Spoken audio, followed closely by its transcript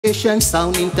creation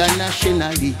sound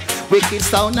internationally. Wicked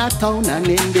sound a town and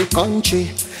in the country.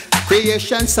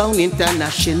 Creation sound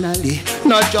internationally.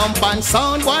 No jump and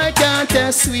sound, boy can't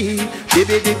test we.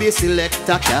 DB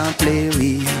selector can't play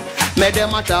we. Make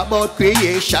them matter about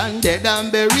creation, dead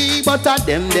and bury. But a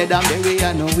them dead and bury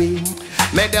I know we.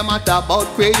 Make them matter about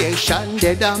creation,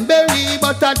 dead and bury.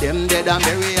 But a them dead and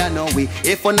bury I know we.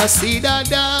 If you no see the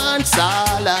dance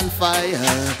all on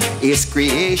fire, it's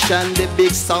creation, the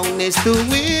big sound is doing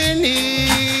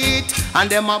it. And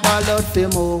them a ball out for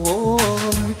more.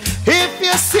 If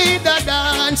you see the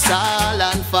dance all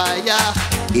on fire,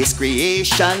 it's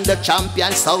creation, the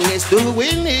champion sound is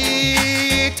doing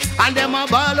it. And them a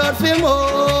ball out for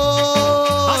more.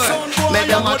 Make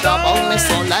them a talk about me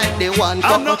sound like they want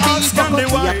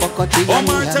cockatoo.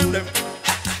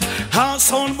 How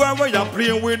sound boy where you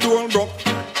play with don't broke.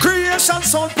 Creation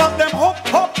sound pop them hop.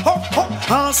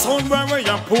 How sound boy where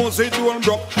you pose it don't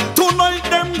broke. Tonight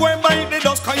them going by the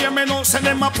dust, cause you may know send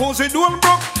them a pose it don't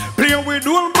broke. Play with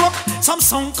dual broke. Some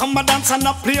song come a dance and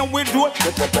a play with dual.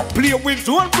 Play with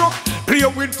dual broke. Play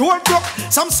with dual broke.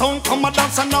 Some song come a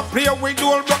dance and a play with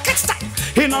dual broke. It's time.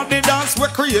 In the dance where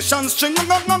creation string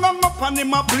up and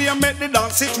him a play make the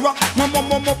dance it rock.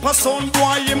 Mama sound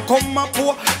boy him come a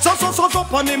pour. So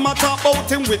and him a talk about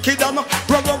him wicked and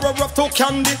rough to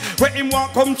candy where him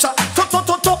want come chat.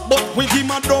 But we give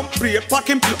him a dumb play pack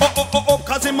him.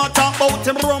 Cause him a talk about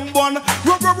him rum one.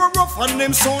 Rough and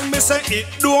him sound me say it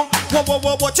do.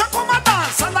 What you come a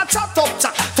dance and a chat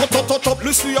up.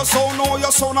 Listen to your sound, now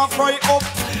your sound a fry up.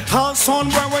 How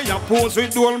sound where you pose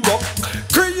with dual broke.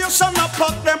 Creation a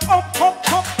pack them up.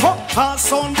 How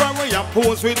sound where you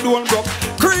pose with dual broke.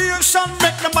 Creation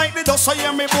make them bite the dust, so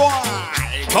hear me boy.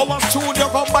 Go a studio,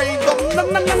 go buy them.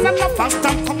 No, fast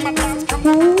and come and dance, come.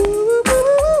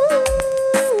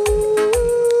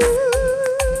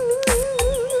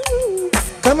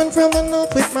 Coming from the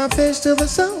north with my face to the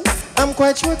south, I'm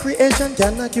quite sure creation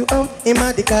can knock you out. In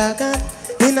my dikagan,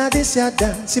 in a this ya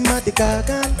dance, in my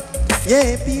dikagan.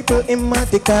 Yeah, people in my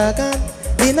dikagan,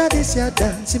 in a this ya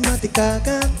dance, in my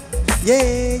dikagan.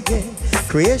 Yeah.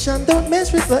 Creation don't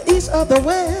mess with the east or the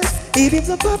west. It is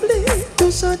the public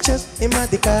to such as in my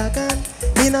dikagan,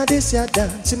 in a this ya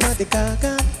dance, in my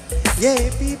dikagan. Yeah,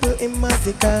 people in my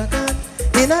dikagan,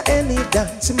 in a any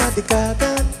dance, in my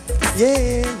dikagan.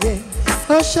 Yeah.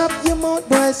 Hush up your mouth,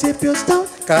 boys, if you stop.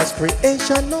 Cause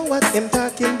creation know what I'm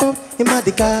talking about. In my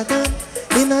dikagan,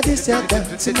 in a this ya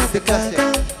dance, in my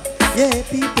dikagan. Yeah,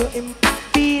 people in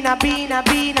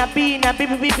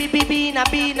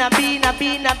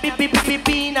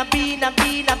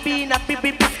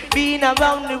Beena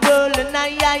around the world and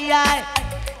I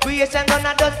creation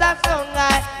gonna do that song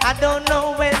I don't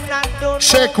know when I don't know.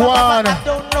 Check one. I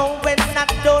don't know when I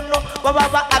don't know. I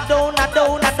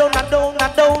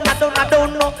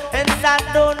don't know and I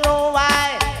don't know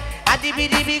why. I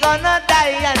DB gonna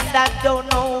die and I don't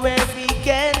know where we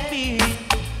can be.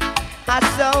 A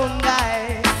sound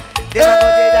guy. They go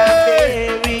dead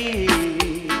and buried.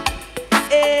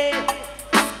 Hey,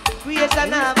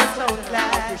 creation have a sound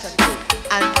clash.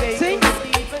 And they sing the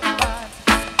people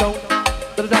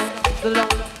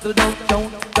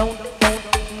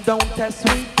don't test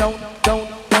me, don't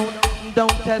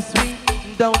test me,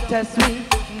 don't test me,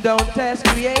 don't test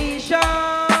creation.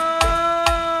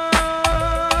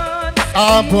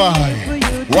 Ah boy,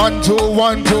 1 2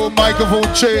 1 2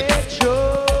 microphone check.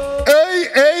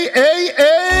 Hey.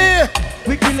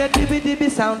 We kill a dibby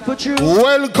sound for true.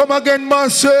 Welcome again,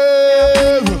 massive.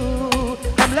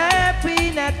 I'm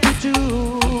laughing at you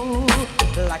too,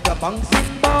 like a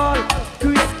bouncing ball.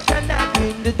 Creation up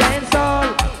in the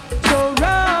dancehall. So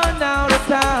run out of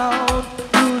town,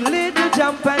 do little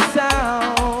jump and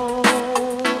sound.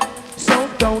 So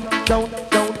don't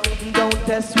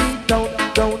test me, don't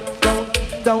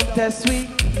test me,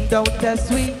 don't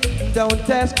test me, don't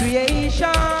test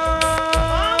creation.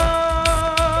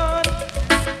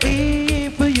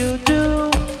 If you do,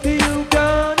 you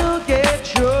gonna get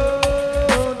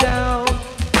thrown down.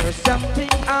 There's something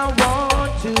I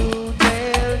want to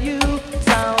tell you,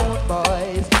 sound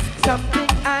boys. Something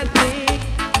I think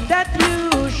that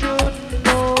you should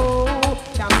know.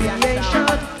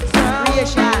 Creation,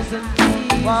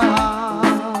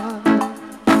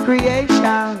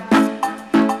 creation.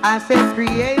 I said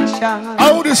creation.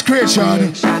 How this creation?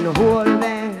 Creation whole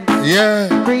man.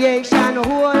 Yeah. Creation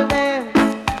whole man.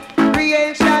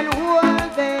 Creation whole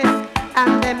day,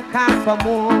 and them can't come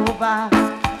over.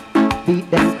 Beat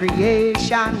them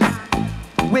creation,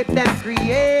 whip them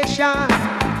creation,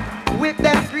 whip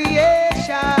them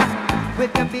creation,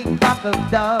 with the big buck of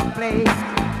dog play.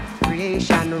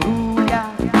 Creation rule ya,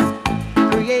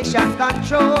 creation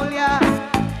control ya,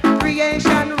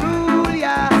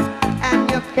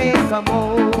 can't come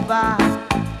over.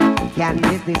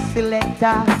 Candy the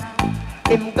selector,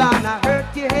 him gonna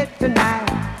hurt your head tonight.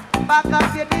 Back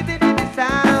up your dibby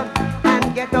sound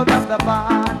and get out of the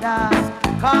border.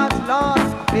 Cause Lord,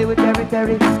 I feel with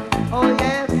territory. Oh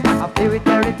yes, I feel with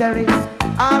territory.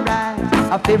 Alright,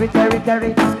 I feel with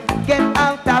territory. Get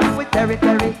out of with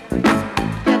territory.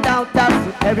 Get out of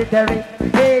with territory.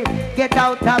 Hey, get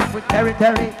out of with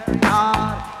territory.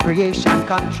 Ah, creation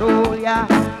control ya.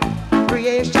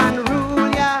 Creation rule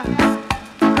ya.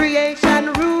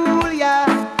 Creation rule ya.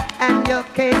 And you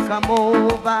can't come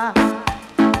over.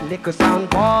 Little sound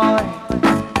boy.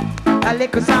 A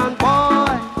little sound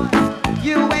boy.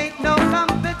 You ain't no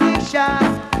competition.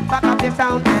 Back up your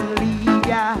sound and leave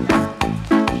ya.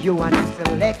 You want to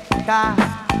selector.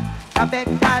 I bet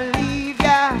I leave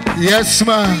ya. Yes,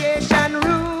 man. Creation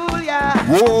rule ya.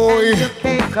 Boy. And you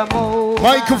can't come over.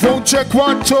 Microphone check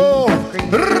 1, 2.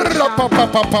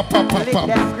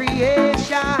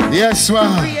 Creation. Yes,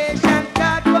 man. Creation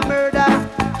charge for murder.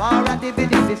 Or a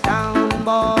dibby sound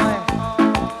boy.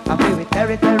 I feel with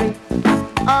territory.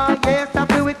 Oh yes, I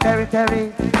feel with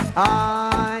territory. Oh,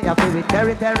 I feel with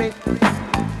territory.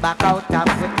 Back out up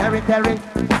with territory.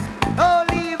 Oh,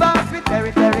 leave us with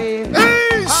territory.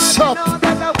 Ease up.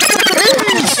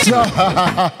 Ease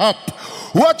up.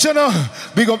 Watch you now.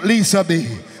 Big up Lisa B.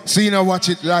 See you now, watch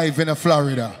it live in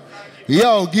Florida.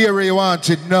 Yo, Gary, you want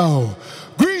it now.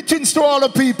 Greetings to all the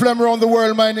people around the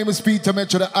world. My name is Peter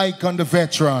Metro, the icon, the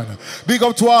veteran. Big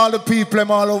up to all the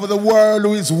people all over the world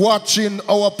who is watching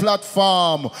our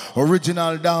platform,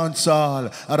 Original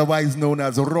Dancehall, otherwise known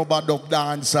as Rubber Dub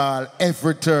Dancehall,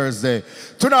 every Thursday.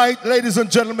 Tonight, ladies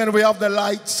and gentlemen, we have the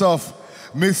lights of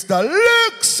Mr.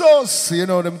 Lexx. You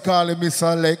know them call him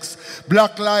Mr. Lexx.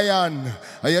 Black Lion.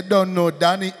 And you don't know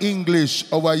Danny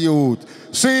English, our youth.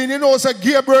 Seeing, you know, say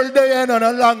Gabriel there and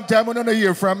a long time we don't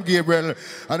hear from Gabriel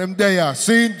and them there.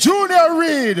 Seeing Junior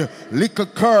Reid, Little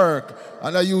Kirk,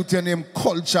 and a youth named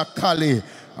Culture Cali.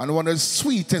 And one of the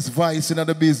sweetest voice in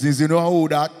the business, you know how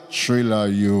that thriller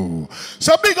you.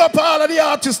 So big up all of the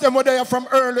artists them were there from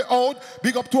early out.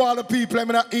 Big up to all the people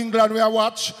in England we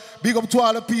watch. Big up to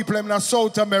all the people in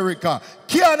South America.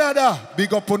 Canada,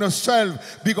 big up on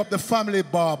yourself. Big up the family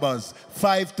barbers.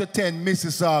 5 to 10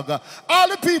 Mississauga. All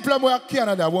the people in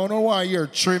Canada, we don't want your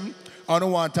trim. I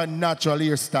don't want a natural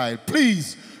hairstyle.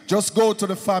 Please, just go to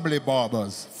the family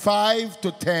barbers. 5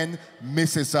 to 10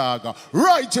 Mississauga.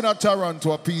 Right in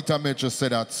Toronto, Peter Metro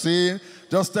said that. See?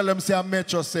 Just tell them, say, a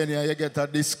Metro senior, you get a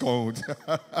discount.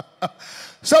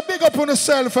 So big up on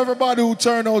yourself, everybody who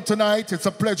turned out tonight. It's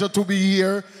a pleasure to be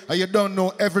here. And you don't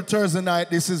know, every Thursday night,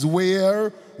 this is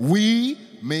where we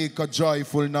make a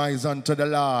joyful noise unto the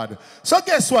Lord. So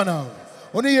guess what now?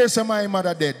 When you hear say my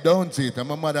mother dead, don't it? And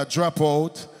my mother drop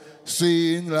out.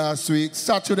 See, last week,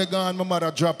 Saturday gone, my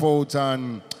mother drop out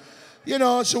and, you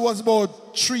know, she was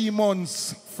about 3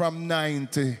 months from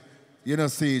 90. You know,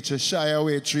 see, she shy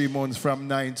away 3 months from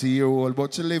 90-year-old,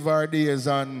 but she live her days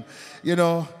and, you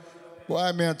know,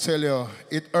 why may I tell you,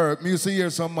 it hurt. Me used to hear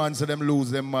some man say them lose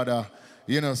their mother.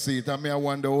 You know, see it, and me I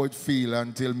wonder how it feel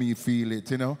until me feel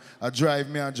it, you know. I drive,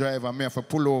 and me have to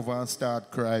pull over and start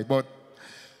cry. But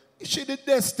she did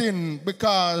destined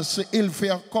because she ill for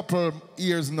a couple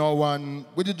years now and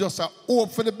we did just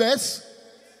hope for the best,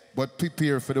 but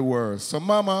prepare for the worst. So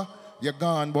mama, you're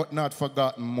gone but not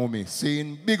forgotten, mommy.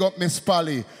 Seeing big up Miss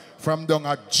Polly from down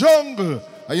a jungle.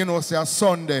 And you know, say a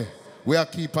Sunday, we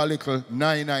keep a little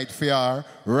night for her,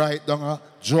 right down a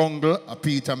jungle, a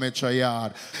Peter Metro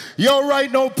yard. Yo,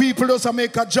 right now, people just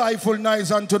make a joyful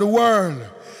noise unto the world.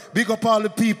 Big up all the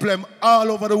people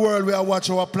all over the world where I watch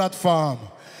our platform.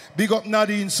 Big up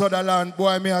Nadine Sutherland,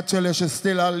 boy, may I tell you, she's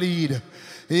still a lead.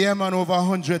 Yeah, man, over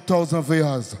 100,000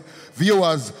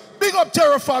 viewers. Big up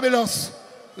Terror Fabulous.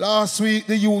 Last week,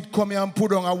 the youth come here and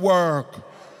put on a work.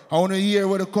 I want to hear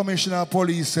what the commissioner of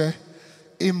police say.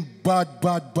 Him bad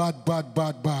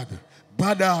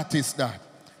artist that.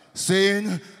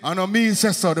 Saying, I know me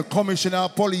say so, the commissioner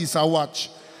of police I watch.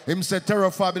 Him say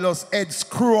Terror Fabulous head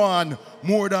screw on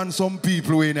more than some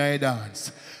people in a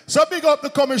dance. So big up the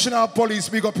commissioner of police,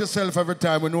 big up yourself every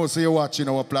time we know so you're watching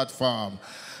our platform.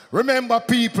 Remember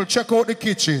people, check out the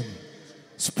kitchen.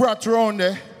 Sprat round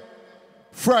there,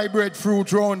 fry bread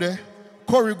fruit round there,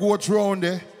 curry goat round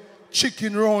there,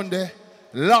 chicken round there,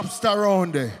 lobster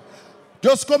round there.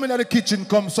 Just come into the kitchen,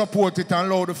 come support it and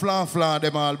load the flan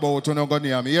them all about when you're going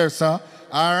near me. Yes, sir?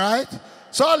 All right?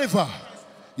 So Oliver,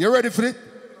 you ready for it?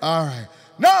 All right.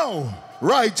 Now,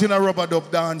 right in a Rubber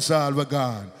Dub Dancehall, we're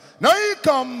gone. Now here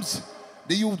comes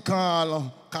the youth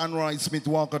call Conroy Smith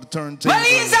Walker to turn table. Well,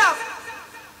 he's up.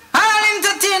 I'll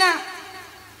entertainer.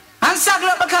 And suckle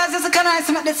up because prices are kind of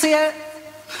nice this year.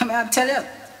 I tell you.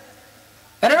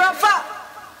 Better rough up.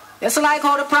 It's like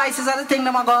how the prices are the thing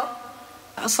that I go.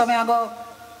 That's how I go.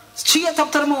 Straight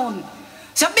up to the moon.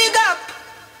 So big up.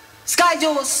 Sky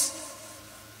Juice.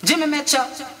 Jimmy Mitchell.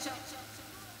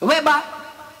 Weber.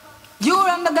 You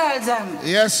and the girls,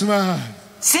 Yes, man.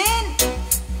 Sin.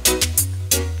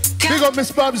 Big up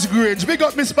Miss Babs Grange. Big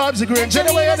up Miss Babs Grange.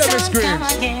 Anyway, you're Miss Grange.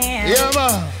 Yeah,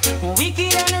 man.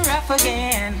 Wicked and rough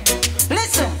again.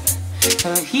 Listen.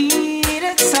 A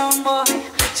heated sound boy.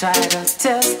 Try to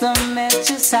test the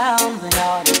measure sound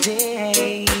another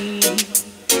day.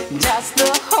 Just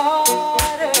a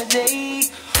harder day.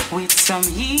 With some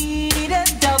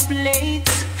heated dub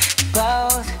plates.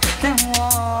 But them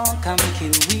won't come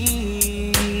kill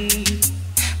we.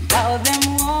 But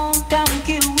them won't come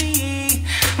kill we.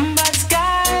 But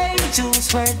Sky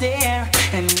Juice were there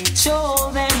and we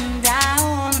chose them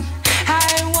down.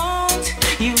 I want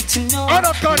you to know.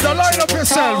 Anaconda, line up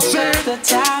yourself, see? The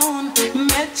town,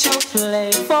 Metro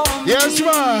play for me. Yes,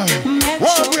 man.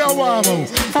 What we are warm.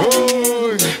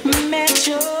 Oh,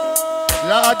 Metro.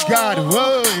 Lord God,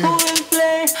 whoa. We'll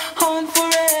play on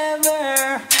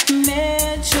forever.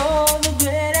 Metro, the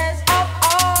greatest of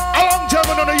all. How long time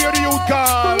we hear the youth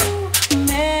call?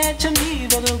 Metro,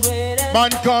 the greatest.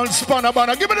 Man called Spanner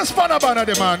Banner. Give me the Spanner Banner,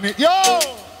 the man. Yo!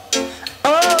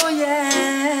 Oh,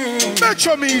 yeah.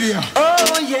 Metro Media.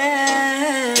 Oh,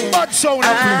 yeah. Bad sound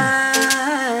of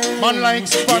man like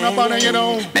Spanner Banner, you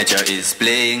know. Metro is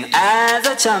playing as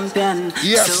a champion.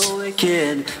 Yes. So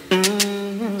wicked.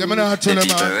 Them not tell them,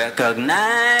 people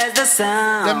recognize the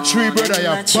sound. Them three brother,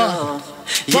 yeah, bad.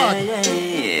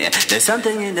 Yeah. There's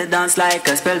something in the dance like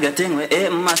a spell getting with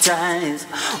hypnotized.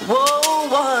 Whoa,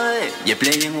 boy. You're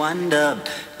playing one dub,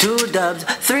 2 dubs,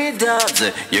 3 dubs.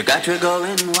 You got you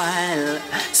going wild.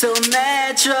 So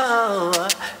Metro,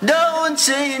 don't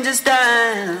change your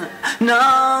style.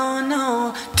 No,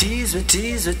 no. Tease with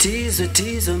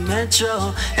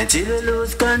Metro until we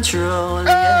lose control.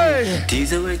 Hey. Yeah.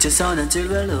 Tease with your sound until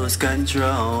we lose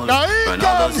control. Now here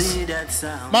comes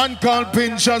man called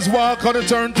Pinchers. Walk on the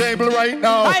turntable right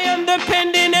now. I am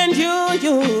depending on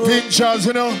you. Pinchers,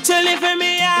 you know. To live in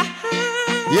me,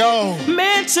 yo.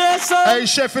 Metro, so. Hey,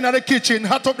 chef in the kitchen,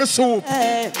 hot up the soup.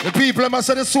 Hey. The people must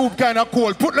say the soup kind of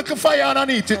cold. Put like a fire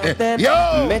underneath it there.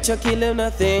 Yo. Metro killing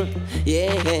nothing,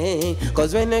 yeah.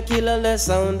 Cause when you kill all the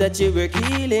sound that you were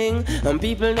killing, and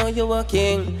people know you were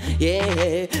king,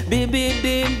 yeah.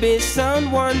 Be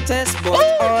someone test,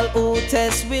 but all who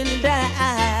test will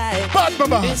die. Bad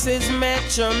mama. This is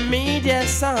Metro Media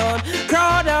sound.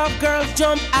 Crowd of girls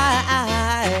jump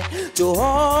high to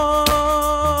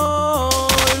all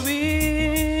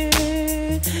we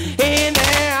in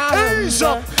there. Ease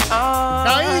up.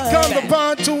 Now here comes the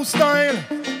part 2 style.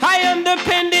 I am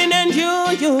depending on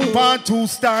you. Part 2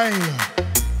 style.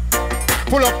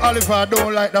 Pull up Oliver,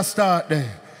 don't like the start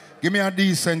there. Give me a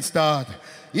decent start.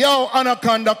 Yo,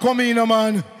 Anaconda, come in,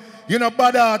 man. You know,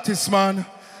 bad artist, man.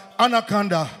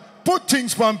 Anaconda, put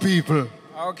things on people.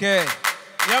 Okay.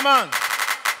 Yeah, man.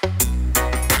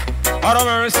 Out of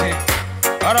mercy.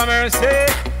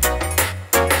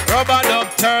 Rubber Dub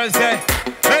Thursday.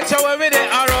 Venture away with it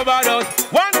and Rubber Dub.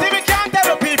 One thing we can't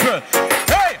tell the people.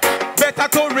 Hey, better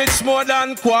to rich more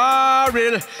than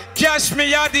quarrel. Cash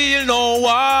me a deal, no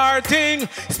war thing.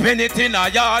 Spend it in a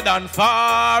yard and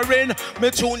foreign.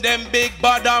 Me tune them big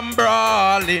bad and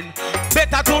brawling.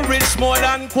 Better to rich more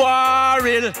than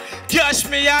quarrel. Cash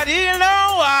me a deal,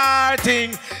 no war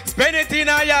thing. Spend it in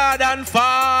a yard and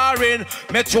foreign.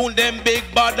 Me tune them big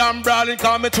bad and brawling.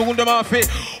 Cause me tune them off it.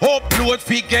 Upload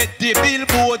fi get the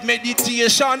billboard.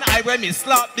 Meditation I when me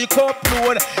slap the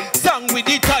upload. Song with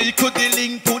the title, the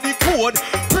link to the code.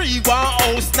 Pre-one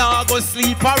house now go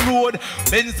sleep a road.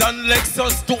 Benz and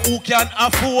Lexus to who can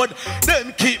afford.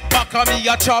 Them keep back on me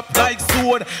a chop like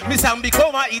sword. Me song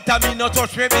become a hit and me no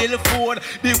touch me billboard.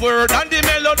 The word and the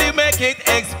melody make it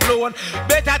explode.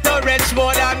 Better to rich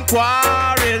more than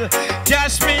quarrel.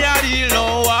 Cash me a deal,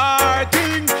 no war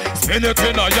thing. Spend it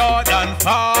in a yard and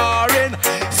foreign.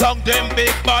 Song them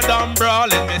big bad and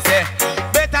brawling. Me say,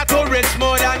 better to rich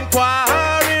more than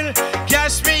quarrel.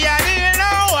 Cash me a deal,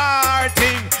 no war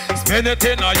thing. Spend it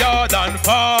in a yard and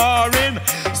foreign.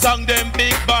 Song them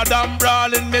big bad and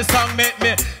brawling. Me song make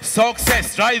me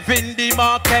success driving the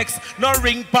Mark-X. No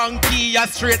ring punky, a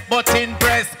straight but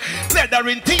impress. Leather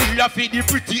interior for the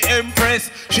pretty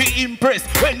empress. She impressed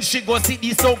when she go see the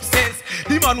success.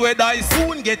 The man where die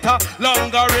soon get a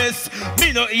longer rest.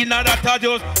 Me no in a that I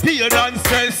just pain and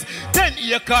stress. 10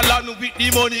 acre land with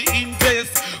the money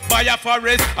invest. Buy a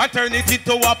forest and turn it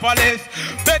into a palace.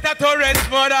 Better to rest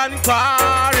more than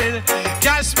quarrel.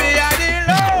 Cash me a the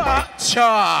low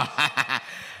Sure.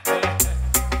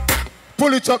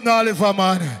 Pull it up now, Oliver,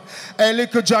 man. Hey,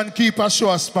 little John, keep a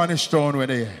show of Spanish Town with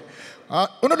you.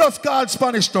 One of those called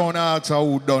Spanish Town, I ask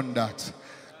who done that.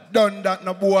 Done that,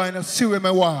 no boy, and see where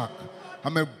me walk.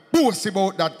 I'm a boast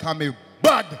about that, cause me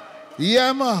bad.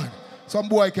 Yeah, man. Some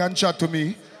boy can chat to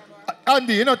me.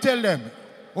 Andy, you know, tell them.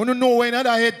 You don't know when that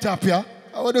head tap ya.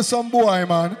 I want to some boy,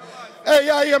 man. Hey,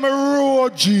 I am a raw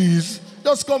G's.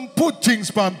 Just come put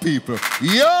things on people.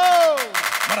 Yo!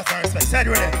 Mother respect. Said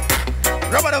ready.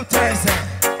 Robert of Thursday.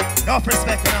 No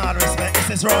respect and all respect. This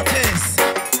is raw case.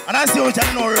 And as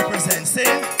usual, no represent. See?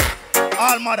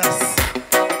 All mothers.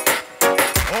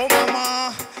 Oh,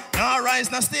 mama. No rise,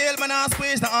 no steal, man, no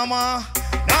squeeze, no armor.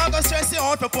 Now go stress you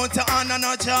out to put you on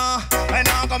no jaw. And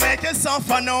now go make you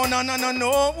suffer. No, no, no, no,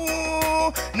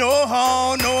 no. No,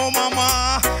 how, no,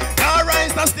 mama. Now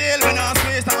rise, no steal, man, no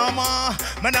squeeze, no armor.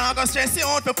 Man, now go stress you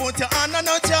out to put you on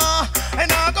no jaw. And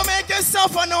now go make you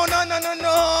suffer. No, no, no, no,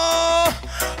 no.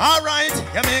 Alright,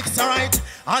 you make it alright.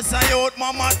 As a youth,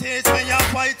 mama teach me you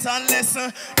fight and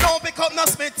listen. Don't pick up no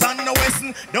Smith and no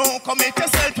Wesson. Don't commit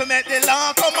yourself to make the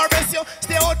law come arrest you.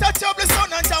 Stay out of trouble,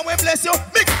 son, and Jah will bless you.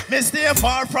 Me stay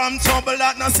far from trouble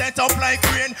that no set up like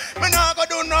rain. Me nah go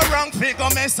do no wrong figure,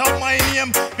 mess up my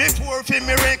name. Before fi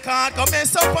me record, go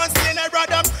mess up and stay in a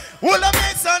brother. Hold up,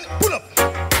 son, pull up.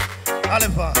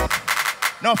 Oliver,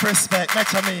 no respect,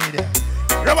 Metro Media.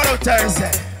 Robert out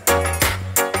Thursday.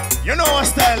 You know our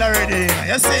style already,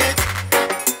 you see it?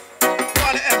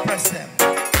 Call the Empress them.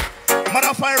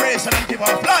 Mother firation and give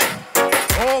off life.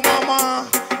 Oh mama,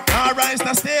 now rise,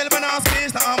 now steal, but now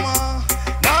squeeze the armor.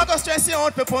 Now go stress you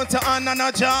out, put you on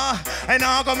no jaw. And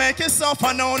now go make you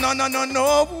suffer, no, no, no, no,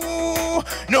 no.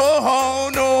 No,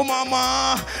 no,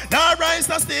 mama. Now rise,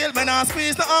 now steal, but now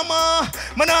squeeze the armor.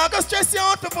 Man, now go stress you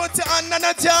out, put you on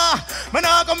no jaw. Man,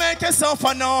 now go make you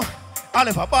suffer, no.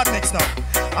 Oliver, bad mix now.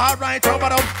 Alright, over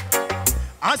up.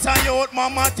 As a youth,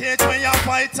 mama teach me you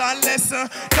fight and listen.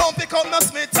 Don't pick up no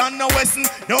Smith and no Wesson.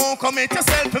 Don't commit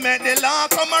yourself to make the law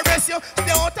come arrest you.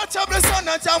 Stay out of trouble, son,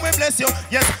 and Jah will bless you.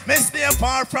 Yes, me stay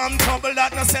far from trouble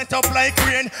that no set up like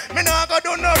rain. Me nah go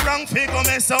do no wrong figure,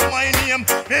 mess up my name.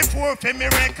 Before fi me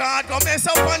record, go mess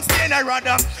up and stay in a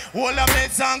radar. Hold a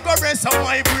meds and go rest up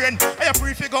my brain. I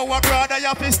free fi go abroad, I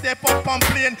have to step up and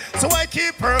plane. So I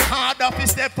keep her hard up to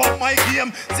step up my game.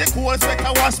 The cold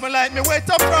sweater wash me like me wet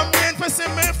up from rain. For see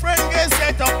my friend get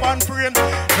set up and frame.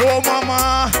 No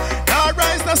mama, now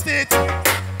rise the state.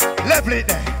 Level it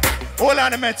there. Hold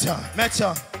on the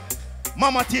Metro.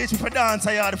 Mama teach me for dance,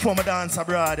 I had the former dance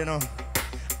abroad, you know.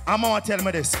 And mama tell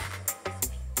me this.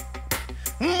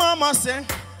 Mama say,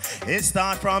 it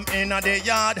start from inna the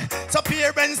yard. So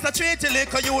parents that treat the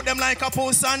little youth them like a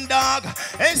puss and dog.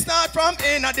 It start from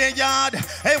inna the yard.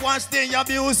 Hey, watch the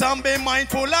abuse and be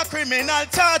mindful of criminal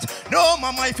charge. No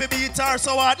mama if you beat her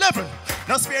so hard level.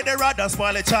 No spare the rod and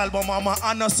spoil the child, but mama,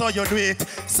 I know so you do it.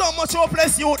 So much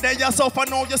hopeless youth there, you suffer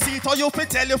now you see it. Or you fit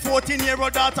tell your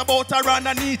 14-year-old daughter about her run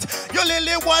and eat. You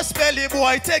lily wash belly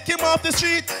boy, take him off the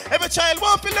street. Every child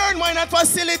want to learn, why not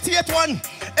facilitate one?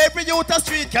 Every youth a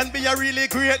street can be a really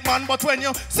great man, but when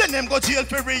you send them go jail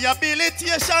for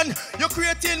rehabilitation, you're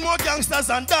creating more gangsters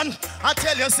and done. I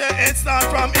tell you, say it start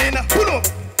from in. Pull up,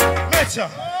 Metro.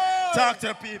 Talk to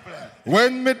the people.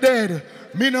 When me dead,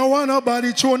 me no want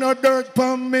nobody throw no dirt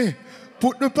on me.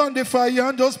 Put me on the fire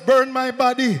and just burn my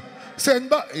body. Send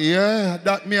back. Yeah,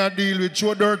 that me a deal with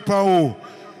throw dirt on who.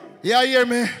 Yeah, hear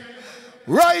me?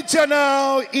 Right here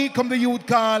now, here come the youth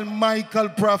called Michael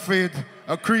Prophet.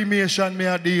 A cremation me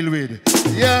a deal with.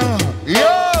 Yeah,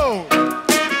 yo!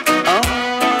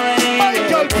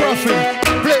 Michael Prophet.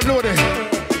 Play it loaded.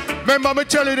 Remember me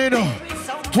telling you know.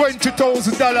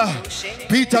 $20,000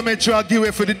 Peter Metro give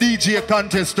away for the DJ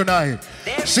contest tonight.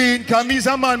 Seeing come he's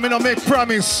a man, me no make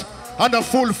promise and I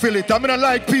fulfill it. I mean I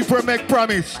like people make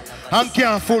promise and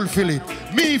can't fulfill it.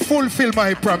 Me fulfill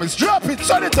my promise. Drop it,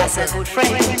 son it up. Pull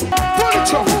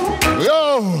it up.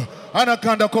 Yo,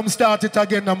 Anaconda come start it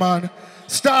again, the man.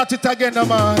 Start it again, the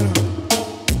man.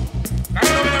 I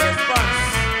know the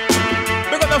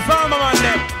response. Look at the farmer man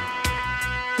them.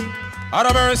 Out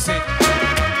of mercy.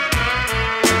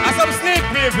 Some sneak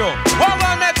preview. Hold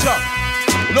on, Metro.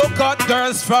 Look at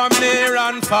girls from near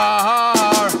and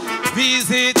far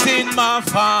visiting my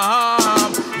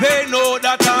farm. They know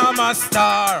that I'm a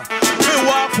star. Me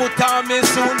walk foot and me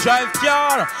soon drive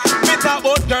car. Me talk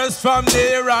about girls from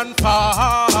near and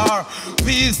far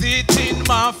visiting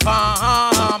my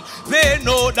farm. They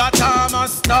know that I'm a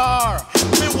star.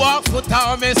 Me walk foot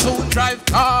on me soon drive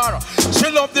car. She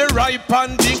love the ripe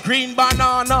and the green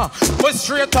banana, but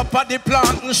straight up at the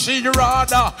plant and she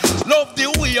rather love the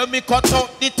way me cut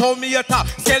out the tomato.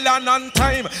 Sell on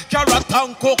time, carrot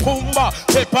and cucumber,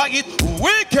 pepper it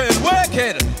wicked,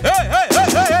 wicked. Hey, hey, hey,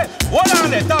 hey, hey. Hold on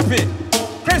there, tap it.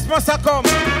 Christmas a come,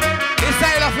 it's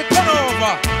time of it turn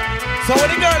over. So when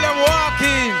the girl them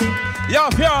walking, you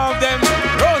have few of them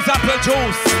rose apple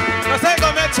juice. Just I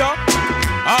go met you.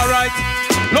 Alright,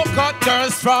 look at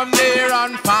girls from near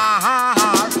and far,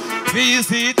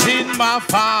 visiting my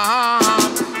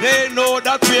farm. They know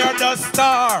that we're the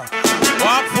star.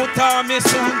 Walk foot on me,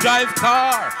 soon drive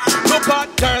car. Look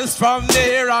at girls from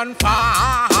near and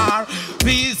far,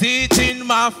 visiting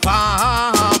my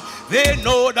farm. They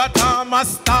know that I'm a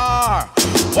star.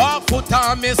 Walk foot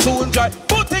on me, soon drive.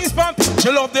 Put things pump. She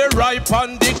love the ripe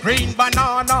and the green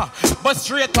banana, but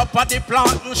straight up at the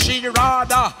plant and she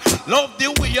rather love the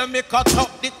way me cut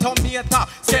up the tomato.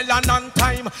 Sell on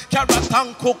time, carrot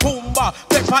and cucumber,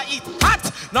 pepper it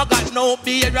hot. No got no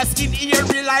beer, skin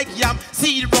eerie like yam,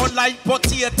 seed run like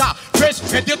potato. Fresh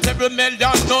vegetable melon,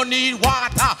 no need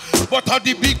water. But at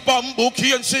the big bamboo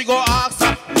cane she go ask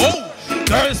her, oh,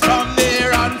 girls from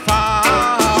near and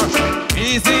far,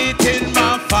 visiting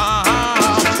my farm.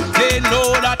 They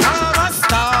know that I'm a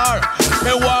star.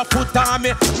 Me walk foot on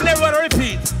me, never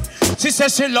repeat. She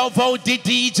says she love how the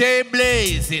DJ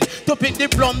blazing. To pick the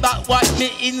plum, that what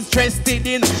me interested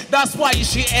in. That's why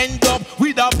she end up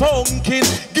with a pumpkin.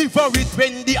 Give her it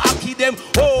when the ackee them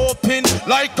open,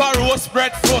 like a roast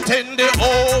bread fruit in the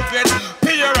oven.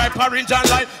 Pear, ripe, orange and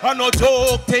lime, and no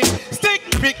joke thing. Stick,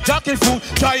 big jockey food,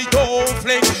 try don't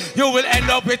fling. You will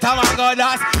end up with a mango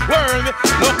that's worm.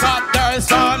 Look at girls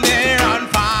from near and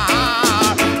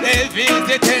far. They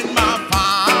visiting my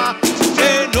farm.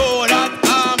 They know that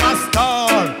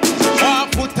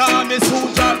walk foot on me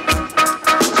soon drive.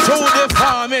 Through the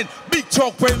farming, big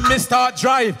truck when me start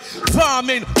drive.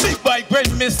 Farming, big bike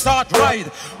when me start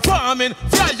ride. Farming,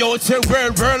 fly out to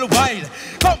worldwide.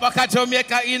 Come back to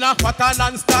Jamaica in a pattern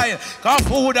and style. Cause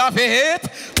food have a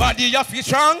hate, body have a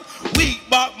strong. Weak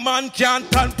back man can't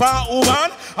turn for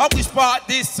woman. I wish part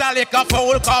this salad a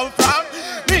fowl come from.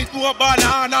 Need more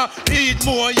banana, need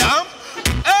more yam.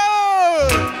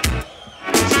 Oh!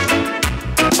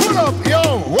 Pull up,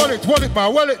 yo, hold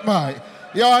it, man.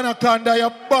 You anaconda,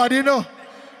 your body, you know.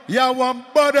 You one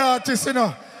bad artist, you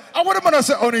know. I want to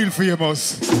say O'Neal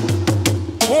famous.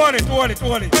 Hold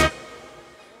it.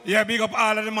 Yeah, big up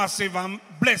all of the massive and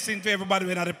blessing to everybody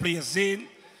when the place scene.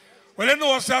 Well, you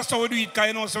know, that's how we do it, because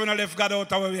you know, so when I left God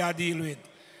out of where we are dealing with.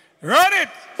 Run it!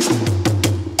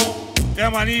 Yeah,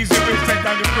 man, easy respect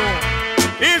on the floor.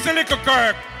 Easy little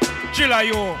Kirk. Chilla,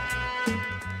 yo.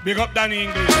 Big up Danny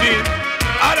English, see?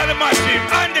 All of the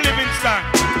massive and the living stand.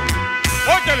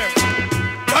 What tell him?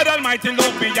 God Almighty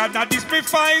love me, and that this me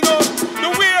find out. The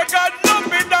way God love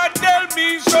me, that tell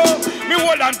me so. Me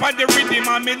hold on for the rhythm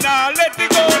and me nah let it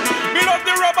go. Me love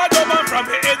the rubber dub from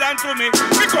the head and to me.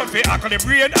 Because we hackle the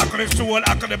brain, hackle the soul,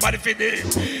 hackle the body for them.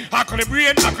 Hackle the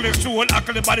brain, hackle the soul,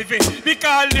 hackle the body for.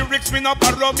 Because lyrics me no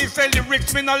borrow, me say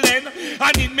lyrics me no lend.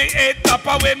 And in me head top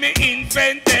away me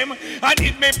invent them. And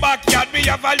in me backyard me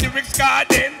have a lyrics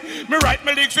garden. Me write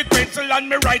my lyrics with pencil and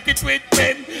me write it with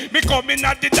pen. Me come in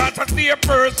at the dance and stay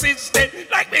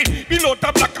persistent. Like me below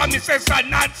the black and me say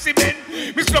sand and cement.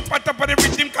 Me slap at top of the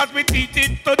rhythm cause me teach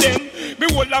it to them. Me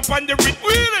hold up on the rhythm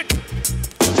with it.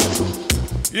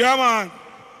 Yeah, man.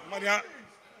 Yeah.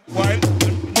 Well,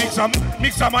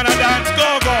 mix some man and dance.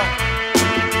 Go.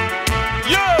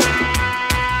 Yo!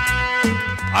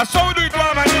 I saw do it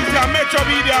one man easy and Metro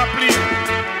Media please.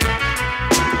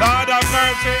 Lord have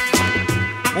mercy.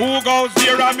 Who goes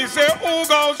there? And me say, who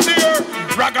goes there?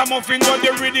 Ragamuffin got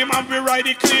the rhythm and we ride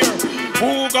it clear.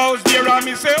 Who goes there? And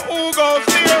me say, who goes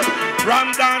there?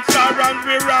 Ram dancer and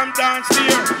we ram dance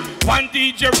here. One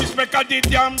DJ respect a the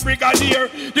damn brigadier.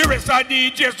 The rest of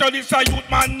DJs so this a youth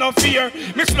man no fear.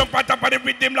 Me slump at top of the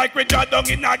rhythm like we draw down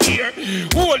in a gear.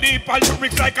 Holy heap of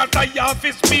lyrics like a tie off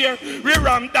his spear. We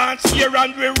ram dance here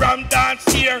and we ram dance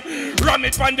here. Ram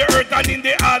it on the earth and in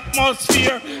the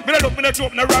atmosphere. Me no look, me no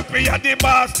joke, no rap me at the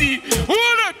basti.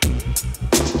 Hold it!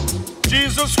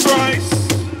 Jesus Christ.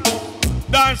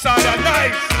 Dance all the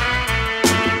nice.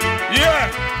 Yeah.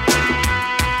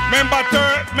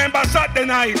 Remember Saturday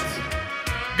night.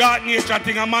 God nature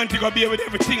thing, a man to go be with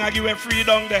everything I give a free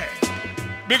down there.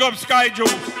 Big up Sky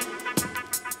Juice.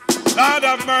 Lord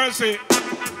have mercy.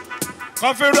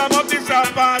 Come for ram up this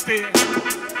party.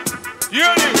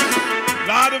 Hear this.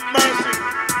 Lord have mercy.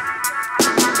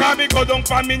 Cause me go down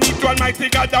for me need to Almighty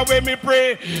God the way me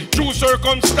pray. True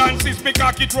circumstances me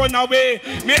cock it run away.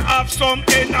 Me have some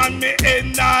end and me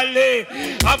end na lay.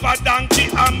 Have a donkey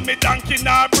and me donkey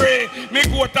na bray. Me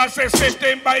go to say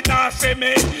them by na say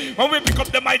me. When we pick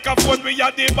up the microphone we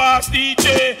are the boss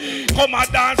DJ. Come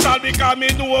and dance all because me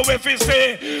know what we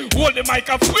say. Hold the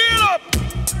microphone wheel up.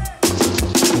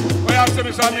 We have to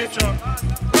be some nature.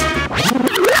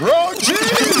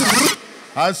 Roger!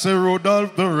 I say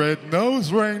Rudolph the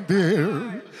red-nosed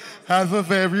reindeer has a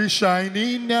very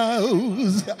shiny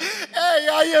nose. Hey,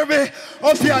 I hear me?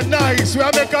 Up here nice. We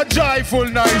make a joyful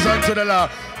noise unto the Lord.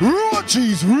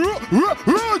 Rogies,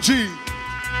 Rogies.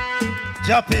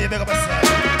 Jappy, big up a sir.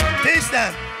 Teach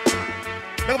them.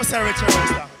 Big up a sir,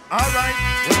 Richard. Alright,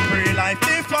 we free life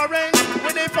different,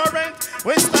 we different,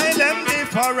 we style them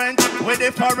different, we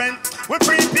different, we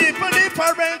free people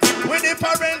different, we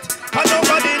different, cause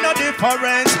nobody no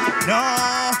different,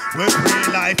 no, we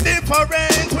free life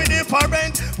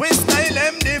different, we style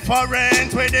them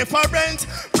different, we different,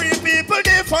 free people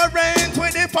different,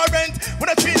 we different, we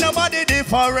don't treat nobody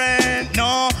different,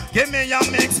 no, give me a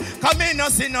mix, cause me no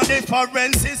see no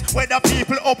differences, whether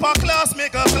people upper class,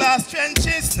 middle class,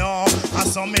 trenches, no, and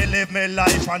some live my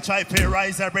life and try to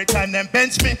rise every time them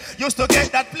bench me. Used to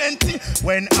get that plenty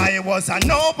when I was a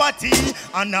nobody.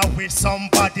 And now with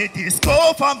somebody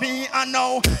discover me. And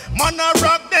now man I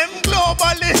rock them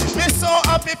globally. Me so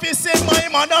happy to say my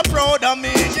mother proud of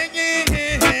me.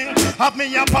 Have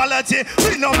me apology.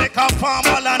 We no make a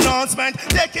formal announcement.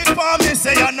 Take it for me,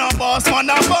 say you're no boss. Man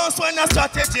a boss when a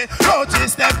strategy. Roji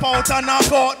step out and I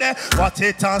go there. What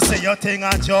it and say your thing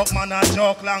a joke, man a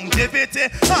joke longevity.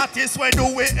 Artists where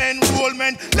do we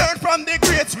enrollment? Learn from the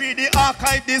greats, read the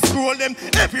archive, they scroll them.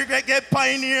 Every reggae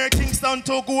pioneer, Kingston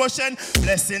to Goshen.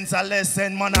 Blessings a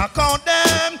lesson, man I count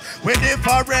them. We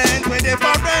different, we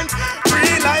different.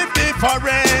 Free life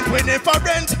different, we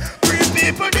different. Free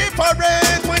people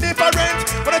different, we different.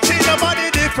 But I treat nobody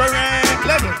different.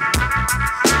 Level.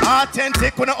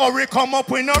 Authentic, when I hurry come up,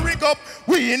 we no rig up.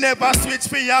 We never switch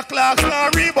for your clocks, no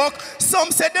Reebok.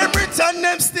 Some say them rich and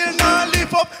them still not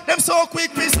live up. Them so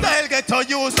quick with style get to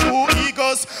use two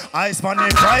egos. Ice man the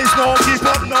price, no give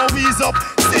up, no ease up.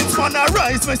 Since man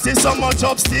arise, we see so much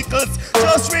obstacles.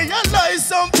 Just realize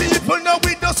some people know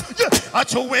with us. Yeah, I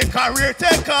show a career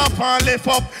take off and lift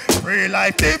up. Free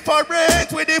life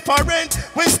different, we different.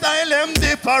 We style them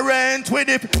different, we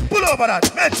different. Pull over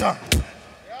that, mention.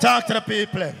 Talk to the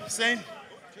people, see?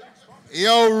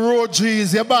 Yo,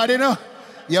 Rogies, you bad, you know?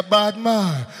 You bad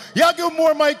man. You give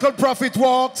more Michael Prophet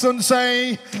walks and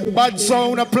say, bad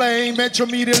sound a play, Metro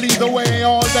Media lead the way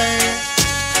all day.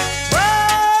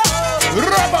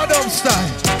 Rubber dub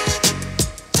style.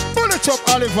 Pull it up,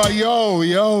 Oliver.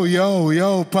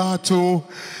 Yo, part two.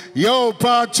 Yo,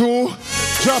 part two.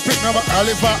 Drop it, number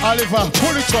Oliver,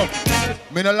 pull it up.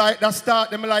 Me no like that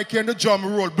start, them like hearing the drum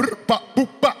roll. Brr, bop, boop,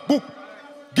 bop, boop.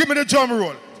 Give me the drum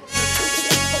roll.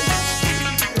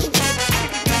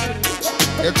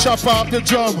 You chop off the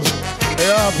drum.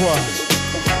 Yeah, boy.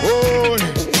 Oh,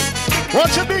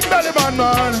 watch your big belly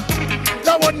man.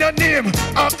 That one your name.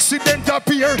 Accident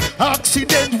appear.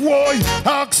 Accident boy.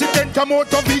 Accident a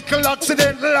motor vehicle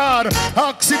accident lad.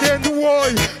 Accident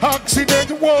boy.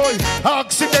 Accident boy.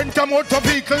 Accident a motor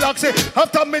vehicle accident.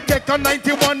 After me take a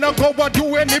 91 I go and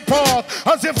do any park.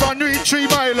 As if I reach 3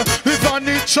 mile. If I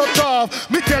need shut off.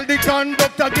 Me tell the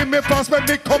conductor give me pass when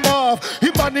me come off.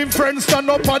 Him and him friends stand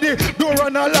up at the door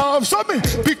and I laugh. So me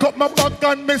pick up my back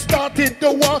and me started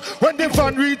the walk. When the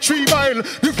van reach 3 mile.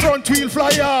 The front wheel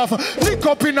fly off. Lick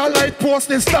up in a light post,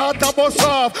 they start a bus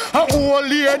off. A old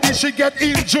lady, she get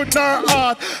injured in her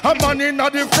heart. A man in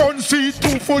the front seat,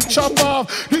 2 foot chop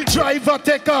off. The driver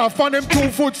take off, and him 2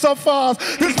 foot so fast.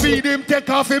 The speed him take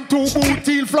off, him 2 boot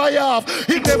till fly off.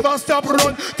 He never stop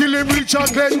run till him reach a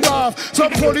Glendorf.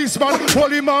 Some policeman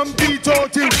hold him and beat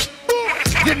out him.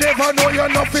 You never know you're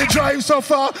not to drive so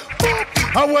far.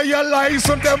 And where your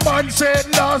license, the man said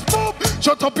last.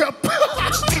 Shut up your pull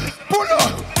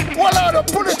up. Voila,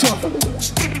 pull it up.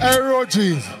 Hey,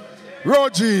 Rogies,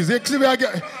 you see me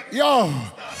again. Yo.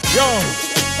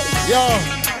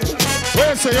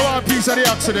 Wait, say you want a piece of the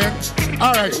accident?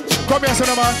 All right, come here, son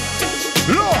of man.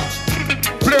 Low.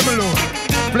 Play me low.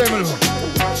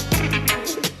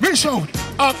 Me shout.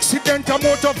 Accident, a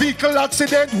motor vehicle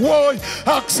accident, whoa.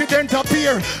 Accident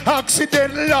appear,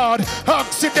 accident Lord.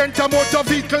 Accident, a motor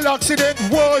vehicle accident,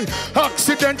 whoa.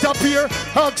 Accident appear,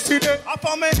 accident. Up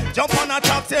on me, jump on a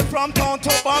taxi from town to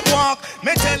Bagwalk.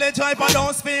 Me tell the driver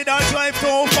don't speed or drive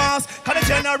too fast. Cause the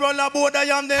general aboard I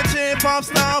am the chief of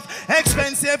staff.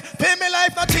 Expensive, pay me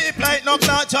life not cheap like no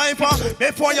clock driver.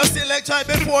 Before you select drive,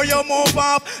 before you move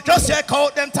off, just check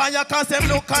out them tire cause them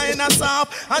look kinda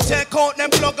soft. And check out them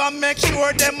plug and make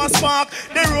sure them a spark.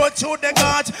 The road through the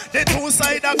gauge, the two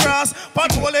side of grass.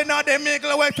 Patrolling at the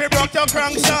middle way if you broke your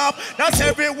crankshaft. That's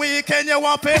every weekend you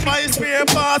want pay by spare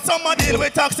parts. Some deal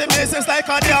with taxi business like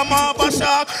a damn harbor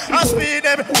shark. And speed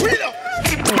every wheel up.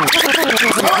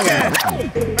 Okay.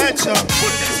 Make sure.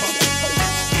 Put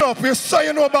this one. You say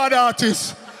you know about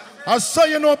artists. I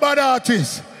say you know about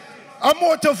artists. A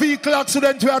motor vehicle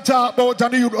accident we are talking about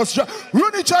and the youth was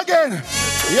run it again.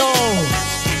 Yo,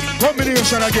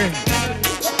 combination again.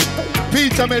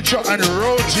 Peter Metro and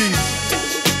Roji.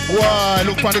 Wow,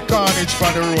 look for the carnage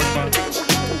for the road, man.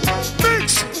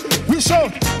 Mix. We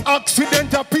shout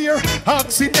accident appear,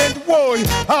 accident whoa,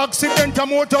 accident a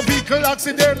motor vehicle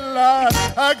accident lad,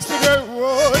 accident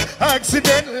whoa,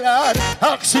 accident lad,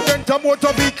 accident a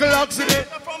motor vehicle accident.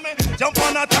 Jump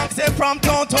on a taxi from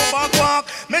town to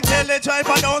Bagwalk. Me tell the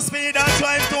driver don't speed and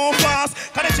drive too fast.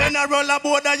 Cause the general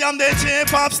aboard I am the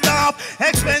chief of staff.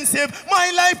 Expensive,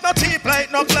 my life not cheap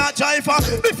like no clock driver.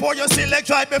 Before you select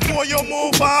drive, before you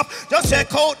move off, just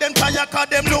check out them tire cause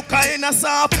them look kinda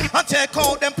soft. And check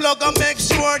out them plug and make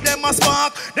sure them a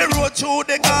spark. The road through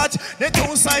the gauge, the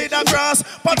two side of grass.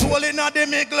 Patrolling at the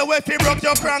middle way if you broke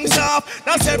your crankshaft.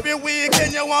 That's every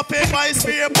weekend you want pay by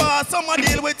spare parts. Some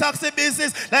deal with taxi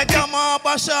business like them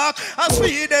harbor shark. I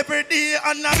speed every day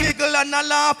and I giggle and I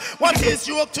laugh. What is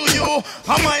joke to you?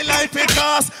 How my life it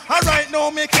cost? And right now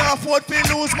me can't afford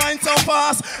to lose mine so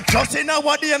fast. Just in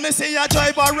our day me see a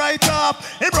driver right up.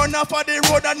 He run off of the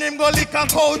road and him go lick a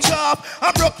coach up.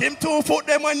 I broke him 2 foot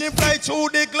them when he fly through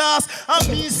the glass. And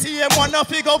me see him wanna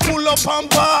figure pull up and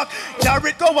park.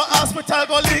 Carry go to hospital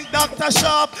go link doctor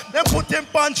shop. Then put him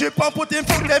on drip and put him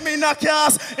put them in a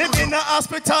cast. Him in a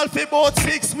hospital for about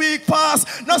 6 weeks past.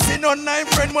 Nothing on 9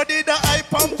 friend what did the eye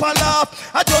pump a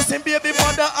laugh. I just him baby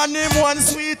mother and him one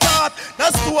sweetheart.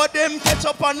 That's 2 of them catch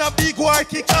up on a big war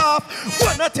kick off.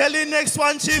 Wanna tell the next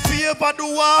one she favor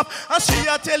do up. And she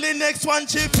a tell the next one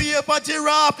she favor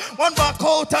giraffe. One back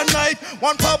out a knife,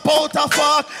 one pop out a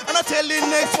fork. And I tell the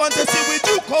next one to see we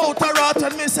juke out a rat.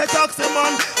 And me say taxi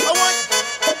man, I want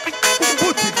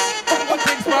put it. Good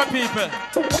things for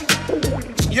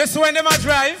people. You see when them a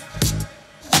drive,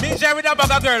 me drive with a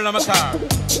bag of girl in my car.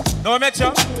 No Metro?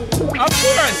 Of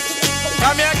course.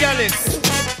 Come here, girlies.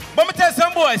 But me tell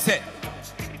some boys say,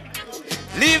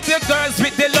 leave the girls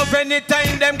with the love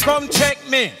anytime them come check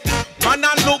me. Man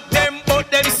I look them but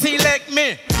them select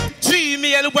me.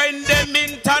 Gmail when them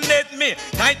internet me.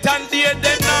 Night and day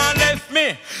them not left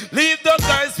me. Leave the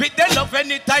girls with the love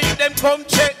anytime them come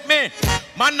check me.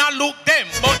 Man I look them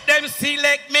but them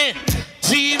select me.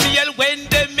 Gmail when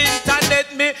them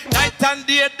internet me. Night and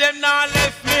day them not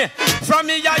left me. From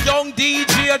me a young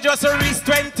DJ just a reach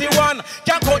 21.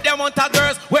 Can't cut them on to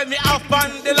girls when me have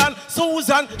Pandelan.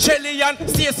 Susan, Shelly-Ann,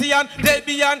 Stacey-Ann,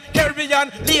 Debbie-Ann,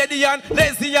 Carrie-Ann, Lady-Ann,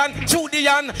 Leslie-Ann,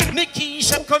 Judy-Ann,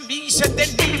 Nikisha, Kamisha,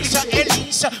 Denisha,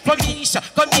 Elisha, Famisha,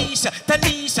 Kamisha,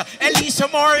 Tanisha, Elisha,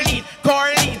 Marlene,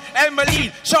 Carlene,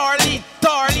 Emmeline, Charlene,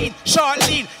 Darlene,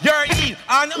 Charlene, Yerlene,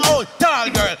 and oh, tall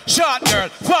girl, short girl,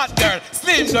 fat girl,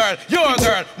 slim girl, your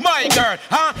girl, my girl,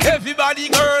 huh? Everybody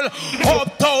girl,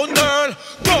 uptown girl,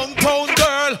 downtown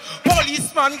girl,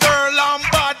 policeman girl, and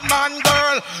badman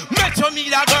girl, Metro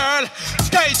Media girl,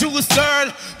 Sky Juice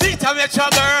girl, Peter Metro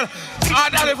girl,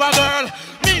 and Oliver girl.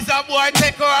 Me's a boy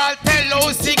take her, I'll tell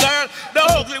Lucy girl, the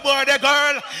ugly boy the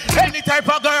girl, any type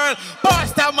of girl,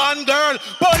 pastor man girl,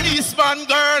 policeman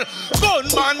girl,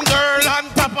 gunman girl, and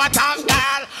top of top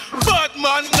girl,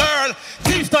 badman girl,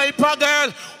 thief type of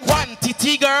girl, one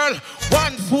titty girl,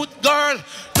 1 foot girl,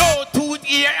 no tooth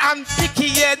ear and picky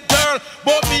head girl,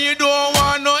 but me don't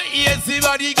want no easy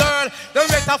body girl. Don't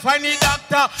better find the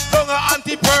doctor, don't go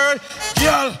anti-pearl.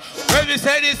 Girl, when we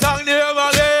say this song name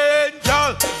again,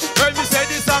 girl, when we say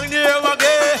this song name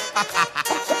again.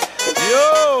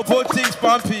 Yo, put things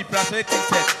from people, that's what it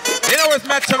said. You know what's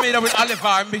Metro Media with Oliver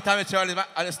and Big Time Metro,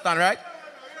 understand, right?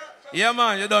 Yeah,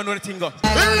 man, you don't know the thing go.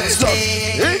 It's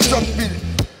up,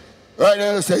 right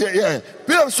there, say, yeah.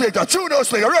 Pick up Slater, tune out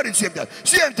Slater, ready, same time.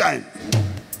 Same time.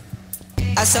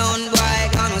 A sound boy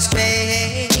gonna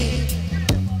stay.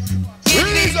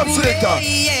 Release up Slater.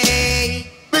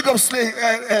 Big up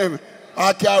Slater.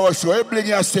 I can't was so bling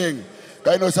your thing.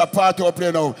 I know it's a part of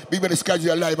play now. Big Ben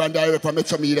schedule live and direct from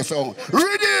Metro Media song.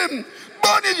 Rhythm!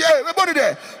 Bunny, yeah, Bunny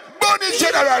there. Bunny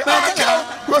General,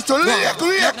 Archer, was to Lake.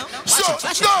 So,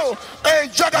 no. Hey,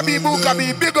 Jagabi,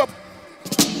 Bukabi, big up.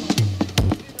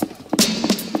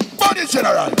 Bunny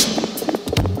General.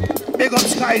 Big up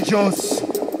Sky Juice.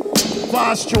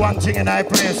 Fast through one thing in high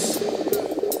place.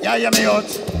 Yeah, hear me out.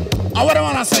 I what I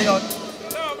want to say out.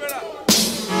 No, brother.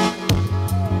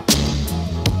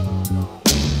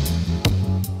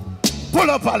 Pull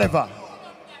up, Oliver.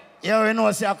 Yeah, we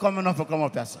know say I'm coming up for come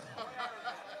up here, sir.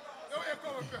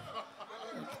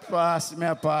 Pass me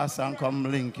a pass and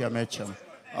come link your metro.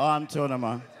 Oh, I'm telling you,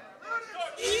 man.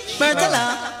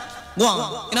 Bertella. Go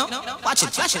on. You know? Watch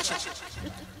it.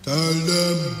 Tell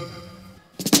them.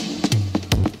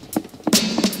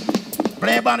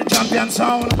 Play by the champion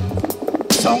sound.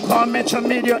 Sound called Metro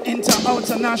Media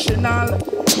International.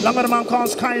 Longer the man called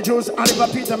Sky Juice. Oliver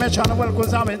Peter Metro and well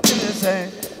goes on until they say,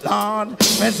 Lord,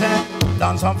 me say,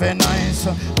 dance up very nice,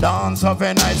 dance up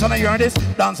very nice. When I hear this,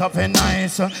 dance up very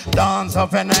nice, dance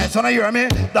up very nice. When I hear me,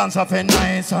 dance up very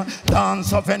nice,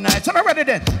 dance up very nice. When I ready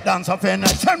then, dance up very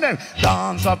nice. Tell them,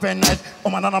 dance up very nice.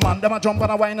 Man and a man, them a jump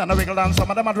and a wine and a wiggle dance. Some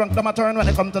of them a drunk, them a turn when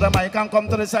they come to the mic and come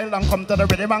to the side and come to the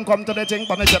rhythm and come to the thing.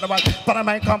 But the general, but the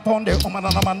mic compound the man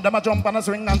and a man, them a jump and a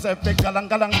swing and say, pick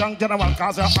galang general,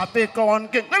 cause you're a pick on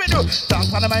king. Let me do,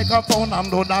 dance on the microphone and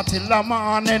do that till the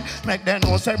morning. Make them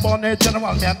know say bonnet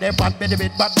general, me and they bad bitty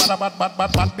bit, bad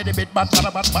bitty bit, bad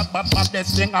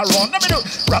this thing around. Let me do,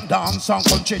 run dance on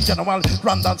country general,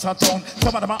 run dance a town.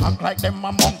 Some of them a act like them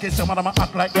a monkey, some of them a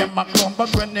act like them a clown.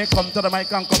 But when they come to the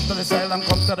mic and come to the side and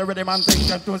come to the rhythm and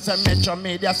think to say Metro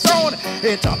Media sound,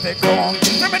 it's a big wrong.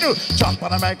 Let me do, jump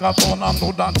on the microphone and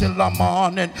do that till the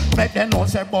morning. Make them know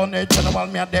say bonnet general,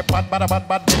 me and they bad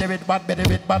bitty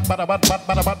bit, bad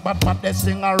this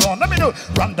thing around. Let me do,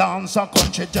 run dance on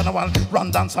country general,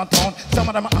 run dance a town. Some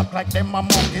of them act like them a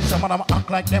monkey, some of them act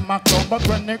like them a clown. But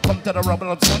when they come to the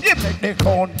rubble of sound, you make the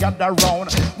crowd gather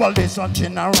round. Well, this one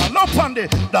general, up on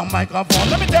the microphone.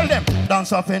 Let me tell them,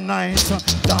 dance off and nice,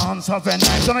 dance off and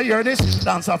nice. When I hear this,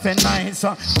 dance off and nice,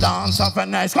 dance off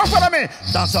and nice. Come follow me,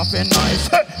 dance off and nice,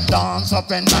 dance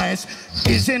off and nice.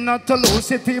 Is it not to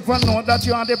lose if people know that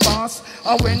you are the boss?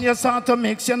 Or when you start to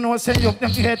mix, you know, say you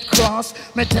can get cross.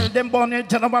 Me tell them Bonnie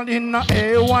General in a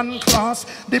A1 class.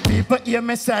 The people hear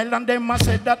me silent, they must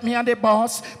say that me are the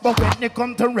boss. But when they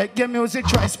come to reggae music,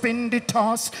 try spin the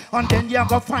toss. And then you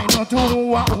go find out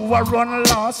who run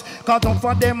lost. Cause don't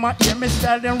for them I hear me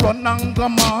style and run and go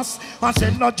mass. And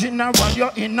say no general,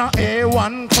 you're in a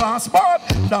A1 class. But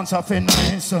dance off a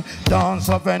nice, dance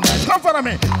off a nice. Come follow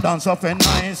me, dance off a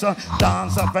nice,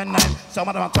 dance off a nice. Some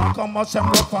of them talk how much them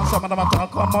rough and some of them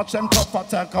talk how much them tough. I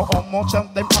talk how much them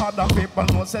other people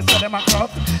know say them a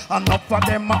crop. And enough for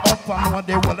them a up and know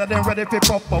they will them ready to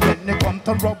pop. But when they come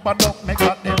to rubber duck, me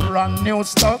got them brand new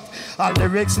stuff. And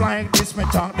lyrics like this, me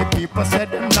talk the people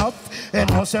said enough.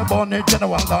 And no say Bonnie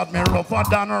General, that me rougher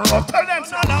than rough. Tell them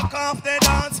so knock off the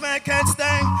dance, make it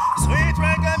stay. Sweet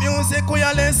reggae music, we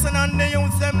a listen and they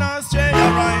use them not straight.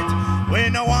 Alright, we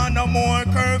no want no more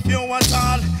curfew at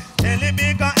all. Tell the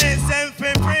bigger SM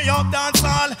free up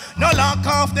dancehall. No lock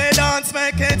off the dance,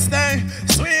 make it stay.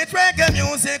 Sweet reggae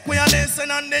music, we a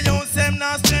listen and they use them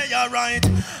not stay. Alright,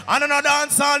 and no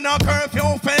dancehall, no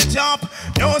curfew, fetch up.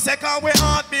 Music and we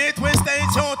heartbeat, we stay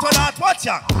true to that. Watch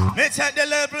ya, me check the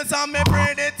levels and me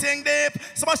breathe it thing deep.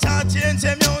 So much I change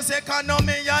the music and now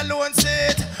me alone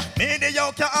sit. Me the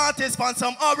yoke artist from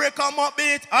some hurry come up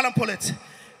beat. I don't pull it.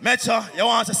 Metro, you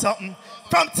want to say something?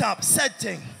 From top, said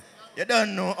thing. You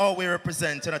don't know how we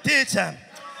represent. You know, teach him.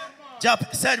 Jump,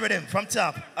 said with him from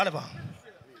top. Oliver.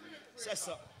 Say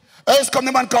so. Let's come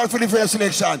the man called for the first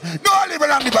selection. No, leave it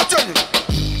on the baton.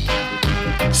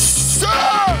 Sir!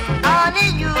 Only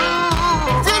you.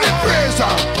 Philip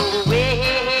Fraser.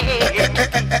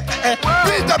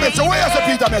 Peter Metro, where's the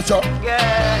Peter Metro?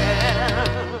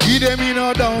 Yeah. Give them in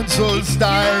a dancehall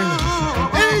style.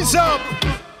 Ease up.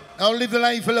 Now live the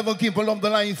life you love, keep love the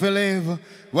life you live.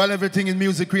 While everything in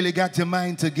music really got your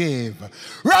mind to give.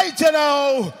 Right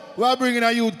now, we're bringing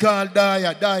a youth called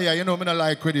Daya. Daya, you know me not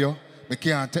like with you. I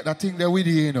can't take that thing there with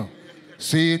you, you know.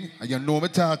 See, and you know me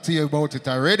talk to you about it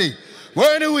already.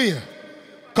 Well, anyway,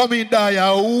 come in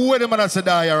Daya. Where the man say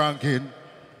Daya ranking?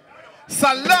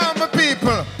 Salam, my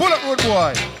people. Pull up, road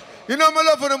boy. You know me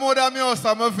love for the more than me house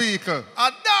and my vehicle.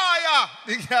 And Daya,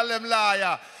 the girl them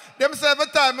liar. Them say every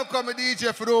time I come a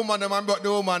DJ for the woman, them and but the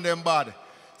woman them bad.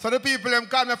 So the people them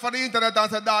call me for the internet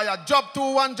and say, Daya, job 2,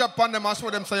 1 job on them and show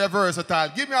them say you're versatile.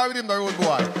 Give me a rhythm, the road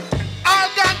boy. All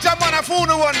ganja man a fool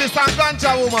one this and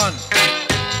ganja woman.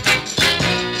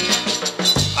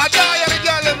 A Daya the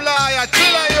girl them liar,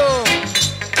 chill you.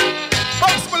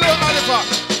 Box below Oliver.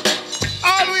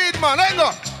 All weed man, I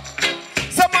go.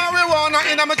 Some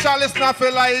marijuana in a my chalice, not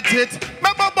feel light it.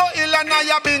 Remember about Ilana,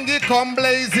 ya bingy, come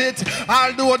blaze it.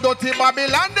 I'll do a dirty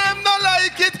Babylon, them no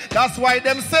like it. That's why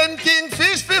them send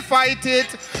kingfish to fight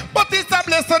it. But it's a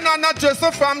blessing and a dress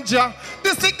from Jah.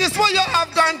 The sickness where you have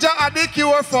ganja are the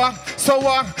cure for. So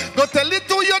go tell it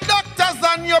to your doctors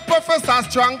and your professors.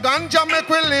 Strong ganja make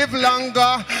we live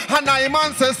longer. And I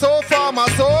man say so farmer,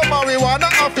 so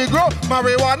marijuana have to grow.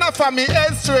 Marijuana for me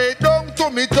head straight down to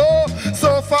me toe.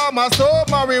 So farmer, so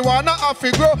marijuana have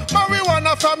to grow.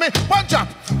 Marijuana for me, one drop,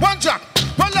 one drop.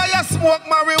 Well, I smoke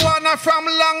marijuana from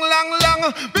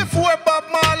long. Before Bob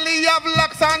Marley have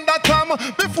Lexx and the Tom.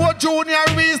 Before Junior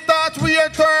restart wear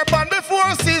turban.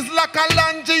 Before Sizzla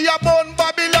Kalanji a born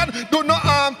Babylon. Do no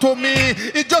harm to me,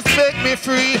 it just make me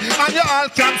free. And you all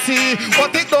can see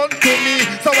what it done to me.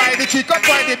 So why the kick up,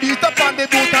 why the beat up and the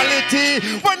brutality.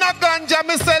 When a ganja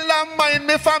me sell and mind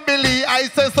me family. I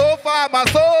say so far my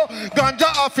soul. Ganja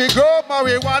off it grow,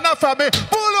 marijuana for me.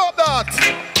 Pull up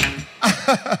that.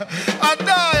 And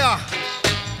there,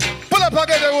 pull up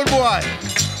again, the old boy.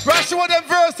 Rush with them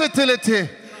versatility.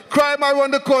 Crime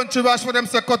around the country, rush with them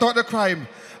say cut out the crime.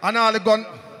 And all the gun.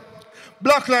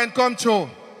 Black line come through.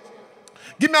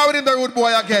 Give me out with him, the road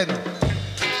boy again.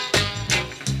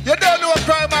 You don't know what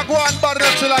crime I go on, but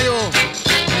that's still you.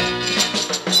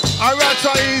 Alright,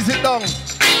 try to ease it down.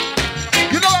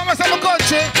 You know what I'm saying, my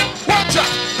country? Watch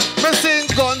out. Me sing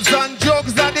guns and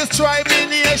drugs and destroy me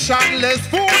nation. Less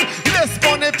food, less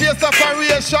money, pay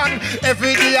separation.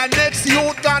 Every day a next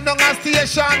youth gone down a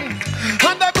station.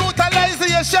 And the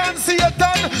brutalization,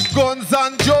 Satan. Guns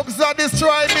and drugs are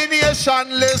destroy me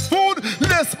nation. Less food,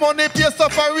 less money, pay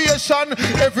separation.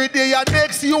 Every day a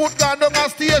next youth gone down a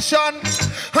station.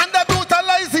 And the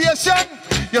brutalization.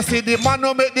 You see the man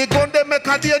who make the gun, they make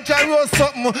a dangerous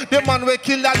something. The man who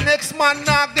kill the next man,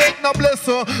 not get no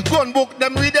blessing. Gun book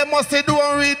them read, they must say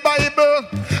don't read Bible.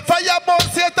 Fire burn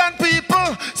Satan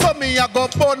people. So me a go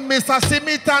burn Mr.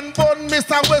 Simit and burn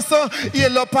Mr. Wesson.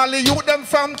 Yellow Pally youth them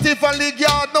from Tivoli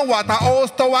Yard. No water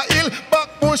house, Tower Hill, back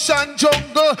bush and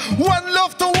jungle. One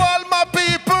love to all my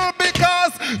people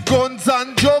because guns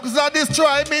and drugs are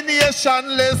destroy me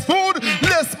nation. Less food,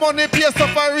 less money, pay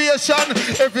separation.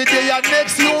 Every day a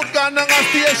next youth gone on a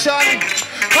station.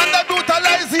 And the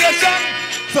brutalization.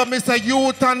 So me say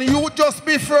youth and youth just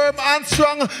be firm and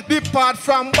strong. Depart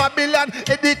from Babylon,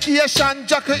 education,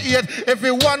 jacket aid.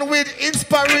 Everyone with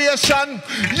inspiration.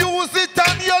 Use it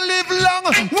and you live long.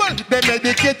 Well, them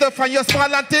educate you from your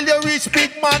small until you reach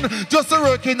big man. Just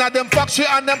working at them factory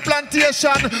and them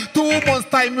plantation. 2 months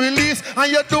time release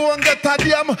and you don't get a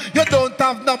damn. You don't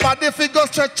have nobody figure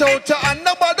stretch out your hand.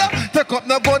 Nobody take up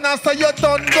no gun and say you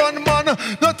done gun man.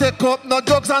 Don't take up no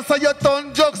drugs and say you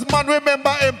done drugs man.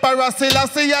 Remember Emperor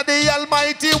Selassie, you're the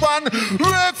Almighty One.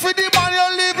 Work for the man, you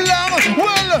live long.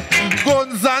 Well,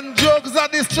 guns and drugs are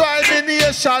destroy the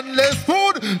nation. Less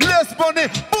food, less money.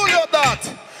 Pull up that.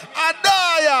 A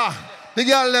liar. The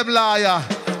girl them liar.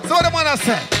 So what the man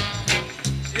say?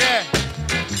 Yeah.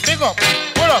 Big up.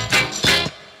 Pull up.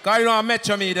 Cause you know I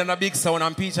Metro me, then a big sound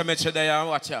and Peter Metro there and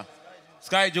watch ya.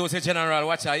 Sky Joseph General,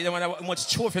 watch ya. You don't want much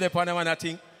trophy there upon them and that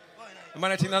thing. The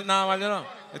man think that normal, you know.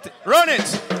 Run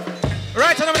it.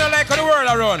 Right now, I don't like how the world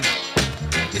around.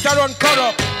 It's a run cut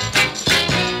up.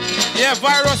 Yeah,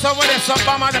 virus over there, some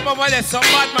bomb over there, some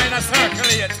bad mind a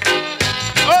circulate.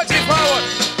 OG forward.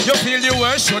 You feel the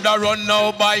world should have run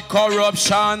now by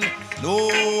corruption.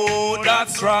 No,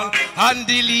 that's wrong. And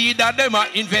the leader, them are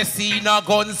investing in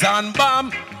guns and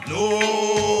bomb.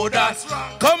 No, that's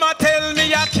wrong. Come and tell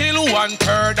me I kill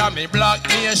 1/3 of me black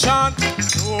nation.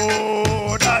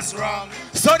 No, that's wrong.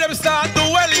 So them start to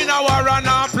well in our run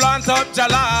and plant up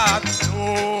Jalad.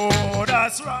 No,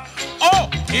 that's wrong. Oh,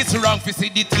 it's wrong to see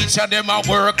the teacher them a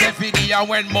work every day and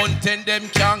when mountain them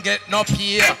can't get no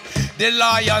pay. The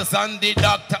lawyers and the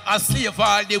doctor are slave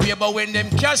all the way, but when them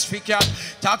cash for cat,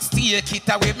 tax take it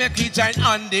away, make we join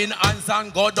hand in hands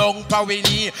and go down for we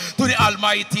knee. To the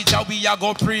Almighty Jah we a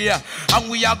go pray, and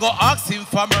we a go ask him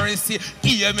for mercy.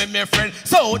 Hear me, my friend,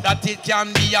 so that it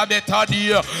can be a better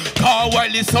day. Cause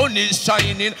while the sun is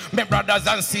shining, my brothers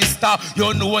and sisters,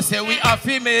 you know say we have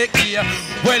to make it.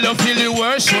 Well, you feel the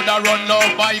world should have run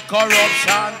out by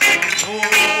corruption.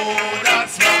 Oh,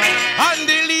 that's right. And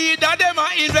the leader them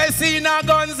are investing in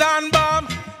guns and bomb.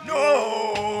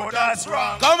 No, that's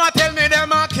wrong. Come and tell me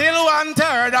them a kill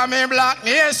 1/3 of me black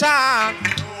nation.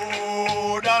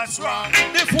 No, that's wrong.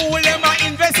 The fool them a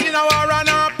invest in our and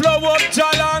a blow up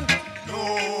Jalan.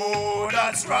 No,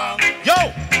 that's wrong.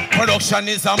 Yo, production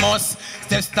is a must.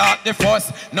 they start the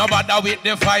fuss. No bother with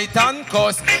the fight and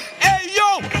cuss. Hey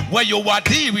yo, where you are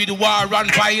deal with war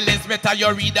and violence, better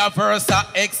you read a verse of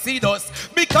Exodus.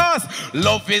 Because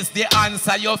love is the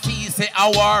answer, you feel say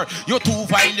a war. You too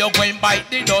vile, you going bite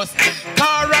the dust.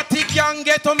 Karate can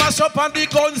get to mash up and the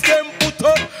guns them put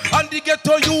up. And the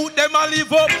ghetto youth them a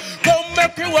live up. Come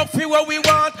make we work for what we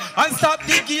want and stop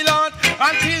the land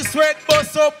until sweat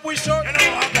bust up we shut. You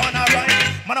know I'm gonna ride.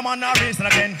 Man, I'm racing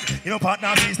again. You know,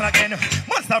 partner, racing again.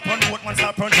 Man, stop run boat, man,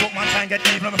 stop run joke, man, try and get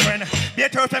even, my friend. Be a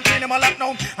turf, them clean them all up now.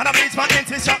 And I bleach my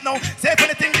ends shop now. Say if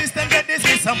anything this, then get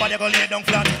this. Somebody go lay down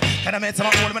flat. Can I make some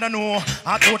old men I know?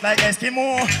 I thought like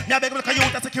Eskimo. Me a beg look at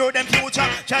you to secure them future.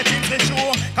 Try things to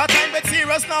show. Cause time get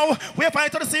serious now. We're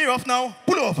fighting to the serious now.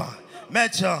 Pull over.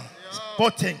 Measure.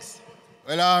 Both things.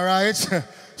 Well, all right.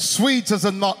 Sweet as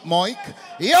a nut, Mike.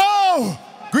 Yo!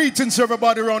 Greetings to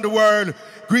everybody around the world.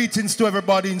 Greetings to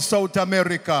everybody in South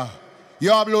America.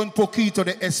 Yo hablo un poquito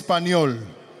de español.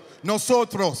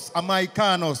 Nosotros,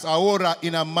 americanos, ahora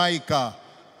en Jamaica.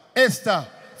 Esta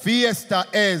fiesta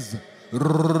es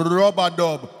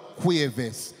Robadub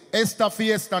Jueves. Esta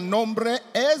fiesta nombre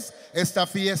es, esta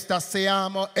fiesta se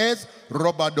llama es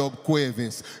Robadub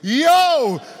Jueves.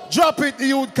 Yo! Drop it, the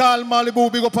youth call Malibu.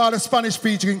 Big up all the Spanish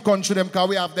speaking country them, because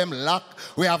we have them locked,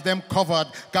 we have them covered.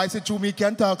 Guys, say to me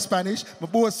can talk Spanish. My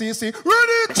boy say, read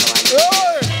it!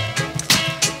 Hey!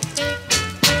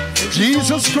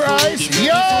 Jesus Christ,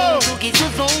 yo!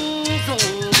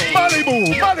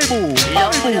 Malibu, Malibu,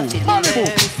 Malibu, Malibu.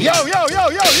 Yo, yo, yo,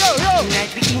 yo, yo, yo.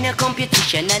 Tonight we in a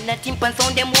competition and the timpan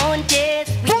sound them want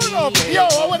test. Pull up, yo,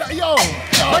 I want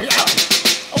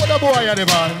a boy at the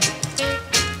man.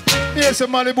 Yes, a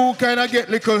Malibu kind of get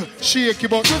little shaky,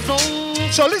 but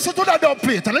so listen to that dub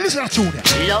plate and listen to that.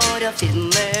 Lord of His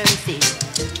mercy.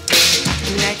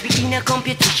 Tonight we in a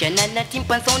competition and the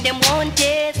timpan sound them want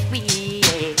test.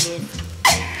 Yes.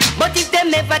 But if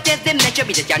them ever test them nature,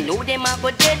 because you know them are go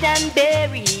dead and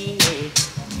buried.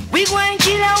 We go and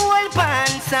kill a whole pan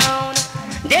sound.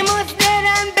 They must dead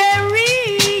and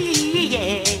buried.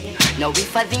 Yeah. Now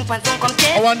if a zinc pan sound come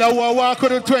test. I wonder who I walk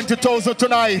with the 20,000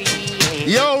 tonight.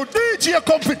 Yo, DJ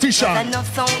competition.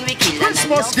 Enough sound we kill Christmas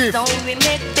and enough gift. sound we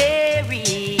make bury.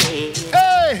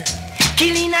 Hey!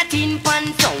 Killing a tin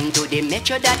pan sound to the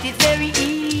metro, that is very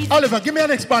easy. Oliver, give me an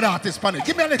expert artist, Spanish.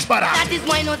 Give me an expert artist. That is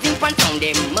why no tin pan sound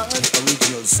they must.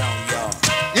 Original sound, y'all.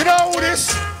 You know who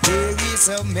this? There is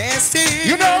a message.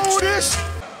 You know who this?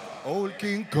 Old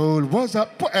King Cole, what's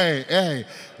up? Hey, hey.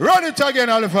 Run it again,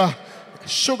 Oliver.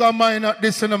 Sugar Miner,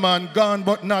 this in the man, gone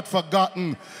but not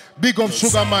forgotten. Big up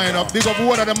Sugar Miner, big up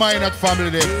one of the Miner family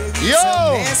there.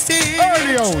 Yo!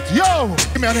 Early out, yo!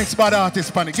 Give me an expert artist,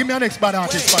 Spanish. Give me an expert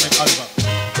artist, Spanish, Oliver.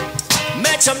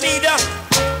 Metamida,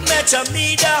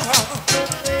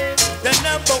 the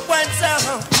 #1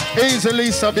 sound.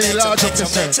 Easily, Sabi, large of the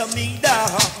set.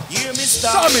 Hear me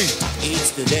start. Sammy.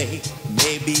 It's today,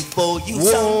 maybe for you,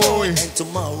 Whoa. some and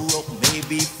tomorrow,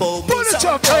 maybe for me. Pull it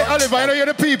up, hey, Oliver, you know you're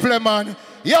the people, man.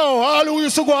 Yo, all who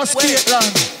used to go to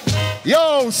Skateland.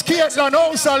 Yo, Skateland,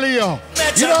 house Leo.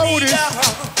 You know who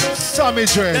this? Sammy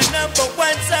Dre. The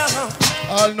 #1 sound.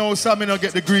 All know Sammy not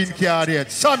get the green card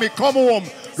yet. Sammy, come home.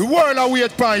 The world are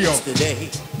wait for you. Today,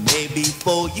 maybe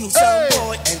for you, some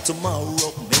boy, and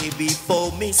tomorrow, maybe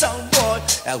for me, some boy.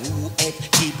 Who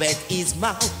keep it his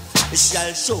mouth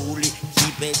shall surely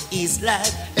keep it his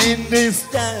life. In this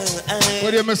time.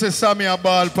 What do you say, Sammy a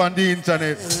ball on the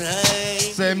internet?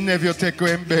 Same nephew take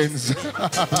him Benz.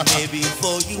 Maybe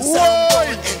for you, some boy,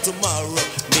 and tomorrow,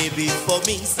 maybe for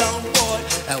me, some boy.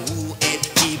 Who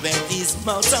keep it his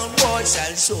mouth, some boy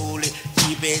shall surely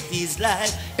keep it his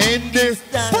life. In this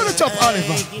time. Pull it up,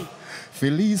 Oliver.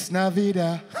 Feliz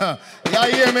Navidad. You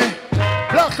hear me?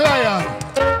 Black Lion.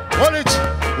 Hold it.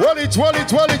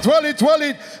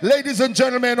 Ladies and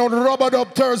gentlemen, on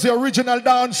Robadub Thursday, original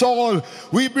dancehall,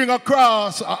 we bring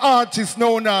across an artist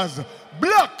known as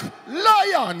Black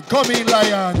Lion. Come in,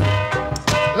 Lion.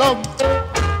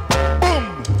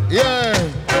 Boom. Yeah.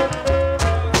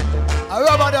 I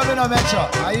Robadub in a metro.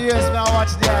 I hears me, I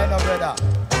watch the eye, no brother.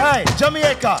 Hey,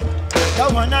 Jamaica.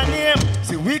 That one a name.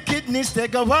 See, wickedness, they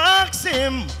go wax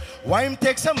him. Why him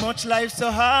take so much life so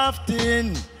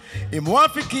often? Him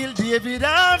want to kill David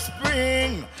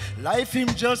offspring. Life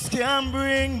him just can't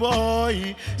bring,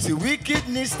 boy. See,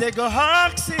 wickedness, they go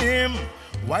ask him.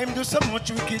 Why him do so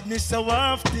much wickedness so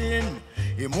often?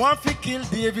 Him want to kill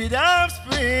David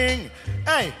offspring.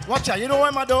 Hey, watch out, you know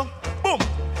what I do? Boom.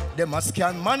 Them a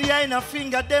scan money in a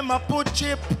finger, them a put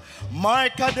chip.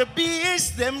 Mark of the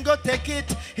beast, them go take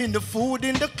it. In the food,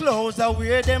 in the clothes, are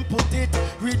where them put it.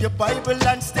 Read your Bible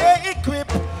and stay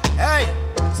equipped. Hey,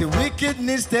 see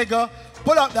wickedness, they go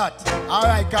Pull up that. All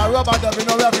right, cause rubber dub, you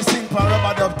know we have to sing for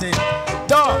rubber dub thing.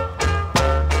 Dog.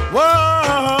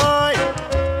 Why?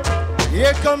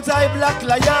 Here comes I Black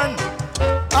Lion.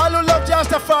 All who love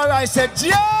Rastafari said,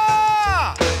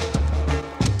 yeah!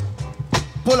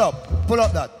 Pull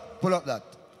up that.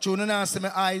 Tune and answer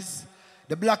my eyes.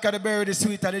 The blacker the berry, the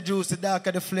sweeter the juice, the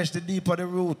darker the flesh, the deeper the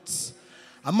roots.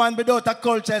 A man without a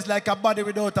culture is like a body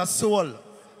without a soul.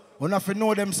 We have to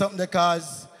know them something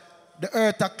because the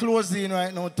earth are closing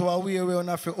right now to a way where we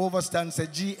have to overstand, say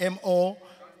GMO,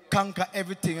 conquer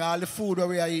everything, all the food that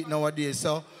we are eating nowadays.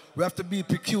 So we have to be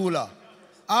peculiar.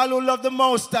 All who love the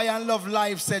Most High and love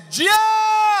life said,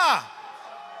 yeah!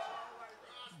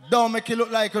 Don't make it look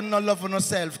like you're not loving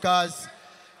yourself, because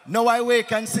now I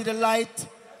wake and see the light,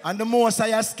 and the Most High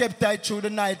has kept I through the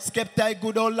night. Kept I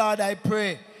good, oh Lord, I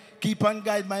pray. Keep and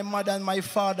guide my mother and my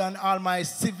father and all my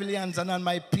civilians and all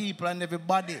my people and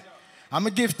everybody. I'm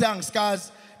going to give thanks,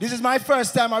 because this is my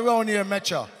first time around here,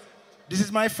 Metro. This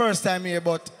is my first time here,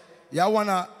 but you want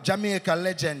a Jamaica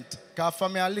legend. Because for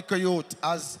me, a little youth,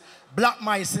 as black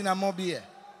mice in a mobile.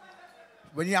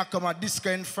 When you come at Disco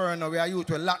Inferno, we are youth,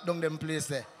 we lock down them place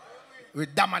there. We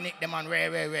dominate them and rare.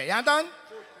 You understand?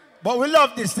 But we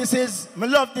love this. Me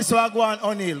love this what I go on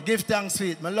O'Neill. Give thanks for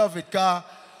it. I love it, because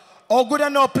how good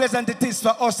and how pleasant it is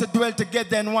for us to dwell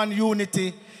together in one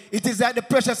unity. It is like the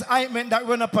precious ointment that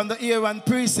run upon the ear and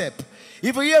precept.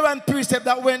 If a ear and precept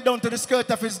that went down to the skirt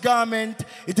of his garment,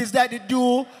 it is like the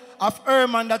dew of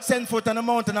Herman that sent forth on the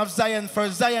mountain of Zion. For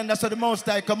Zion, that's what the Most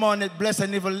High commanded, blessed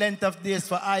and evil length of days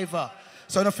forever.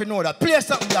 So if you know that, play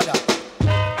something like that.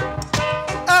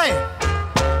 Hey!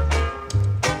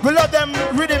 We love them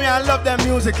rhythm here, I love them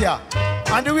music here.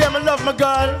 And the way I love my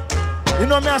girl, you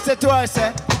know me I say to her, I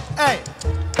say, hey,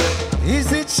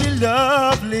 is it she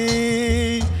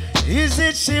lovely? Is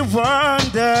it she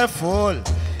wonderful?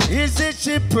 Is it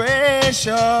she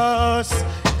precious?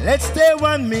 Let's stay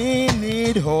 1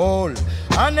 minute whole.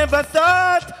 I never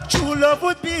thought true love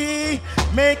would be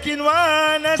making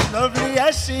one as lovely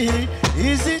as she.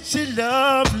 Is it she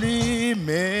lovely,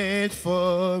 made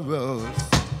for us?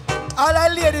 All our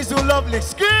ladies who love Lexx,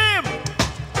 scream!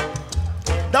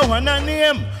 That one I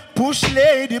name, push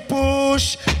lady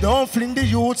push. Don't fling the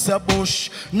youths a bush.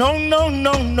 No, no,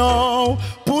 no, no.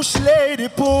 Push lady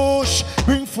push.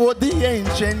 Bring forth the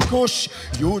ancient kush.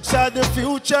 Youths are the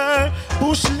future.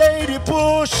 Push lady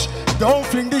push. Don't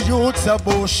fling the youths a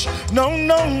bush. No,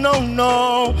 no, no,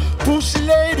 no. Push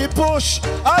lady push.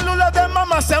 All who love them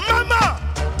mama say mama.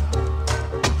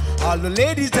 All the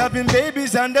ladies having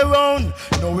babies on their own.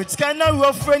 No, it's kinda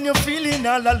rough when you're feeling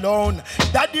all alone.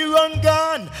 Daddy run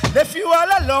gone, left you all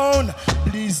alone.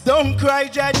 Please don't cry,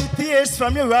 dry the tears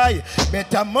from your eye.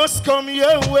 Better must come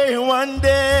your way one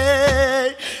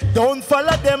day. Don't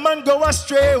follow them and go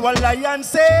astray. While lion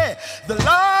say, the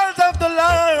laws of the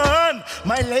land.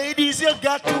 My ladies, you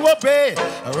got to obey.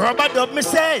 Rubber dub me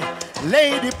say,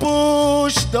 lady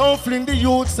push. Don't fling the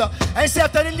youths. I say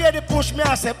after the lady push me,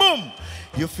 I say boom.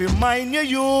 You feel mind your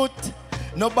youth.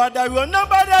 Nobody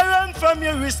run from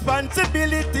your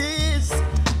responsibilities.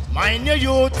 Mind your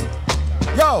youth.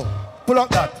 Yo, pull up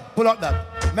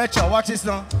that. Metro, watch this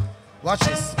now. Watch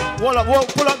this. Pull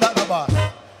up that now, boss.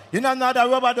 You know another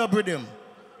rubber dub rhythm.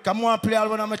 Come on, play all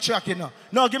one of my track, you know.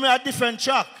 No, give me a different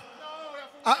track.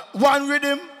 One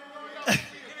rhythm.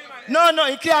 No,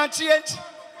 you can't change.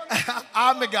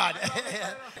 Oh my God.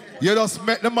 You just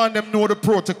make the man them know the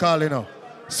protocol, you know.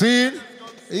 See?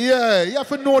 Yeah, you have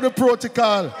to know the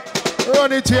protocol.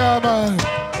 Run it here, man.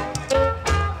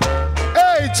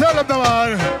 Hey, tell them,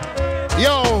 man.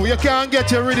 Yo, you can't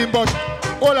get your rhythm, but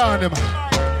hold on, man.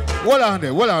 Hold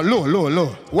on,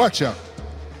 low. Watch out.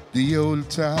 The old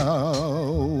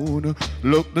town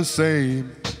look the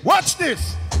same. Watch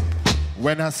this.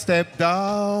 When I step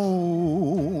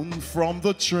down from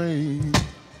the train,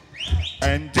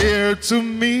 and there to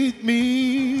meet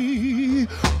me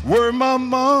were my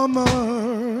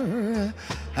mama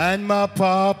and my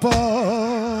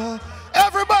papa.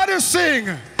 Everybody sing.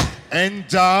 And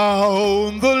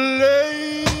down the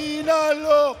lane I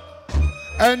look,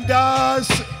 and I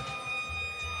see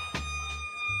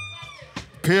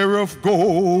pair of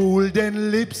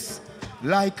golden lips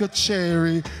like a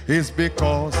cherry is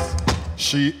because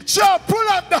she pull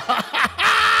up the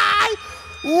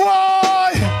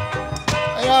why?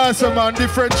 Yeah, some man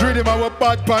different rhythm. I was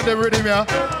bad pan the rhythm, yeah.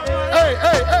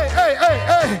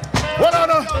 Hey. What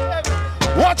on?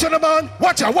 Watch on the man.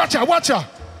 Watch out.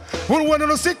 When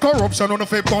you see corruption, on the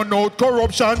face burn out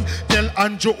corruption. Tell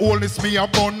Andrew Holness me a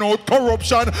burn out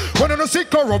corruption. When you see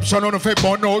corruption, on the face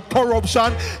burn out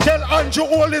corruption. Tell Andrew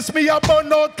Holness me a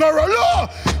burn out corruption.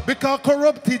 Because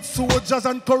corrupted soldiers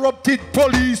and corrupted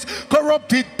police,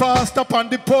 corrupted pastor upon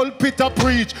the pulpit a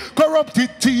preach, corrupted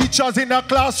teachers in a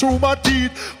classroom a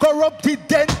teach, corrupted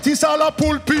dentists all a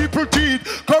pull people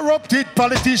teeth, corrupted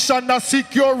politician a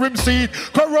secure him seat,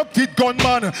 corrupted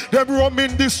gunman them roam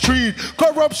in the street,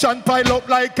 corruption pile up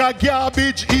like a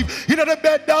garbage heap. You know the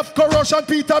bed of corruption,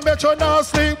 Peter Metro now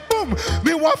sleep. Boom,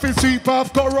 me waffle sweep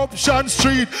off corruption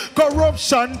street.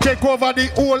 Corruption take over the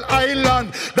whole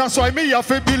island. That's why me have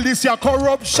to build this here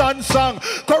corruption song.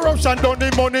 Corruption done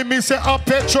the money, me say a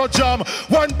petro jam.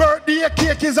 One birthday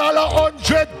cake is all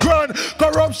 100 grand.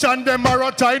 Corruption them are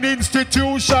a tiny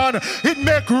institution. It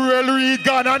make real Reid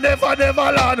gone and never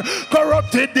land.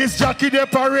 Corrupted this Jackie the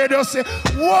parade. You say,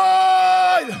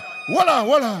 why?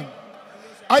 Hold on.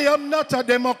 I am not a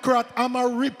Democrat, I'm a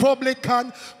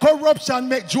Republican. Corruption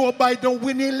make Joe Biden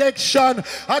win election.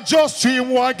 I just see him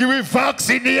want to give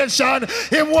vaccination.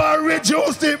 He want to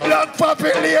reduce the black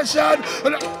population.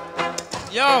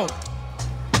 Yo,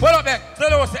 what up there?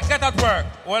 Get at work.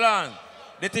 Hold on.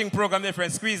 The thing program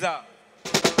different. Squeeze out.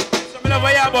 So me never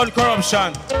hear about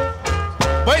corruption.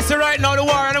 But you see right now the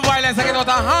war and the violence I get out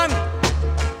of hand.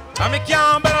 And me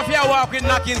can't better for you walk with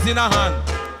knockings in a hand.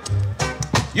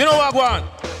 You know what I want?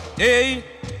 Hey,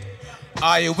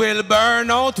 I will burn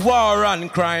out war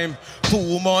and crime.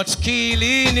 Too much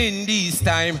killing in this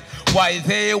time. Why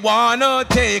they wanna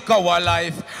take our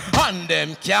life and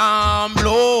them can't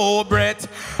blow breath.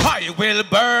 I will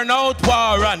burn out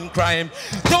war and crime.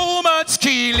 Too much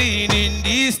killing in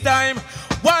this time.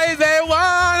 Why they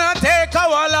wanna take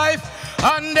our life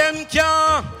and them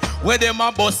can't. Where them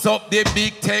a bust up the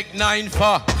big tech 9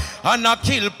 for and a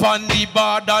kill pon the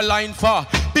borderline for.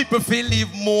 People feel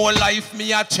live more life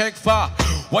me a check for.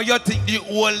 What you think the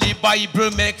Holy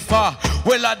Bible make for?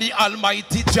 Well, the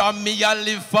Almighty Jah me a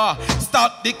live for.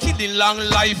 Stop the killing, long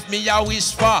life me a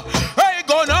wish for. Hey,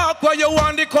 go knock where you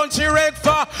want the country wreck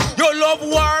for. You love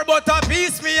war, but a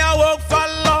peace me a work for,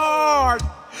 Lord.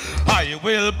 I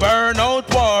will burn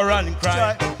out war and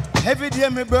crime. Every day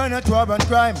me burn out war and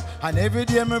crime. And every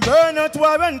day me burn out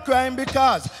war and crime.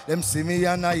 Because them see me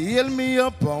and I heal me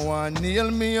up and want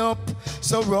nail me up.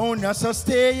 So round us so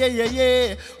stay,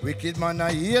 yeah. Wicked man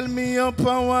I heal me up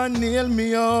and want nail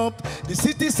me up. The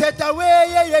city set away,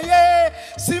 yeah.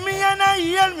 See me and I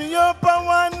heal me up and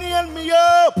want nail me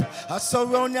up. I so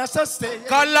round us so stay.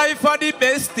 Cause life are the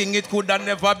best thing. It could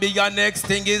never be your next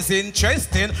thing is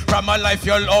interesting. From a life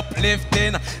you're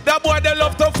uplifting. That boy they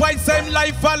love to fight same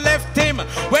life I left him.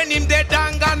 When him dead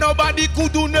anger nobody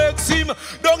could do next him.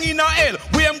 Down in a hell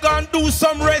we am gonna do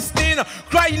some resting.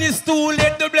 Crying is too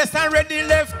late, the blessed and ready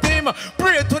left him.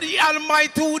 Pray to the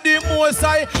Almighty, to the Most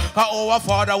High. Our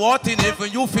Father what in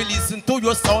heaven you feel listen to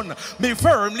your son. Me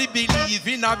firmly believe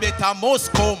in a better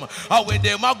must come. How when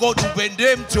them a go to when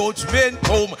them judgment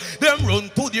come. Them run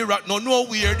to the rock, no know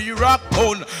where the rock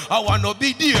gone. I wanna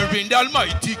be there in the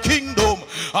Almighty kingdom.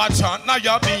 I chant na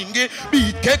ya bingy,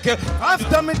 beat keke.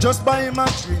 After me just buy him a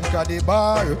drink at the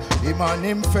bar. Him and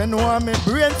him friend want me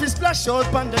brain fi splash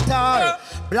out on the tar.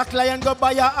 Black Lion go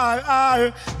buy a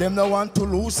RR. Them no want to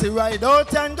lose it ride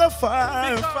out and go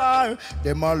far.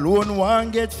 Them alone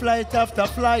want get flight after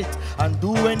flight and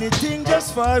do anything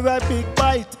just for a big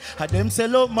bite. And them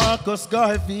sell out Marcus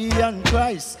Garvey and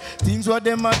Christ. Things what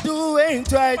them a do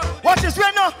ain't right. What is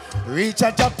right now? Reach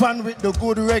a Japan with the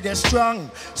good reggae strong.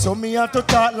 So me have to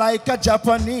talk like a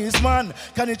Japanese man.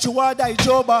 Can it you die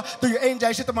joba? Do you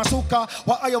enjoy shit masuka?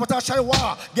 What are you what a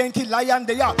shaiwa? Genki lion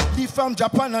they are. Leave from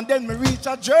Japan and then me reach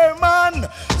a German.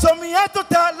 So me have to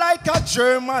talk like a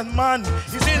German man.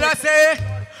 You see I say?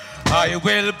 I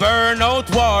will burn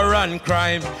out war and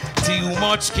crime. Too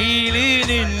much killing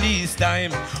in this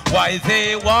time. Why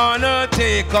they wanna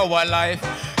take our life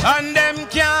and them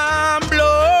can't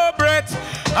blow breath.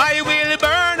 I will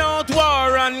burn out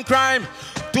war and crime.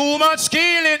 Too much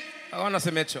killing. I wanna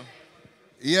say Metro.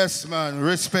 Yes, man.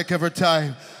 Respect every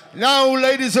time. Now,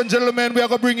 ladies and gentlemen, we are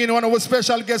going to bring in one of our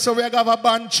special guests. So we are going to have a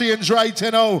band change right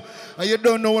now. And you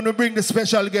don't know when we bring the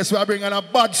special guest, we are bringing a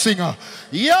bad singer.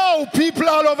 Yo, people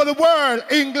all over the world,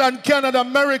 England, Canada,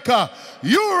 America,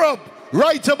 Europe,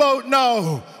 right about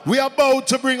now, we are about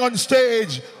to bring on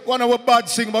stage one of our bad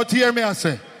singers. But hear me, I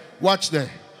say, watch them.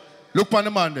 Look on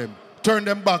the man them. Turn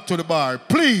them back to the bar.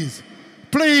 Please,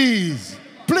 please,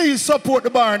 please support the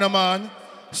bar, now, man.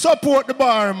 Support the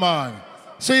bar, man.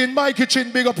 So in my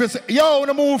kitchen, big up yourself. Yo, I want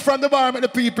to move from the bar, make the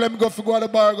people let me go to the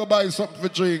bar, go buy something for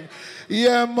drink.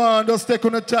 Yeah, man, just take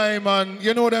on the time, man.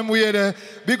 You know them way there.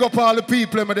 Big up all the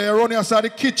people, they run outside the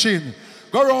kitchen.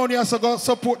 Go around here, so go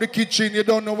support the kitchen. You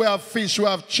don't know, we have fish, we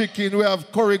have chicken, we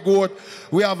have curry goat,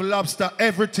 we have lobster,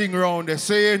 everything around there.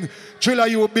 Saying, Trilla,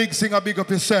 you a big singer, big up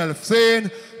yourself.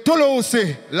 Saying,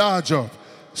 Toulouse, large up.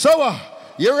 So,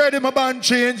 you ready, my band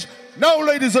change? Now,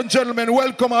 ladies and gentlemen,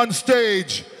 welcome on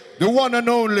stage, the one and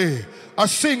only, a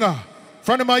singer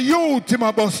from my youth to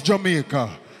my bus Jamaica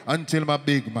until my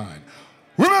big man.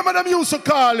 Remember them used to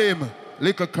call him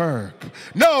Little Kirk.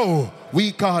 Now,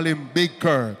 we call him Big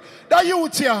Kirk. That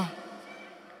youth here,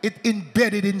 it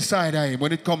embedded inside him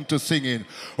when it comes to singing.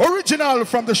 Original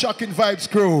from the Shocking Vibes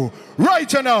crew.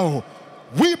 Right now,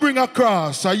 we bring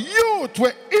across a youth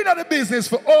we're in the business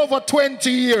for over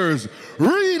 20 years.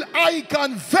 Real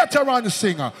icon, veteran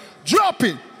singer. Drop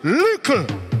it. Little,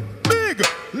 big,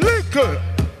 little.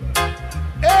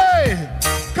 Hey,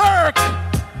 Kirk.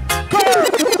 Kirk.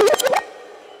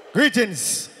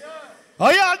 Greetings. How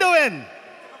y'all doing?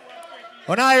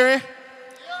 On Irie?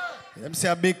 Them say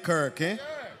a big Kirk, eh?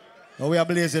 Oh, we have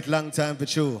blazed it long time for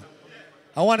you.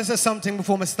 I want to say something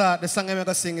before we start. The song I'm going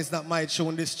to sing is not my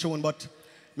tune, this tune, but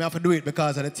I have to do it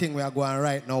because of the thing we are going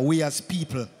right now. We as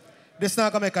people. This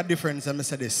not going to make a difference, and I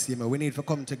say this. You know, we need to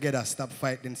come together, stop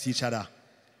fighting each other.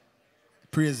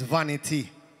 Praise vanity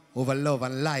over love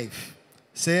and life.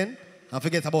 Saying, and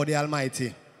forget about the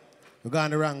Almighty. We're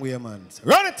going the wrong way, man. So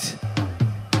run it!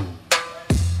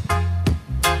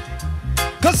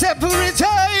 Cause every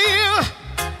day,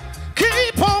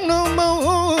 keep on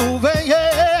moving,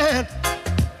 yeah.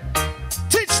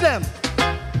 Teach them.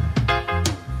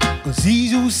 Cause he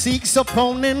who seeks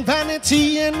upon in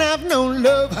vanity and have no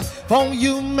love for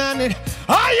humanity.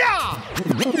 Oh yeah!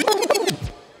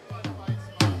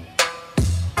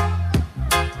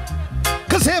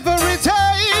 Cause every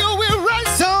day we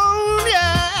rise on,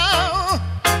 yeah.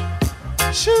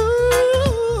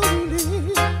 Surely.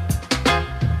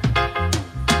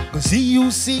 Cause he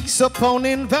who seeks upon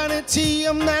in vanity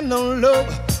and have no love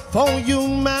for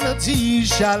humanity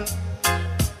shall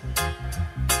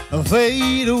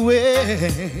fade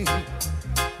away.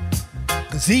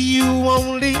 Cause he who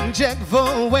only check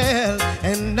for well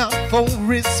and not for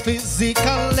his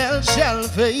physical health shall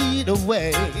fade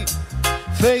away.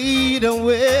 Fade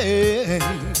away.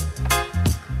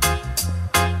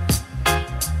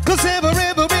 Cause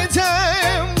every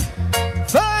time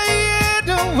fade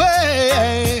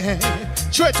away.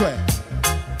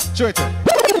 Show it.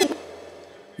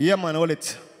 Yeah man, hold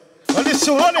it. Well, this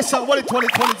tune, hold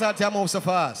it out here so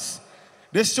fast.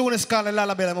 This tune is called a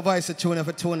lullaby. My voice is a tune of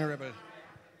a tune rebel.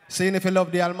 Saying if you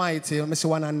love the Almighty, you miss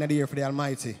one hand in the ear for the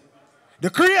Almighty. The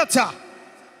Creator.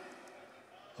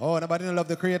 Oh, nobody don't love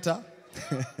the Creator?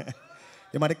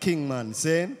 You're the King, man.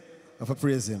 Saying, if I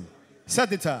praise him.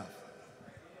 Set it up.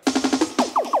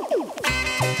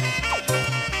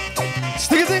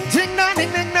 Stick ting ting nine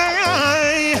ding ding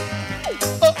nine.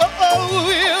 Oh,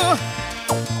 yeah.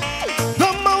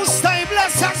 The most I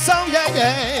bless us, so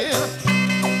yeah.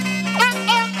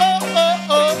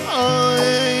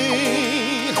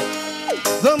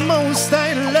 The most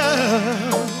I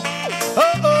love.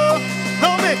 No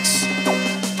mix.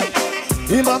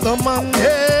 Him of the man,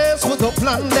 yes, with a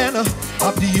plan then of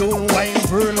the old wine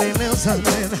burliness and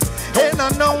then. And I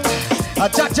know a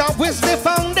Jaja with the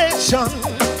foundation.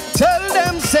 Tell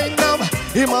them, say now,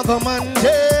 him of the man,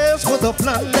 yes, with a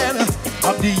plan then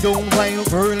of the old wine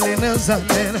burliness and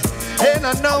then. And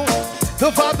I know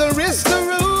the Father is the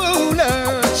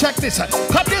ruler. Check this out.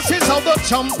 This is how the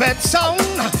trumpet sound.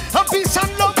 A peace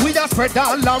and love we are spread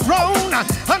all around.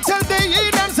 Until the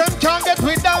heathens and can't get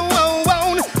we down.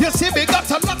 You see we got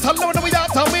a lot of load we are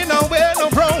to win and we're no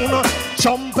brown.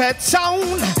 Trumpet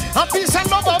sound. A peace and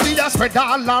love we are spread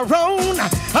all around.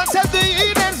 Until the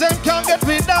heathens and can't get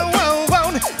we down.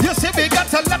 You see we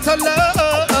got a lot of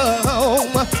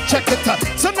love. Check it out.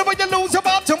 So never you lose your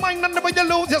bottom mind and never you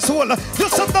lose your soul.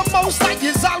 This is the most like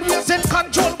is always in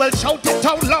control. Well, shout it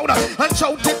out louder and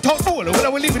shout it out full.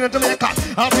 When we leaving in Jamaica,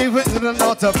 I'll be with the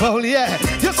North of Pole, yeah.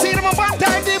 You see them one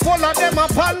time, the whole of them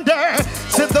up under.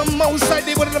 Say the most like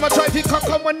they want them a try to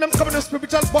come when them coming to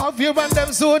spiritual warfare and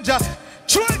them soldier.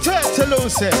 Try to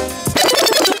lose it.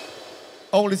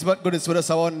 All this but goodness with us,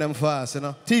 I want them fast, you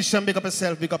know. Teach them, big up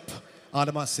yourself, big up all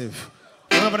the massive.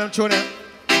 Remember them children?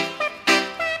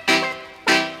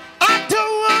 I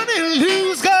don't want to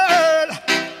lose, girl.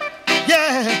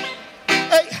 Yeah.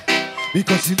 Hey.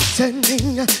 Because it's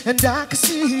sending and I can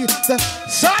see the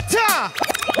Sata.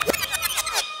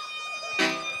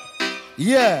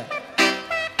 Yeah.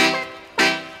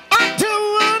 I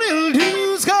don't want to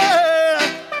lose, girl.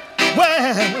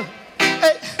 Well,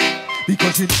 hey.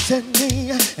 because you sent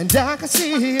me and I can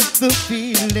see the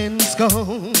feelings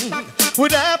gone.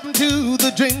 What happened to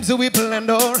the dreams that we planned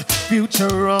our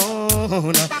future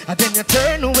on? And then you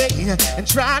turn away and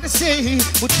try to say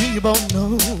what we both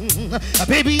know.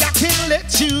 Baby, I can't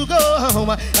let you go.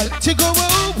 I let you go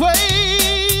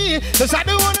away. Cause I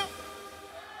don't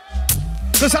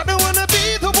wanna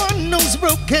be the one who's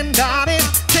broken doubted.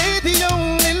 Say the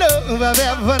only love I've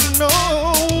ever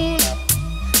known.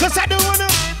 Cause I don't wanna.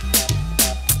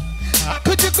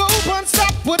 Could you go and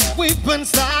stop what we've been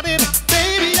started?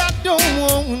 Baby, I don't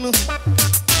wanna.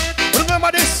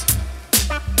 Remember this.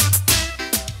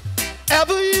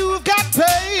 Ever you've got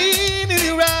pain in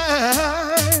your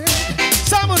eyes,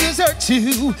 someone has hurt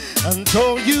you and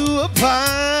tore you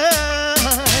apart.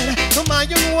 Am I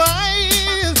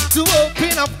wise to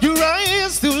open up your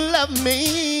eyes to love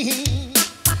me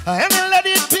and let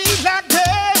it be like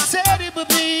they said it would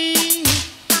be?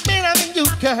 Me and you,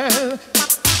 girl.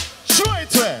 Show it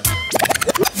to him.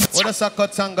 What a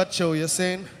cut song got show, you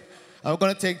saying? I'm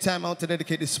gonna take time out to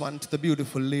dedicate this one to the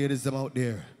beautiful ladies them out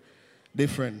there.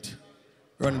 Different.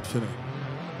 Run it for me.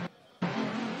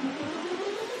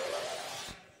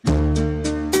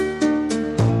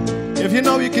 If you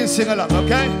know, you can sing along,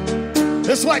 okay?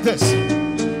 It's like this.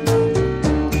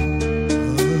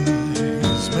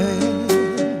 Wise men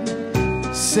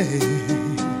say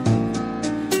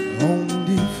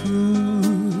only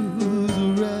fools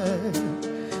rush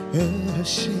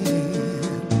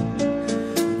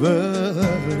but I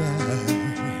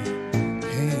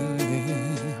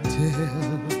can't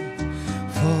help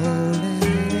falling.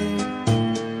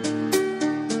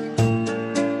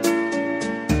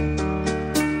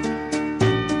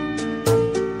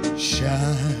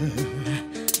 Shall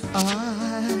I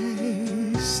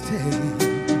stay?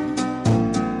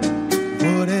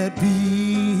 Would it be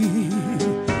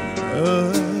a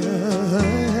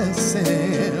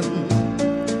sin?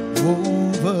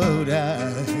 Oh, but I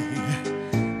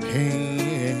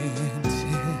can't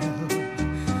help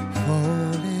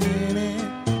falling in.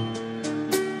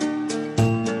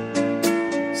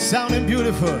 Sounding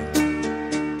beautiful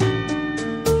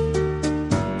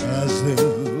as the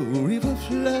river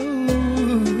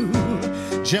flows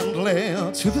gently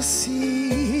to the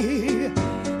sea,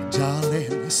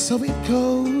 darling. So it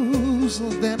goes.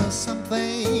 There is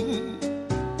something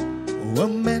we're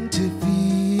meant to be.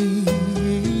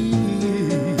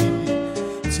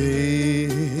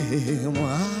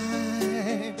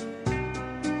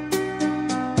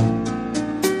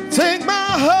 Take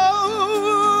my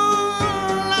whole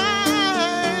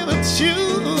life with you.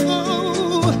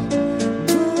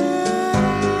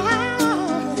 I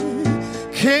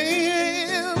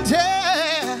can't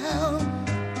tell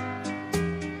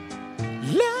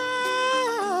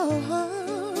love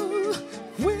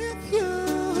with you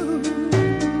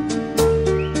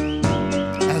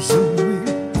as the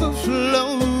river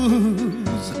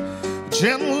flows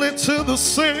gently to the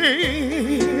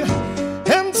sea,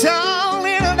 and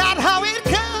darling, that's how it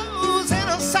goes. And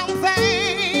it's something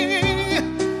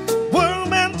we're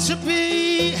meant to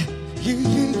be. Yeah,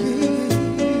 yeah,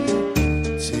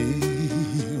 yeah.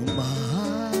 Take my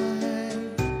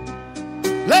hand,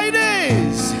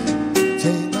 ladies.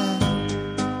 Take my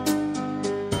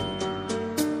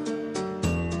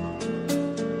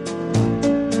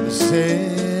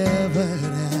seven. I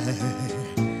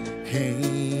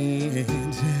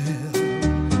can't help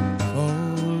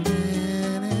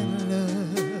falling in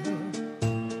love.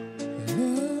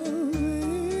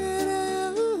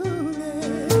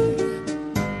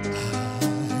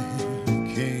 I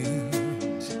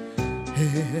can't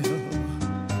help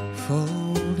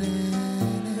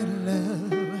falling in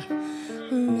love,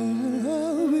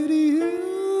 love with you.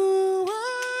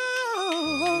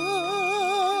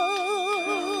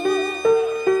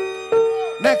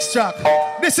 Next track.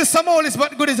 This is some oldies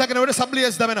but goodies. I can already some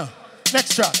blaze them, you know.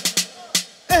 Next track.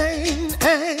 Ain't,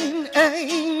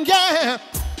 yeah.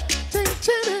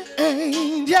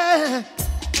 Ain't, yeah.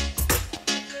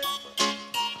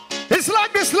 It's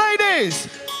like this, ladies.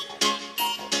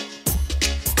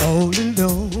 All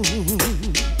alone,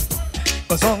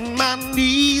 'cause on my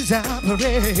knees I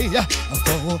pray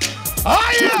for.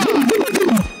 Oh yeah.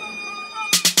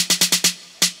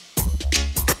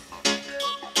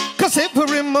 Cause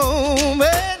every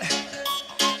moment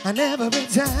and every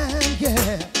time,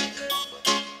 yeah.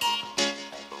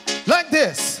 Like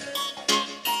this.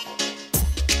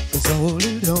 It's all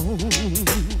alone.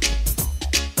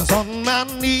 Cause on my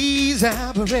knees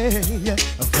I pray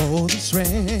for the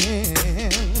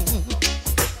strength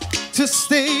to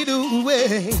stay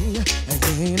away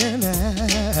again and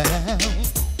out.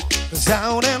 Cause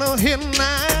out and in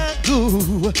I go,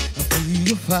 free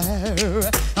the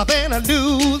fire, then I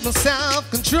lose my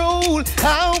self-control.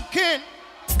 How can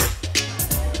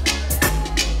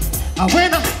I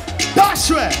win? Dash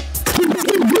way.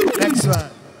 Next one.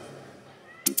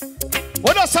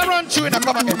 What does I run through?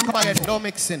 Come again. Don't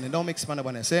mix in. Don't mix man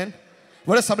up saying.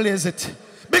 What does I blaze it?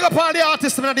 Big up all the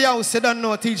artists in the house. You don't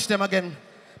know, teach them again.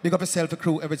 Big up yourself a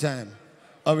crew every time.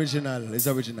 Original is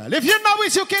original. If you know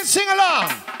it, you can sing along.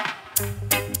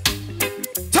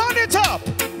 Turn it up.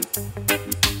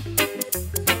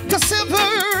 The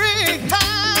silvery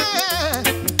high.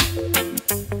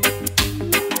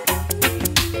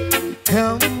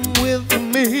 Come with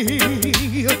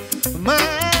me,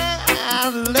 my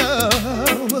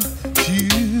love, to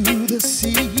the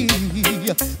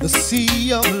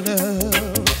sea of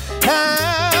love.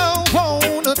 I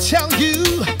wanna tell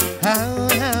you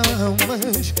how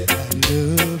much I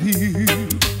love you.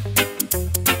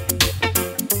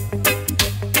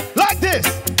 Like this.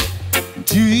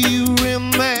 Do you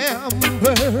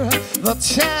remember the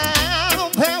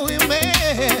time that we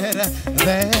met?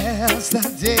 That's the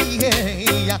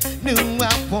day I knew I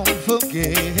won't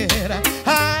forget. I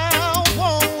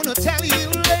wanna tell you,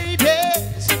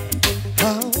 ladies,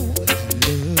 how I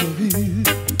love you.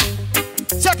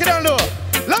 Check it out, look.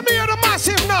 Let me hear the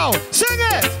massive now. Sing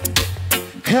it.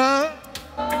 Come.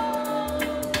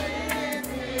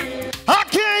 I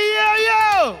can't hear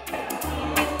you.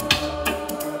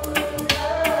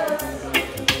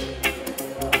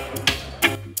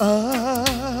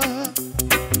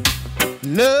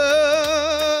 Love.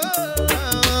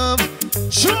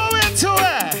 Show it to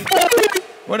her.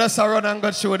 Well, that's a run and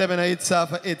go show them in a hits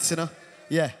off of hits, you know?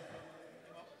 Yeah.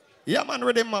 Yeah, man,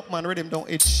 rhythm up, man. Rhythm don't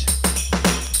itch.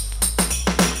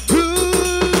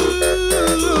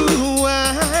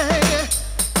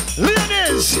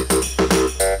 Ladies,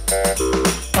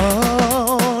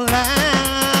 all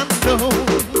I know,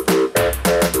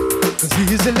 'cause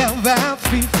he's the love I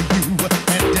feel for you,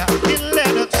 and I can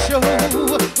let it show.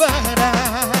 But I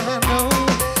know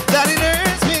that it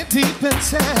hurts me deep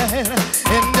inside,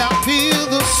 and I feel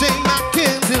the same I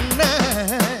can't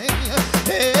deny.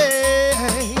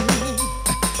 Hey,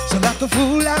 so like a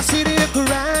fool I sit here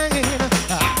crying.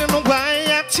 I don't know why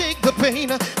I take the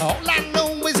pain. All I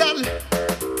know is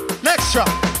next drop.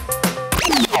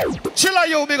 Chill out,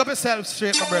 you, big up yourself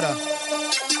straight, my brother.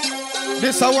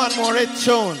 This is one more hit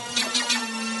tune.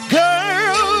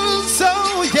 Girls,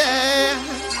 oh yeah.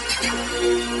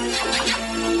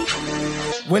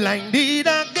 Well, I need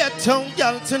a ghetto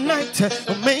girl tonight to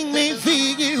make me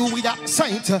feel with that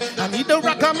sight. I need a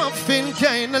ragamuffin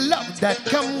kind of love that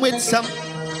come with some.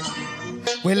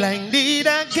 Well, I need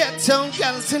a ghetto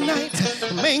girl tonight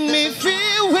to make me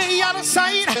feel way out of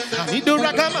sight. I need a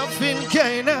ragamuffin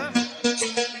kind of.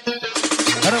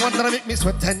 I don't want to make me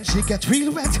sweat and she get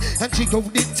real wet. And she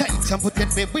hold it tight and put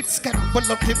me with scat. But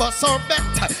look, give us our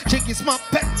bet. She is my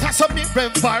pet, so me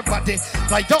rev our body.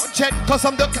 Fly out jet, cause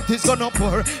I'm the cat is gonna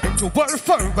pour into her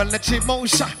fur and let she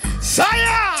motion.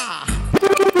 Sire!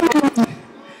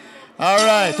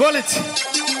 Alright, hold it.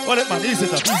 Hold it, man. Ease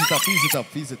it up, ease it up, ease it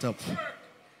up, ease it up.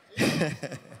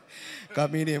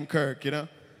 Got me named Kirk, you know?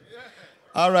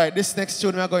 Alright, this next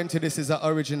tune we're going to, this is an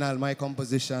original, my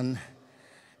composition.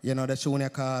 You know, the tune I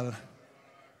call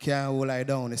Can't Hold I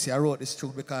Down. You see, I wrote this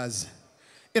tune because,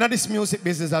 you know, this music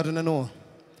business, I don't know,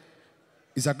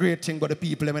 it's a great thing, but the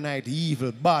people in the night,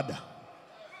 evil, bad,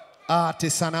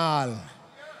 artists and all.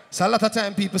 So a lot of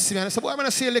time people see me and they say, boy, I'm going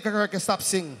to see a little Kirk, stop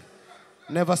singing.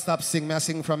 Never stop singing. I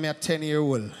sing from me a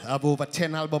 10-year-old. I have over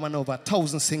 10 albums and over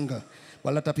 1,000 singles. But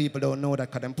a lot of people don't know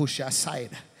that because they push you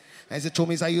aside. And they told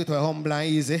me, it's a youth who are humble and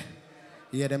easy.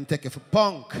 Yeah, them take it for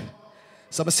punk.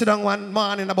 So I sit down one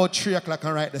morning about 3 o'clock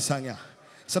and write the song, yeah.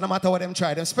 So no matter what them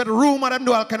try, them spread the rumor, them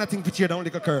do all kind of things to tear down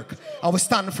little Kirk. I will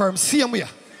stand firm, same way.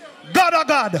 God, oh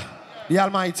God, the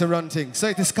Almighty run things. So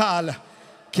it is called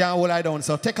Can't Hold I Down.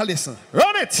 So take a listen.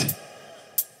 Run it!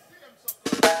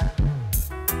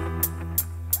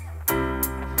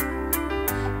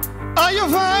 Are you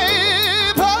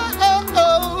vibe?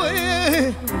 Oh,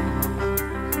 yeah.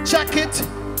 Check it.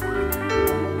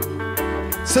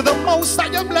 So the most I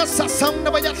am blessed, I sound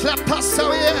never yet left us,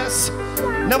 so yes.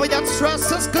 Never yet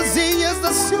stress us, cause he is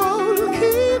the soul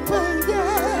keeper,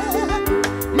 yeah.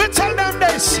 Me tell them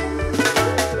this.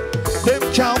 Them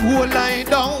can't hold I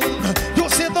down. You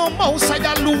see the most I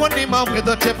alone him out with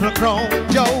a triple crown,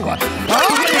 yo.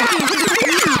 Oh,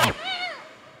 yeah.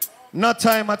 No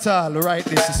time at all, right?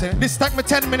 This take me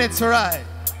 10 minutes to write.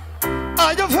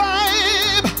 Are you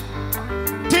vibe?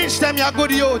 Teach them your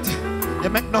good youth. You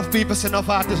make enough people say enough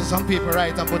artists, some people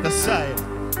write and put aside.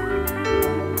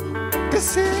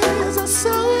 Cause he's a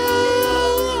soul.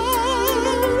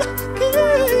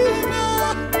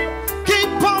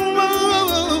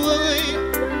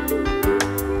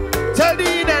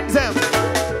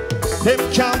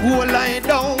 them can't hold I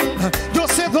down. You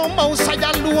see the mouse I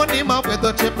alone him up with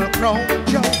the triple crown.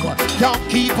 Can't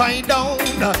keep I down.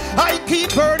 I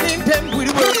keep burning them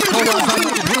with words.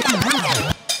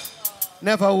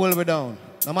 Never will be down,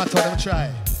 no matter what them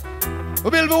try. We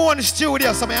build one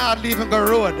studio, so my hardly even go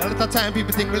road. A little time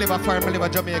people think we live a farm, we live a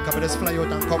Jamaica, but just fly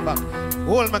out and come back.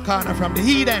 Hold my corner from the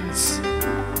heathens,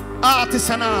 artists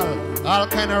and all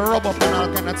kind of rub up and all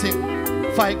kind of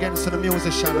thing. Fight against the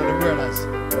musician and the brothers.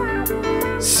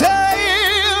 Say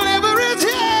every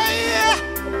day,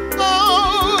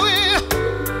 oh yeah.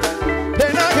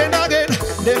 Then again,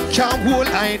 them can't hold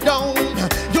I down.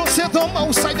 You see the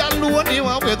mouse I alone, you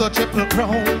are with a triple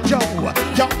crown. Yo,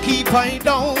 can't keep I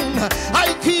down.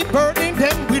 I keep burning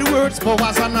them with words, but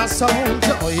as an sound.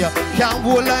 Yo, yeah, can't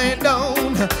hold I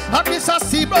down. And this a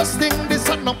serious thing, this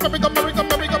a no America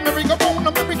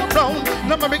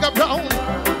brown.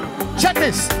 Check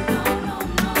this.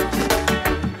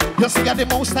 You see the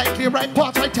most likely right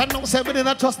part right and now say within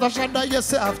a trust not shunder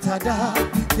yourself after that.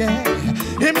 Yeah.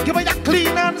 Him give me a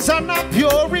clean hands and a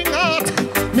pure heart.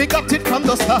 Me got it from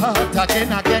the start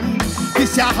again.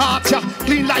 This your heart, ya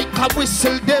clean like a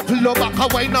whistle. Devil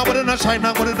back away now, but in a shine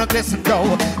now, but in a glisten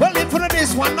go. Well, if for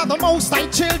this one of the most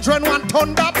like children want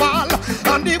thunderball,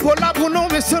 and the whole of who no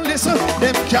listen,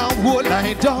 them can't hold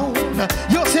I down.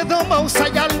 You see the most I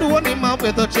alone him up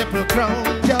with a triple crown.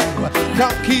 Yo,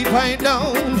 can't keep I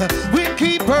down. We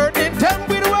keep burning them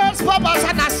with words, papas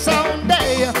and a sound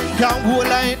day. Can't hold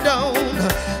I down.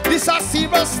 This a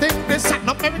serious thing. This a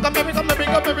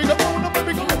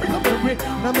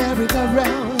America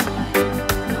round.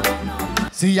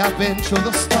 See, I've been through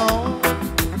the storm,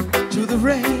 through the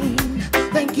rain.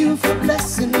 Thank you for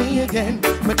blessing me again.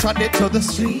 Me tried it to the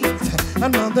street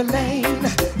and on the lane.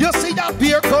 You see, that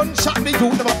beer gun shot me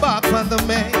you to my back on the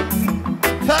main.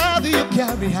 Father, you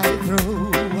carry I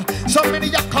through. So many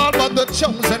you call but the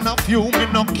chosen of you. Me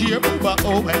no care about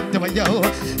and yo.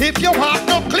 If your heart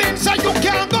no clean, so you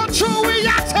can't go through. We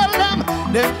I tell them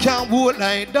can't hold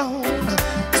I down.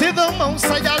 See the mouse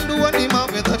I alone him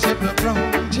up with a triple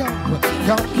crown.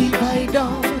 Can't keep I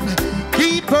down.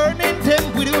 Keep burning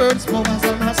them with the words, mamas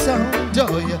and a sound.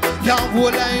 Can't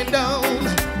hold I down.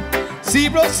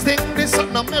 Serious thing, this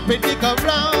and I'm every dig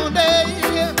around.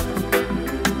 Hey.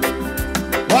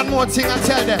 One more thing I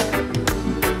tell them.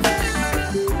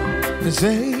 They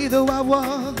say though I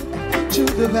walk through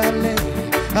the valley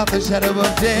of the shadow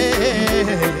of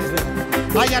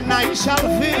death, I and I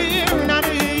shall fear not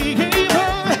evil.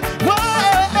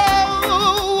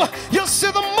 Whoa, you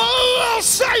see the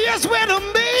most I is with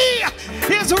me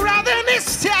is rather than his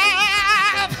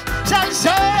staff shall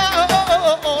show.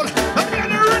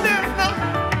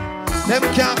 Them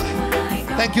can't.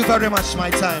 Thank you very much, my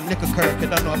time. Nickel Kirk, you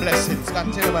don't know blessings.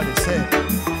 Can't tell what they say.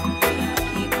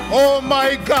 Oh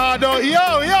my God, oh,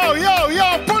 yo,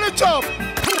 pull it up.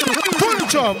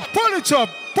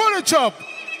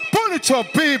 Pull it up,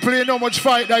 people, you know how much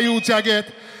fight the youth you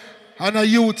get. And the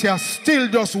youth you still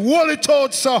just hold it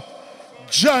out, so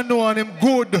Jano and him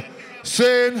good.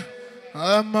 Saying,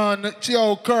 man,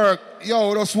 yo, Kirk,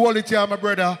 yo, just hold it here, my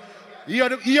brother. You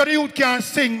the youth can't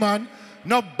sing, man.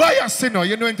 No bias, you know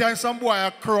anytime some boy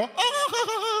a crow.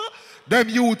 Them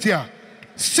youth here.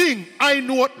 Sing, high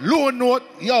note, low note,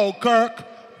 yo, Kirk,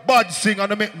 bad sing,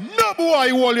 and I make no boy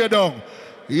hold you down.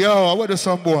 Yo, what is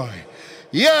some boy?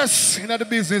 Yes, in the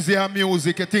business, you have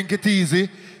music, you think it easy.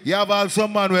 You have also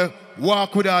man who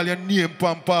walk with all your name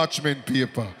on parchment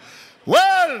paper.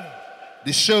 Well,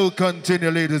 the show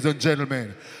continue, ladies and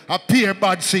gentlemen. A peer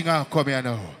bad singer come here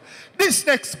now. This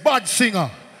next bad singer,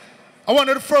 one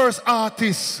of the first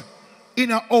artists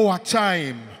in our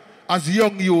time as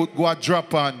young youth go a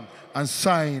drop on and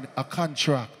sign a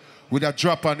contract with a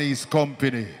Japanese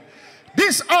company.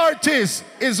 This artist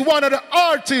is one of the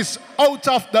artists out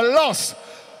of the lost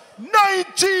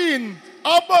 19,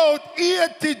 about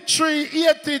 83,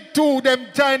 82, them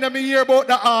time that me hear about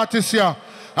the artist here.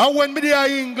 And when me there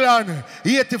in England,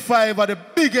 85 are the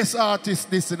biggest artists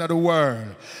this in the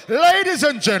world. Ladies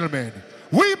and gentlemen,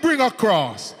 we bring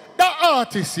across the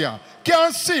artist here.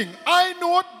 Can sing, I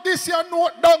know this year,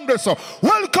 note down there. So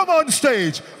welcome on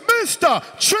stage, Mr.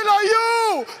 Triller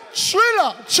You!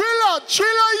 Triller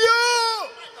You!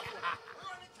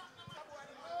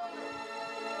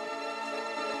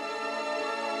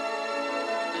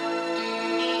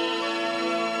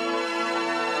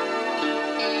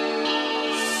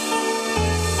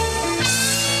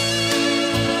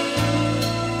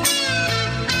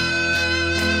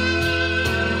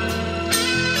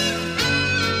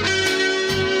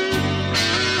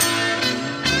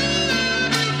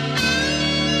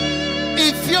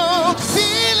 If you're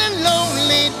feeling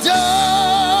lonely,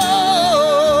 don't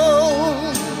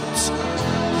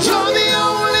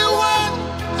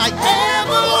I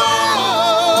ever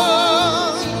want.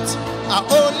 I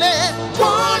only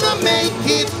wanna make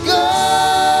it good.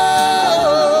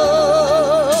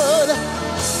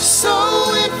 So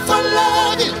if I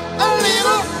love you a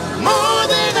little more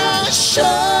than I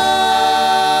should,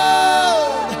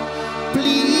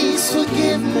 please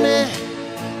forgive me.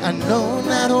 I know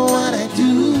not what I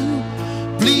do.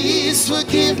 Please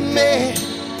forgive me.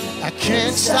 I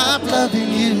can't stop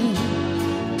loving you.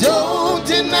 Don't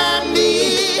deny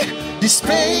me this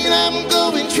pain I'm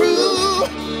going through.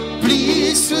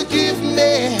 Please forgive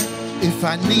me if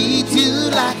I need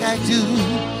you like I do.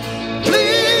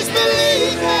 Please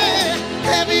believe me,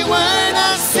 every word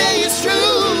I say is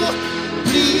true.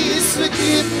 Please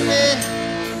forgive me,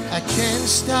 I can't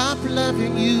stop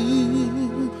loving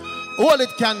you. All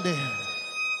it can do.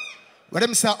 What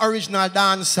them say original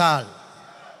dancehall.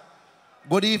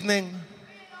 Good evening.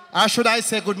 Or should I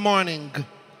say good morning?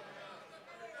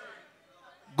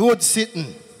 Good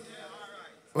sitting.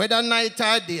 Whether night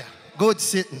or day, good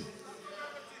sitting.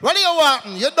 What are you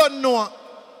wanting? You don't know.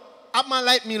 A man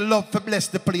like me love to bless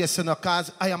the place, you know,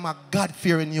 because I am a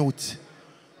God-fearing youth.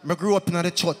 I grew up in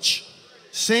the church.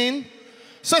 Saying?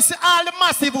 So see all the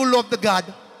massive who love the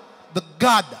God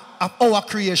of our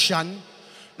creation.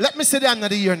 Let me say the end of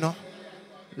the year now.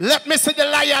 Let me see the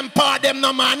lion paw them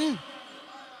no man.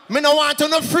 Me no want to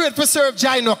no afraid to serve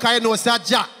Jah no, because I know it's a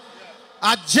Jah.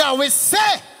 A Jah we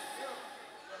say.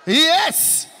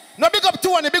 Yes. Now big up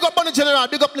Tony, big up Bunny General,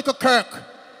 big up little Kirk.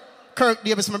 Kirk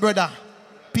Davis, my brother.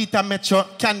 Peter Metro,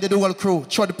 Candy, the whole crew.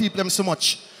 Show the people them so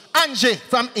much. Angie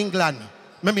from England.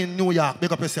 Maybe in New York,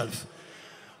 big up yourself.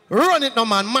 Run it now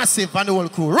man, massive and the whole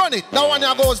crew. Run it. That one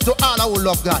goes to all who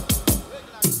love God.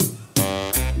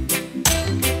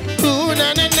 Ooh,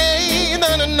 na na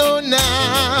na na no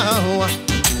now.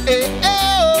 Hey,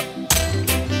 oh.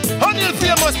 Honey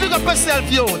famous, big up yourself,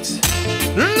 youth.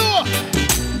 Look.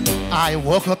 I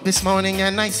woke up this morning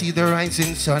and I see the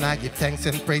rising sun. I give thanks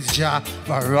and praise Jah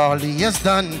for all He has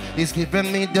done. He's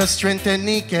given me the strength and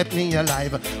He kept me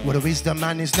alive. With wisdom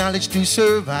and His knowledge to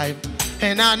survive.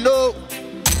 And I know,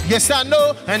 yes I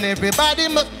know, and everybody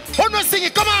must. Oh no, sing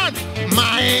it, come on!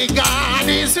 My God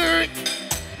is real.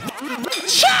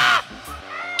 Cha!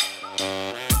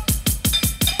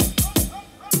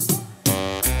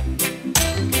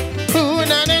 Ooh,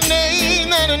 na na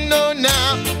na na no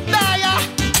now.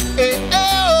 Hey,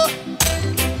 oh.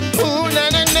 Ooh, na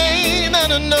na na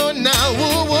na no now.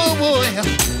 Ooh, ooh, ooh.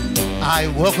 I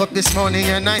woke up this morning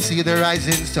and I see the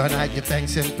rising sun. I give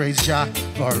thanks and praise Jah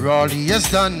for all He has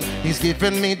done. He's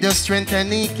given me the strength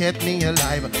and He kept me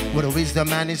alive. With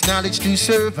wisdom and His knowledge to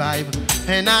survive.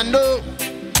 And I know,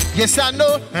 yes I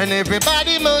know, and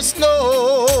everybody must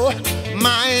know,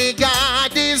 my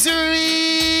God is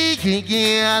real,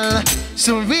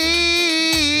 so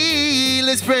real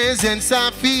His presence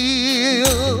I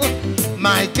feel.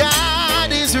 My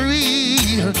God is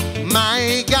real,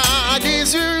 my God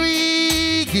is real,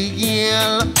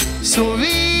 so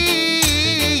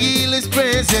real His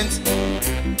presence.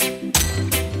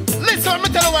 Listen, let me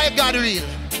tell you why God is real.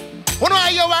 You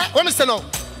know why? Let me say now.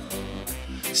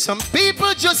 Some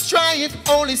people just strive,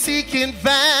 only seeking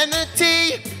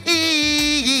vanity.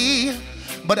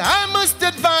 But I must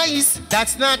advise,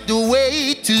 that's not the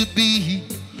way to be.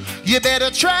 You better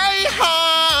try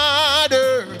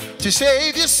harder to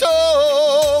save your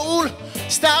soul.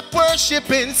 Stop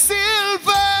worshiping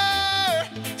silver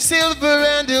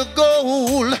and the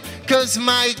gold. Cause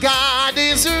my God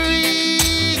is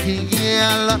real,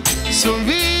 so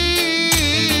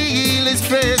real His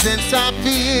presence I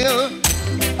feel.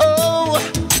 Oh,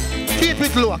 keep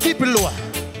it lower, keep it lower.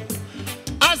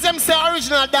 As them say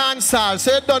original dancehall,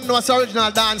 so you don't know it's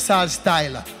original dancehall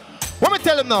style. What me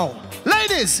tell them now?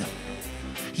 Ladies,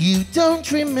 you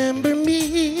don't remember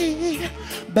me,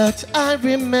 but I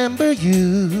remember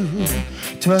you.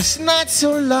 'Twas not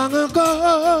so long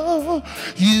ago,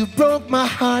 you broke my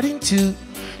heart in two.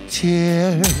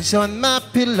 Tears on my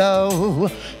pillow,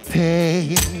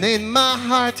 pain in my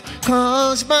heart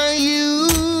caused by you.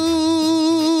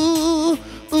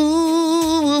 Ooh,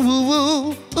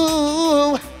 ooh,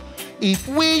 ooh. If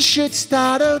we should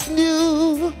start out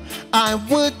new, I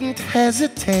wouldn't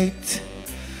hesitate.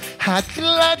 I'd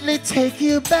gladly take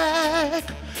you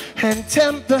back and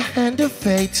tempt the hand of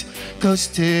fate. 'Cause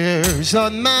tears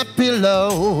on my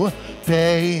pillow,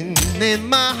 pain in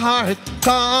my heart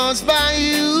caused by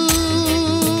you.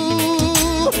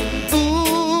 Ooh,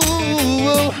 ooh,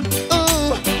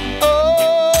 ooh,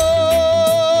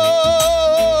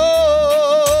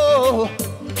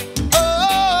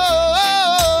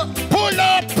 oh, pull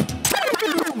up.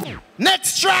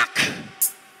 Next track.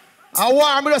 I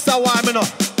warm it up, I warm it up.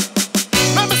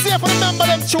 Let me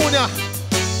them tune ya.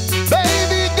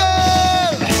 Baby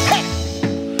girl, hey.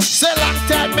 Say long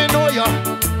time me know ya.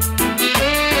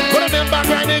 But remember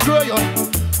granny grow ya.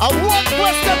 I what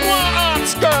question one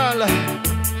ask girl.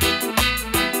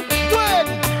 When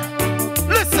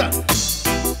listen.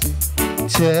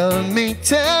 Tell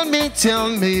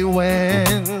me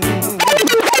when.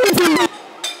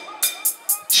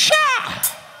 Cha.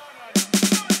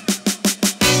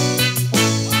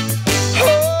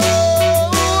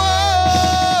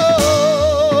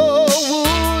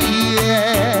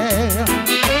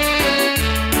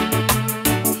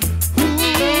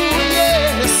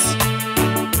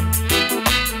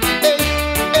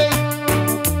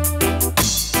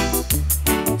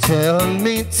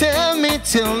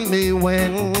 Tell me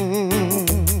when.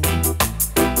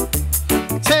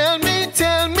 Tell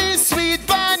me, sweet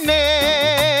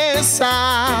Vanessa.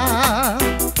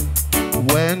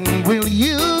 When will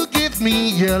you give me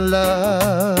your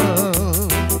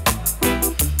love?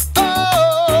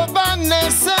 Oh,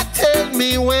 Vanessa, tell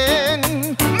me when.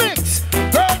 Mix,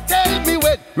 girl, tell me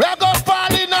when. We're gonna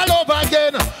fall in all over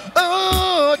again.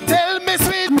 Oh, tell me,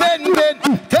 sweet Ben.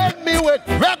 Tell me when.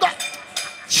 We're gonna.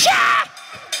 Cha!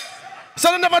 So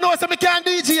I never know so me can't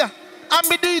DJ. I'm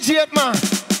the DJ, man.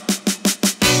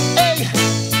 Hey,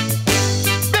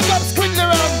 big up Squiggly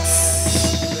Ranks.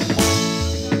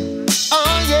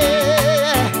 Oh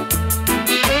yeah.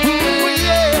 Ooh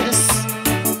yes.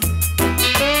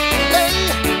 Hey.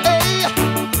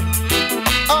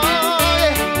 Oh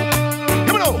yeah.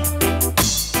 Here we go.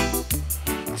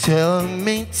 Tell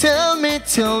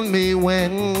me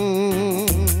when.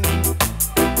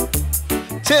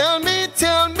 Tell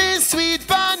me, sweet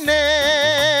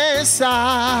Vanessa.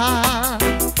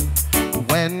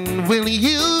 When will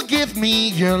you give me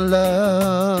your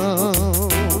love?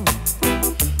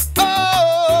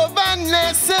 Oh,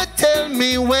 Vanessa, tell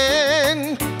me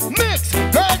when. Mix,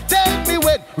 girl, tell me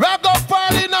when. We're gonna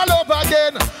fall in all over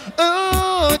again.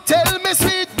 Oh, tell me,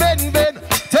 sweet Ben.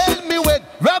 Tell me when.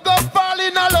 We're gonna fall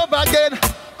in all over again.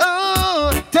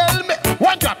 Oh, tell me.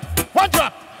 One drop.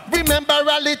 Remember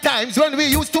all the times when we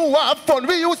used to have fun.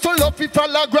 We used to love it for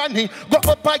la granny. Go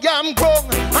up a yam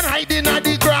ground and hide in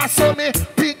the grass so me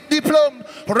pick the plum.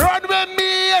 Run with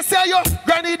me, I say yo,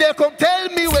 granny they come tell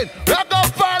me when. We're gonna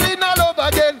fall in all over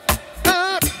again.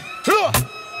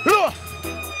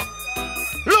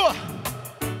 Low.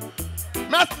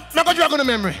 I'm gonna drag on the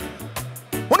memory.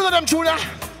 One of them tuna.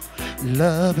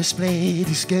 Love has played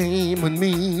this game with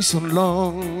me so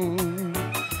long.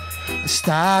 I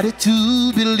started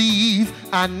to believe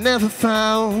I never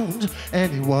found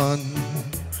anyone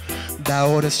that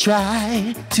would have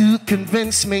tried to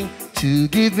convince me to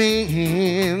give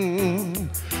in,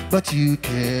 but you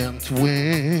can't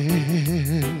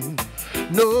win.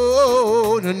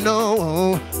 No.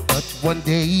 But one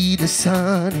day the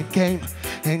sun came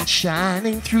and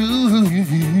shining through.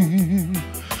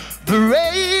 The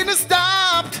rain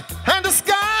stopped and the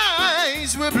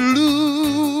skies were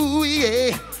blue,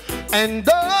 yeah. And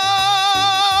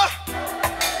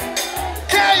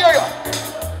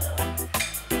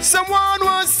someone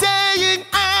was saying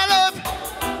I love.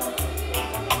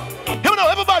 Here we go,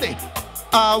 everybody.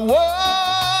 I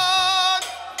want.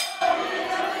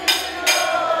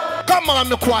 Come on,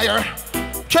 the choir.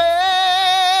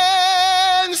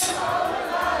 Chance.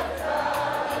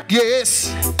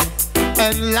 Yes.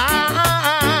 And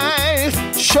life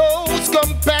shows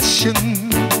compassion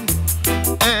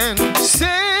and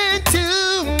send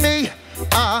to me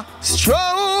a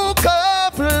stroke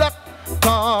of luck.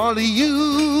 Call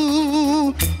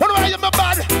you. What do I hear, my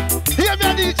bad? Hear me,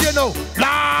 DJ now.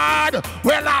 Lord,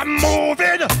 well, I'm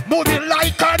moving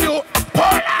like a new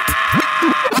polar.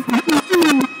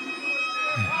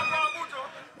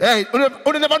 Hey, I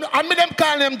mean them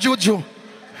call them Juju.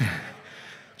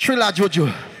 Thriller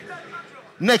Juju.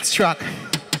 Next track.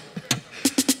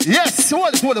 Yes,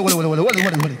 hold it.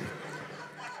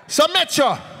 So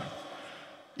Metro,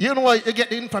 you know you get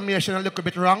the information a little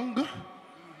bit wrong.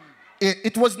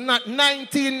 It was not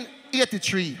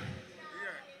 1983.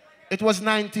 It was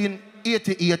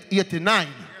 1988, 89.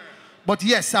 But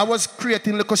yes, I was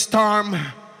creating a little storm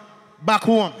back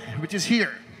home, which is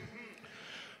here.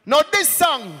 Now this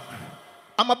song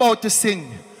I'm about to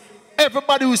sing,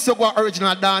 everybody who used to go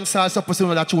original dancer is supposed to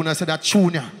know that tune. I said that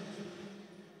tune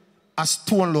a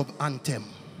Stone Love anthem.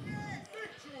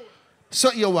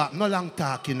 So you what? No long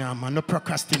talking now, man. No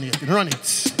procrastinating. Run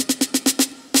it.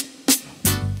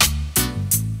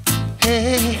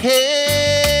 Hey,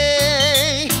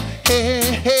 hey, hey,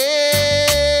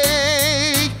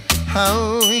 hey.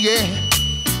 Oh, yeah.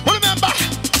 Remember,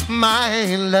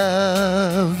 my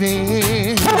love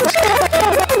is.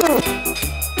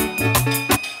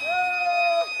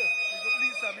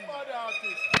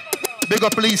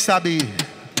 Big up Lisa B.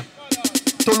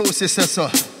 Toulouse says so.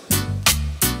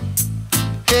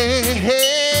 Hey,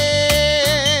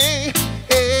 hey,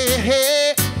 hey,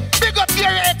 hey. Big up your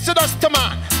Exodus to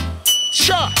man.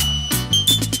 Sure.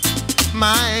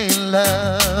 My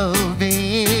love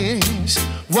is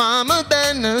warmer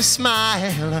than a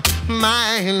smile.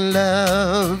 My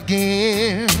love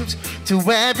gives to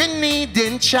every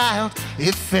needing child.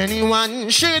 If anyone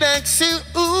should ask you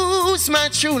who's my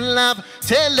true love,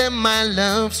 tell them my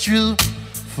love's true.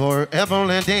 Forever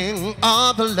letting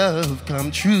all the love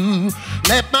come true.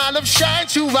 Let my love shine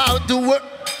throughout the world.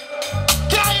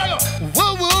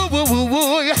 Whoa, whoa, whoa, whoa,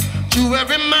 whoa. To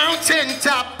every mountain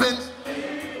top and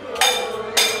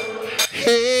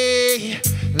hey,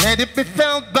 let it be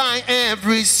felt by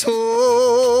every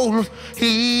soul.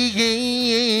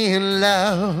 In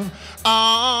love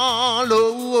all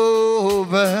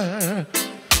over.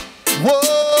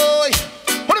 Whoa,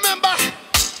 remember,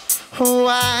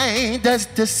 why does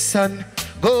the sun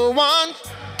go on?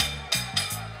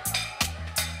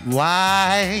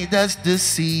 Why does the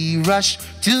sea rush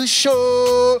to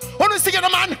shore? Wanna sing it,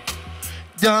 man?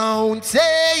 Don't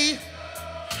say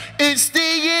it's the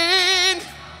end,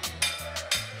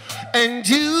 and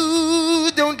you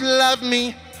don't love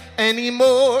me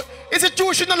anymore. Is it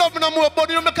true you don't love me no more,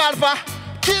 buddy? I'm the call for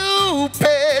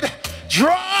Cupid.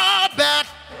 Draw back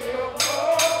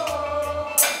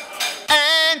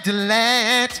and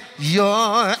let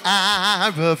your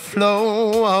arrow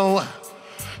flow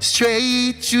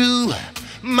straight to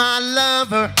my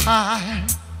lover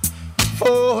heart.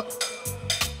 For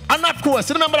and of course,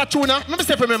 you remember that tune now? Let me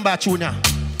say remember that tune now.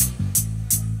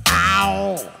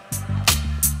 Ow.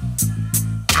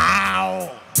 Ow.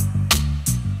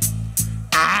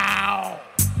 Ow.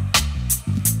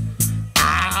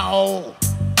 Ow.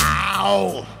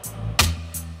 Ow.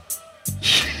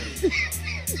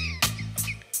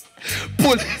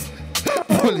 Pull it.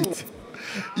 Pull it.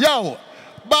 Yo,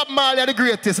 Bob Marley the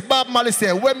greatest. Bob Marley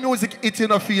said, when music hit you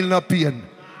no feel no pain.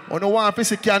 On the one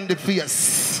face you candy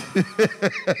face. Run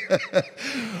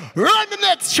the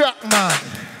next track, man.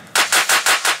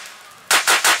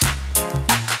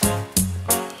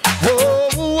 Whoa,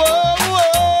 whoa,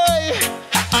 whoa.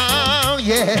 Oh,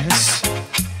 yes.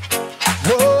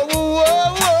 Whoa,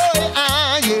 whoa, whoa.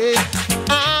 Ah, yeah.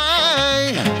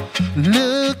 I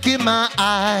look in my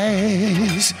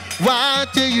eyes.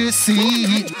 What do you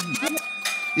see?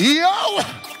 Yo!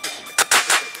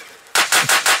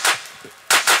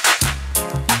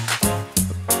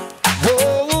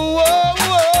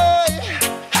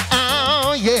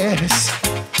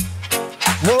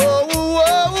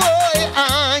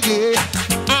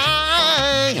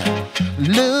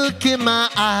 In my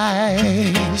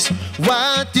eyes,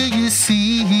 what do you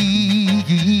see?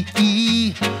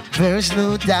 There's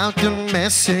no doubt the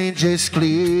message is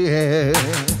clear.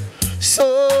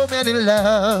 So many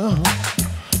love,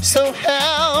 so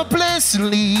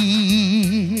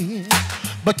helplessly.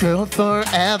 But girl,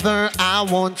 forever I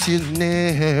want you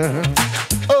near.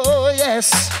 Oh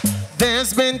yes,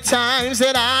 there's been times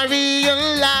that I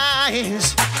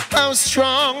realize how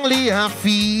strongly I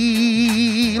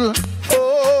feel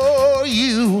for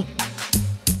you.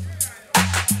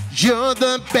 You're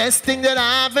the best thing that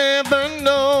I've ever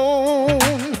known,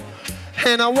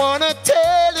 and I wanna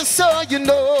tell you so you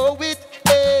know it.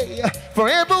 Hey,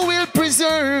 forever we'll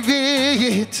preserve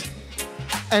it,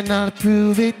 and I'll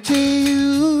prove it to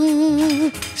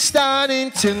you.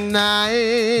 Starting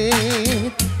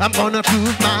tonight, I'm gonna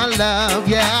prove my love,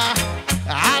 yeah.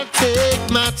 I'll take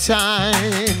my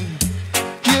time.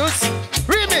 Use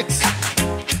remix.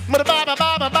 Bye bye bye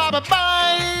bye bye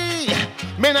bye.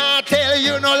 Me not tell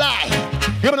you no lie.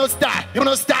 You no star, you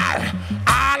no star.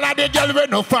 All of the girls we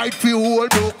no fight for you whole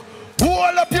book.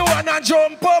 Hold up your one and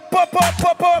jump up, up, up,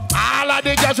 up, up. All of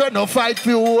the girls we no fight for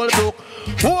you whole book.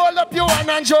 Hold up your one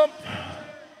and jump.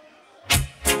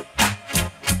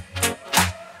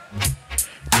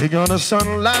 We got the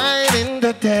sunlight in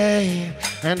the day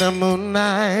and the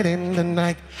moonlight in the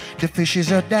night. The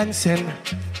fishes are dancing,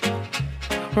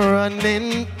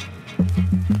 running.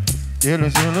 Till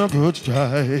it's in a good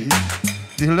stride,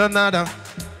 till another.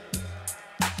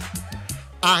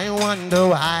 I wonder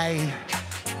why.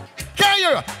 Can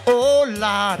you? Oh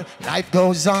Lord, life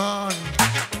goes on.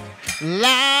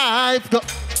 Life goes.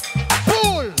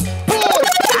 Pull, pull,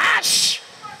 ash.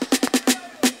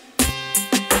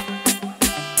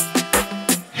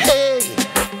 Hey,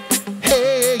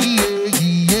 hey, yeah,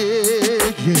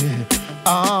 yeah, yeah.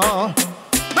 Oh,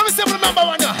 let me see if I remember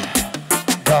one.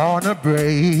 Gonna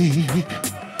break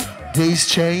these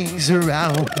chains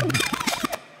around.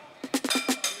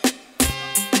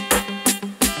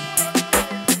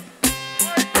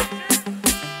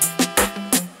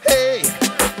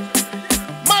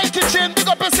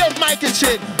 yourself, Michael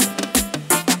Chin.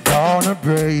 Gonna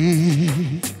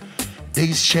break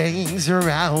these chains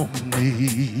around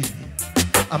me.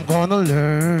 I'm gonna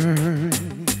learn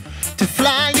to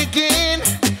fly again.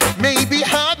 Maybe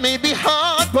hard,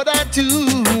 but I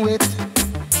do it.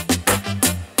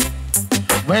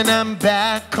 When I'm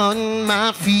back on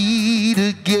my feet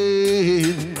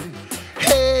again.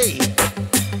 Hey,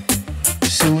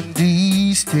 soon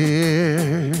these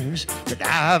tears that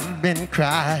I've been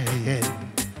crying,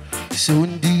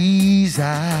 soon these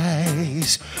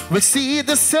eyes will see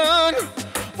the sun.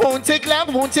 Won't take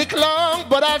long,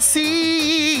 but I'll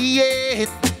see it.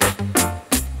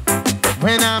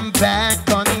 When I'm back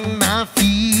on my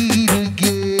feet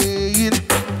again.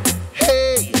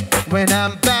 Hey, when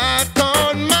I'm back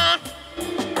on my...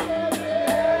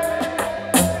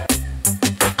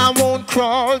 I won't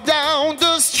crawl down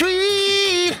the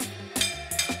street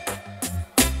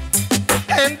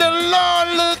and the Lord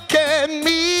look at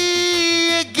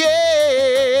me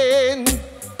again,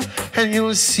 and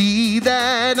you'll see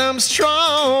that I'm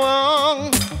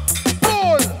strong.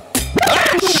 Bull!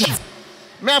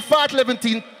 Me a fat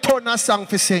 17 turn a song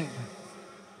for sing.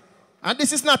 And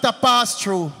this is not a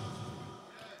pass-through.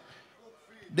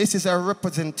 This is a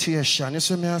representation. You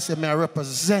see me, I say me I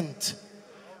represent.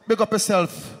 Big up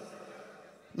yourself.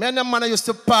 Me and the man I used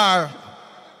to par.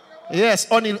 Yes,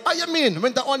 O'Neal. How you mean?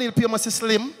 When the O'Neal pay must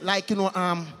slim, like you know,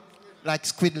 like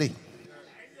Squidly.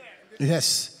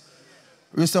 Yes.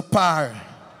 We used to par.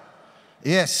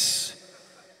 Yes.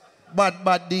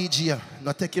 Bad DJ.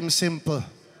 Not take him simple.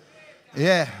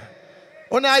 Yeah.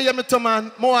 When I hear me to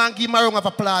man, more and give me a round of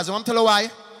applause. I'm telling you why.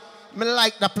 I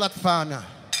like the platform now.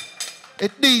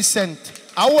 It's decent.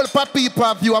 I will put people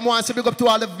of view. I want to big up to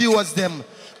all the viewers them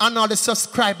and all the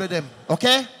subscribers them.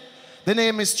 Okay? The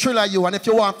name is Triller You, and if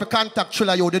you want to contact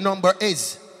Triller You, the number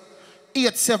is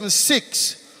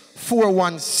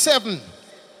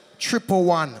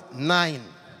 876-417-1119.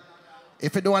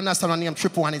 If you don't understand the name,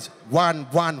 111 is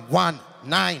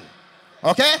 1119.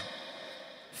 Okay?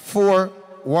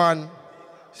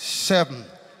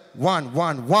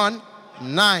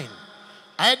 417-1119.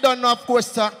 I don't know, of course,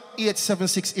 the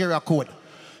 876 area code.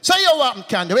 So you what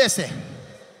can do? What you say?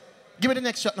 Give me the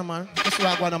next shot, no man. Let's see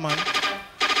what I want, man.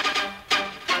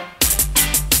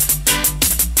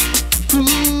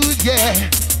 Ooh, yeah.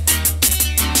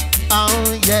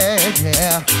 Oh,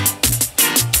 yeah.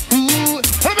 Ooh,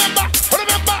 remember.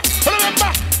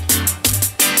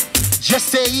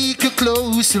 Just take a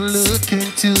closer look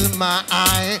into my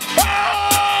eye.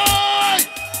 Hey!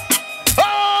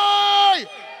 Hey!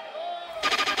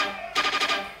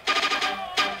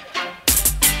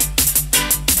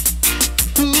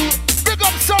 Ooh, big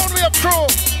up Soundwave crew.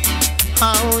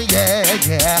 Oh,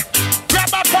 yeah. Grab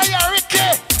my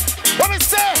priority. What me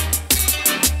say?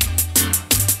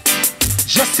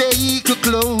 Just take a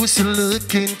closer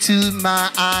look into my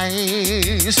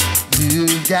eyes. You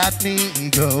got me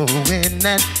going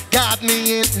and got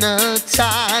me hypnotized.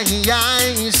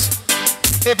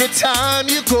 Every time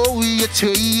you go, you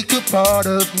take a part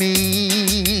of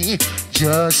me.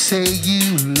 Just say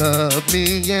you love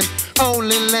me and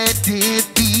only let it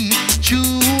be.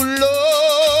 True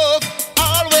love,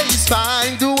 always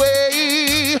find a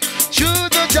way through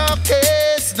the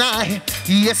darkest night.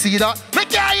 Yes, it all.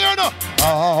 Make it hear no.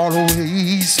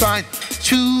 Always find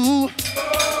true.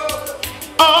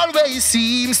 Always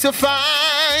seems to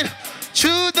find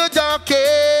through the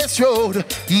darkest road.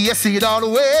 Yes, it all the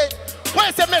way.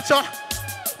 Where's the Metro?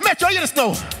 Metro, you just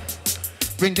know.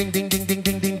 Ring ding ding ding ding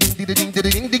ding ding ding ding ding ding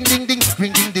ding ding ding ding.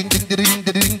 Ring ding ding ding ding ding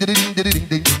ding ding ding ding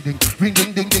ding ding. Ring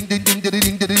ding ding ding ding ding ding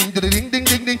ding ding ding ding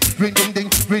ding ding. Ring ding ding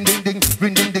ring ding ding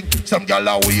ring ding ding. Some gyal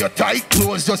are wear tight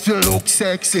clothes just to look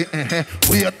sexy.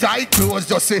 Wear tight clothes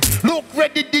just to look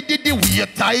ready. Wear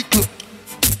tight clothes.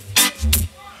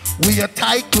 Wear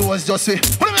tight clothes just to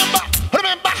remember.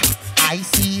 I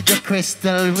see the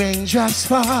crystal raindrops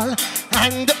fall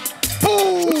and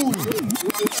boom.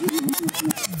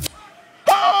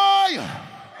 Hey!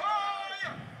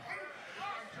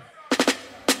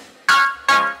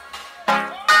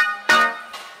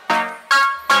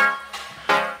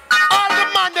 All the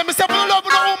man, them say, "I love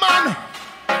the woman."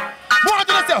 What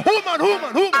did I say?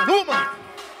 Woman.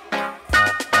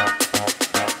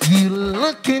 You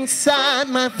look inside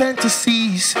my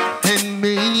fantasies and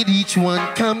made each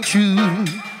one come true.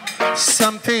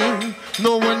 Something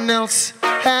no one else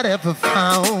had ever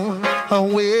found a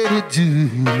way to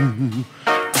do.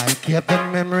 I kept the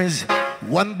memories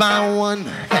one by one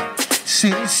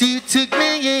since you took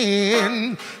me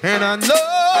in, and I know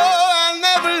I'll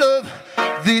never love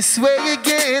this way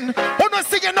again. Oh no,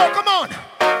 sing it now, come on.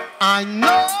 I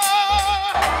know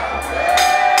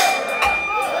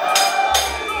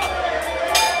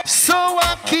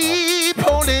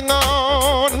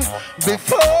on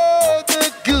before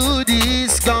the good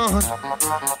is gone.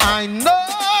 I know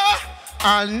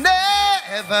I'll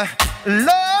never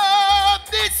love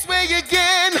this way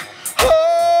again.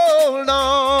 Hold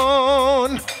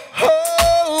on,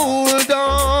 hold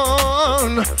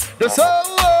on, just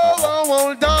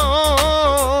hold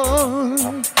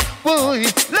on. Boy,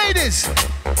 ladies,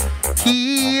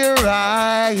 here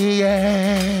I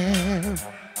am,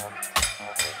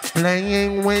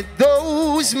 playing with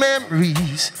those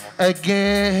memories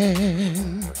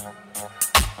again.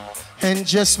 And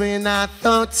just when I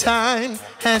thought time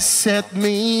has set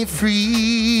me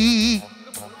free,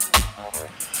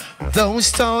 those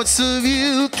thoughts of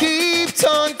you keep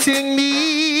taunting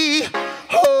me,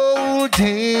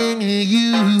 holding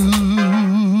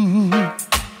you,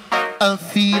 a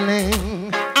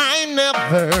feeling I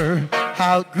never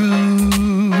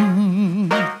outgrew.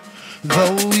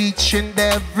 Though each and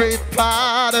every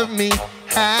part of me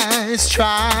has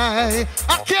tried,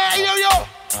 I can't hear you.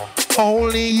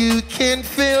 Only you can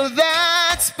fill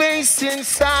that space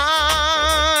inside.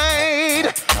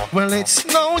 Well, it's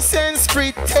no sense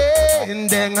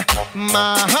pretending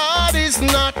my heart is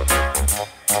not.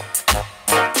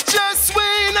 Just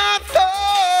when I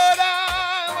thought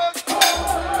I was,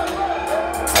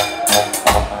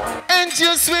 and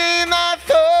just when I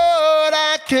thought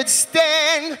I could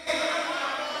stand,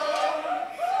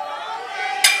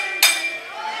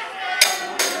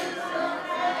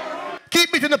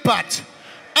 keep it in the pot,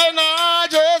 and I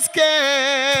just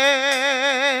can't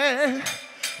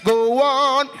go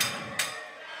on.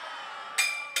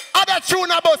 Oh, that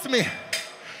tune about me. You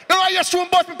know why your tune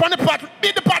about me on the pot?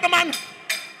 Beat the pot, man.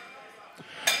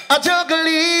 I'm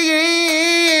juggling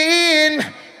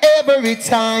every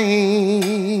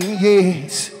time,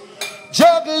 yes.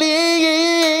 Juggling,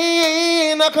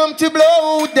 I come to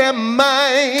blow them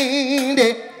mind.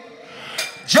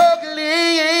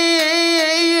 Juggling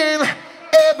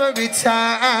every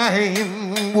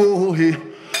time, whoa,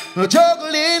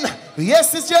 juggling,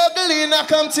 yes, it's juggling, I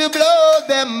come to blow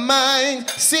them mind.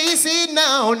 See,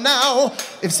 now,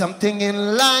 if something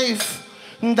in life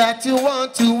that you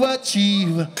want to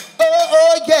achieve,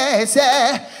 oh, yes,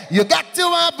 you got to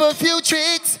have a few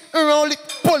tricks, roll it,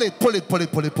 pull it.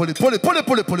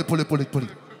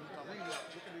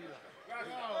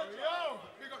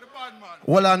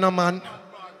 Walla no man.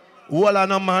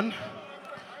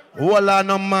 I'm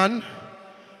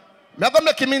going to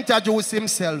make him introduce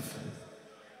himself.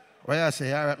 What you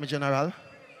say, all right, my general?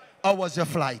 How was your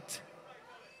flight?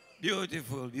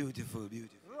 Beautiful. We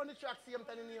run the track same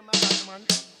time in here, man.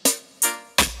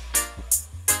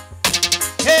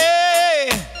 Hey!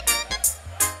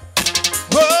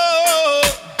 Whoa!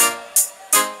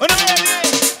 Oh, no,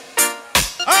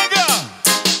 I go!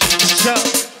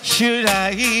 Should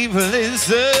I even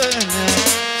listen?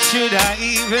 Should I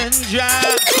even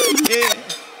try? Yeah.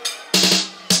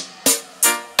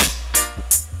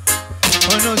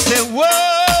 Oh no, say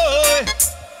whoa,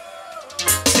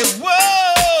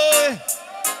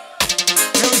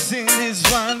 let me sing this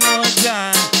one more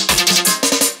time.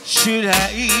 Should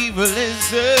I even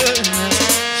listen?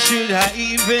 Should I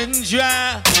even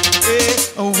try? Yeah.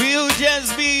 We'll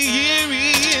just be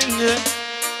hearing.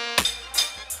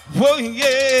 Oh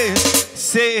yeah,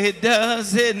 say it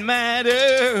doesn't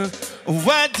matter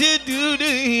what you do to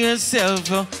yourself,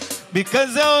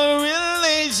 because our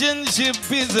relationship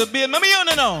is a bit. Mama, you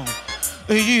don't know.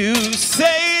 You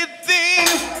say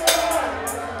things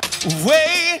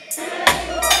way,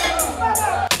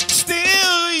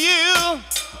 still you.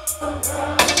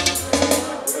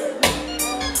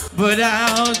 But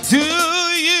how do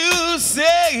you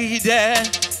say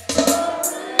that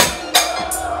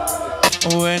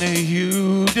when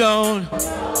you don't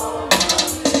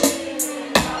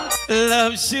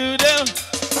love should have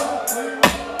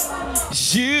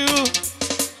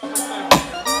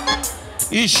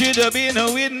you should have been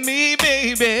with me,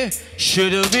 baby.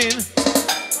 Should have been,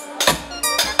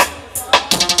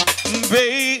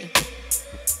 babe.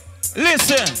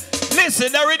 Listen,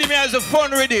 that rhythm has a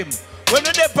fun rhythm. When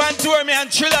you dip on tour, me and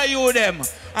Chilla you them,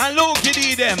 and Luke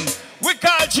D them. We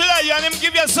call Chilla you and him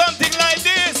give you something like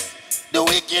this. The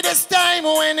wickedest time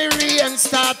when the rain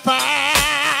start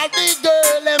fall, the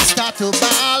girl them start to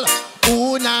ball.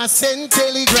 Who na send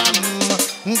telegram,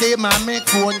 they ma make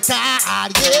phone call,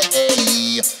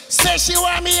 yeah. Say she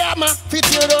want me hammer, fit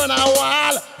you on a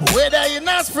wall. Whether in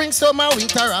a spring, summer,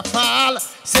 winter or fall.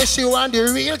 Say she want the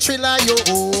real thriller, yo.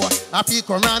 I pick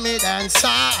around me dance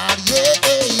hard, yeah.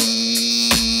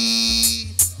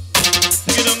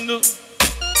 You don't know.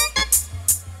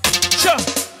 Sure.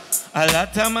 A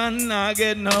lot of man not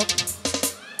getting up.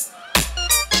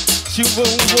 She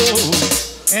won't go.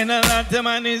 And a lot of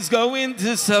man is going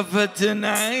to suffer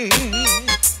tonight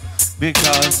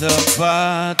because the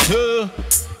battle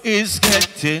is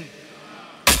getting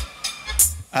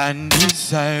and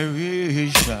this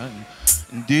iration,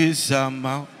 this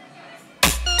amount.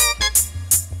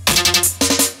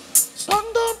 Son,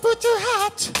 don't put your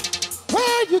hat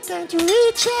where you can't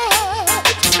reach it.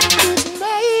 It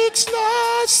makes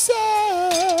no sense.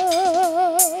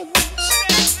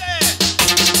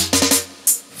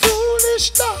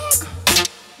 Foolish dog,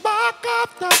 back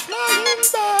up the flying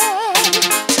bird.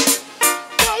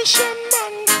 Russian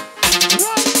man,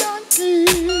 run donkey.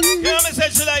 You know me say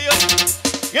to you.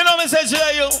 You know me say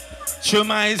to you. Through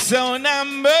my son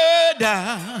and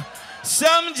murder,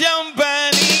 some jump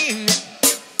on in.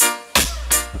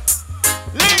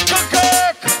 Little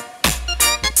Kirk.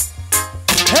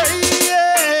 Hey,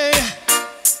 yeah,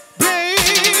 baby.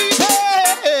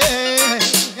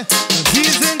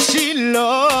 Isn't she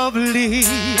lovely?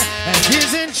 And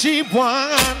isn't she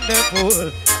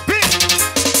wonderful?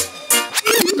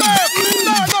 No,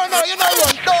 you don't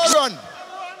run, don't run.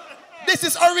 This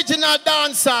is original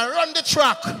dancer. Run the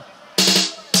track.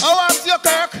 How was your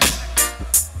Kirk?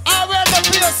 I will the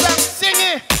play a song, sing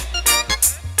it.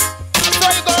 That's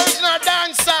why you go original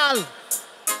dancehall.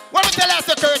 What we tell us,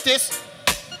 Curtis?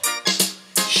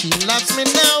 She loves me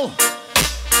now.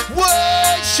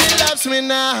 Whoa, she loves me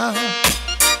now.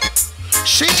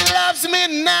 She loves me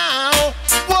now.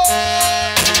 Whoa.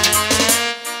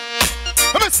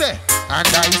 Let me say. And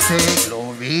I say,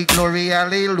 glory, glory,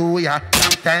 hallelujah.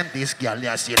 Sometimes this girl,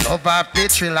 yeah, she love of the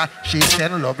thriller. She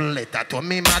send love letter to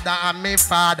me mother and me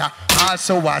father.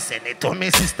 Also, I send it to me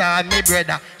sister and me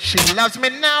brother. She loves me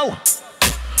now.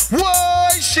 Whoa,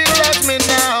 she loves me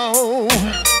now.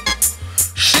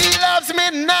 She loves me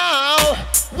now.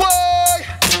 Whoa.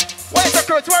 Where's the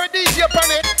Kurt? Where is DJ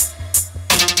upon it?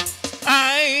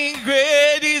 I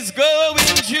great is going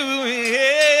through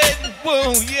it.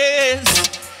 Whoa, yes.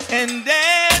 And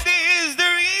that is the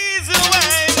reason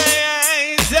why my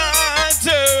eyes are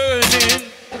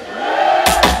turning.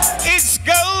 It's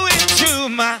going through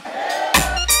my...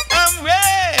 I'm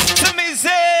ready to miss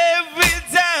every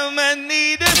time I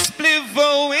need a spliff.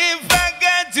 Oh, if I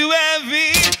got to have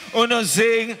it. Oh, no,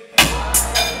 sing.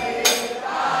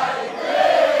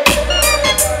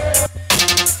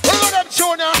 What about them,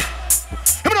 Jonah?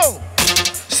 Here we go.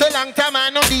 So long time I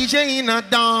know DJ in a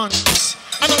dance.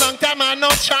 And a long time I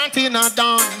not chanting a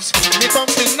dance. Me come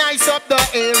to nice up the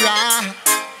era.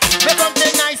 Me come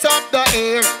to nice up the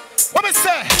air. What me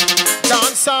say?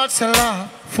 Dance it's a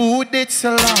love. Food it's a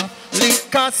love.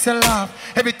 Liquor it's a love.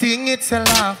 Everything it's a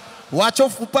love. Watch your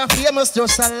fupa famous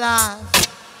just a laugh.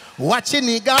 Watch your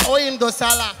nigga oh him just a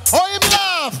laugh. Oh him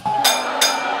laugh.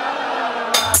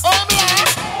 Oh him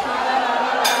laugh.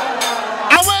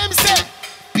 And what him say?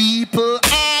 People,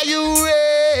 are you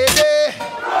ready?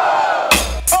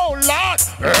 Oh Lord,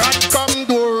 and come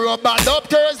do rubber up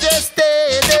Thursday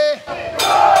steady.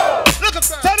 Look at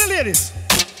Tell the ladies.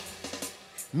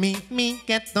 me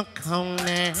get the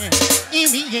corner.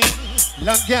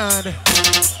 Love God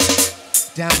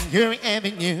down your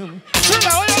avenue.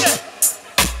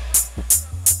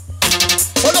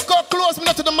 Oh look how close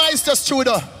me to the Meister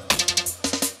studio.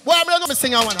 Why am I not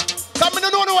sing I wanna? Come me no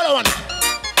know what I wanna.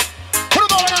 What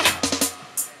do I wanna?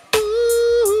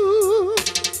 Ooh,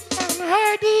 I'm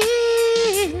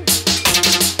hurting.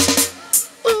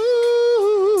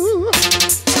 Ooh,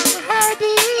 I'm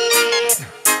hurting.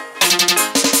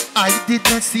 I did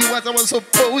not see what I was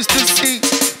supposed to see.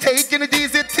 Taking it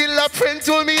easy till a friend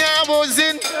told me I was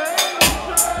in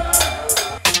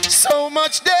so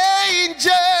much danger.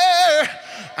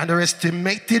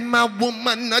 Underestimating my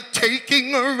woman, not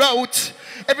taking her out.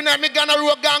 Every night me gonna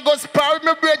road and go spar with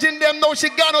me bridging them. Now she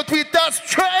gone out with a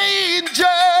stranger.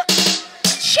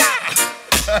 Sha!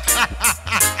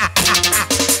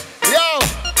 Yo!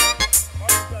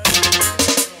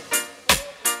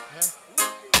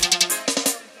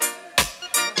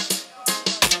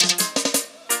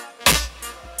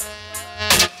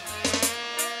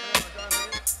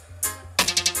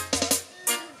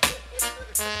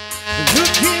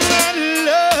 Looking at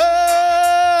love.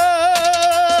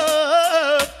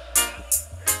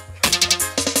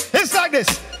 It's like this.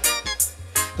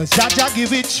 Cause Jaja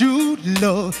give it you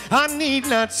love. I need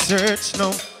not search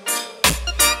no.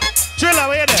 Trilla,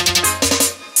 where you there?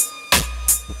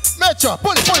 Metro,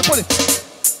 pull it.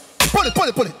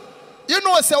 Pull it. You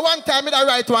know, say one time I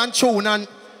write one tune and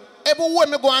everywhere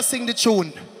me go and sing the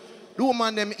tune, the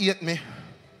woman them hate me.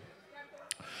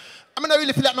 I'm not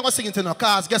really feel like I'm going to sing it now,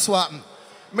 because guess what?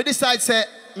 I decide say,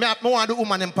 I want the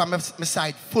woman them on my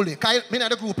side fully. Because I'm in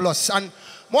the group Loss. And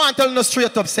I want to tell you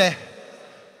straight up, say,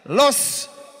 Loss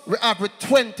we have a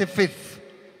 25th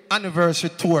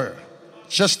anniversary tour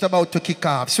just about to kick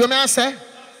off. So what I say?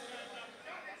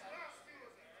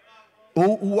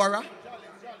 Who are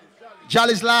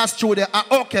Jolly's last Tuesday.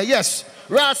 Okay, yes.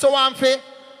 Right, so I'm fair.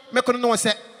 I couldn't know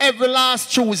say every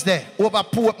last Tuesday over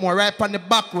Portmore, right on the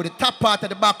back road, the top part of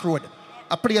the back road,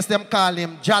 a place them call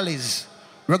him Jolly's.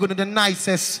 We're going to do the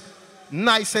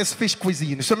nicest fish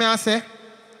cuisine. So may I say?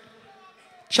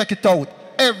 Check it out.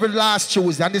 Every last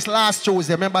Tuesday, and this last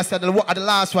Tuesday, remember I said the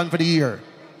last one for the year.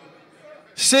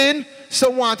 Seeing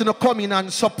someone to come in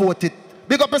and support it.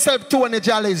 Big up yourself too on the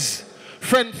Jollies.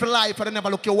 Friend for life, and never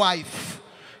look your wife.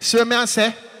 So may I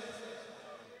say?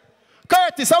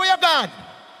 Curtis, how are you gone?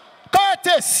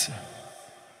 Curtis!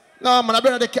 No, man, I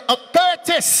better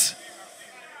Curtis!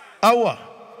 How?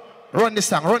 Run the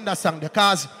song, run that song,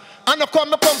 because I don't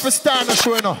come for star no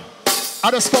show, no.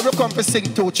 I just come for sing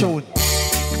two tunes.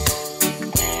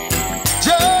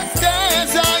 Just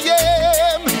as I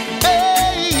am,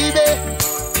 baby.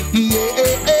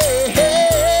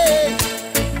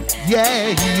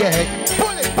 Yeah.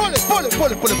 Pull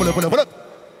it.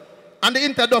 And the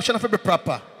introduction have to be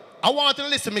proper. I want you to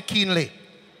listen to me keenly.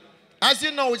 As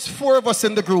you know, it's 4 of us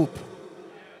in the group.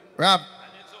 We have,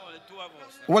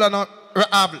 we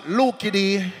have Luke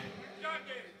D,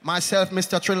 myself,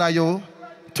 Mr. Trillayo,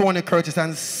 Tony Curtis,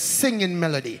 and singing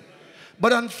melody.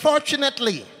 But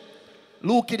unfortunately,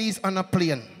 Luke D is on a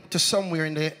plane to somewhere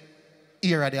in the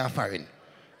area they are firing.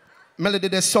 Melody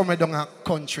is somewhere down a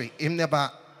country. He never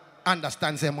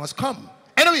understands they must come.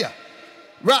 Anyway,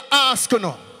 we're asking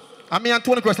now. I mean,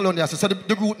 Tony Curtis alone there, so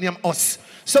the group name us.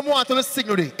 Someone to sing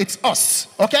with it. It's us.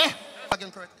 Okay?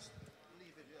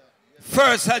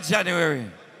 1st of January.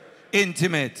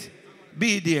 Intimate.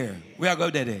 Be there. We are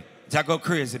going there. It's go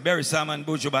crazy. Barry Salmon,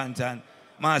 Buju Banton,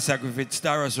 Master Griffith,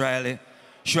 Starros Riley.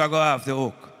 Sure go off the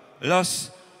hook.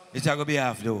 Loss, it's going to be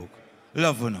off the hook.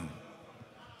 Love you now.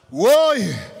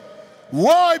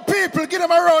 Why, people, give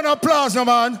them a round of applause, no,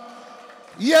 man.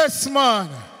 Yes, man.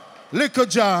 Little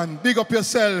John, big up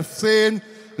yourself, saying,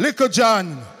 Little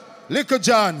John,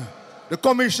 the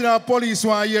commissioner of police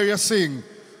want to hear you sing.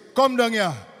 Come down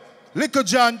here. Little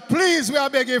John, please, we are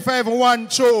begging for everyone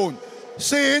tune.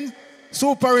 Saying,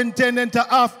 superintendent to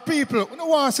half people. We don't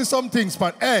want to see some things,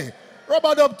 but hey,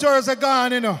 rubber dub tours are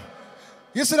gone, you know.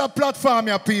 You see that platform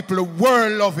here, people, the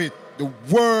world love it. The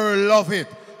world love it.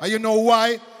 And you know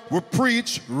why? We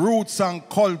preach roots and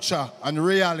culture and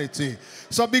reality.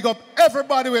 So big up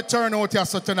everybody we turn out here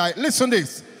so tonight. Listen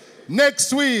this.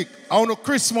 Next week, I want a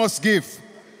Christmas gift.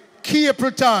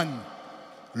 Capleton,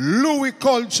 Louis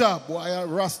Culture. Boy,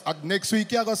 next week,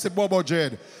 you're going to see Bobo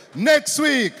Jed. Next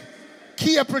week,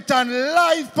 Capleton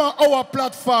live on our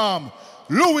platform.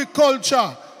 Louis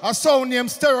Culture, a sound named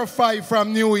Sterify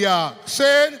from New York.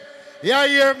 Shane, you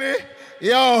hear me?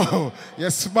 Yo, you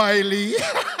smiley.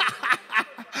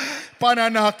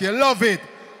 Pananak, you love it.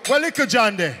 Well, Little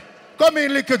John there. Come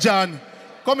in, Little John.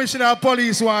 Commissioner of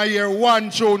Police want to hear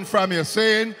one tune from you,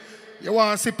 saying you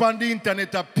want to see on the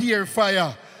internet a peer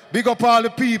fire. Big up all the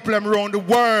people around the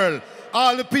world.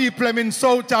 All the people in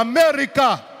South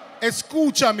America.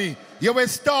 Escúchame. Yo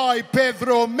estoy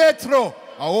Pedro Metro.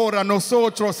 Ahora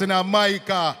nosotros en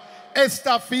Jamaica.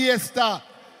 Esta fiesta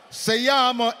se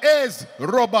llama es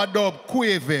Robadub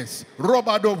Cueves.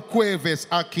 Robadub Cueves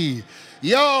aquí.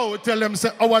 Yo, tell them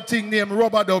say our thing named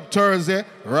Robadub Thursday,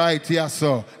 right here,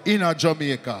 so in a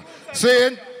Jamaica.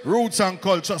 Saying roots and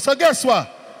culture. So guess what?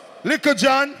 Little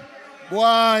John,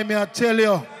 boy, may I tell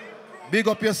you, big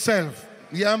up yourself.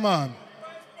 Yeah, man.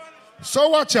 So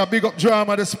watch ya, big up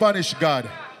drama, the Spanish God.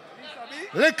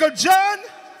 Little John,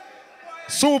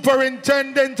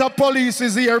 superintendent of police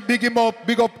is here. Big him up,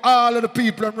 big up all of the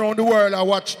people around the world. I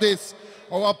watch this,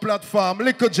 our platform.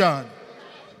 Little John.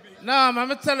 Nah, man,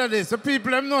 I'm tell you this. The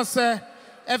people them know say,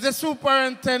 if the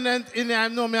superintendent in here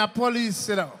know me a police,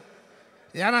 you know.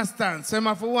 You understand? So I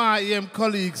want to hear him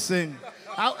colleagues sing.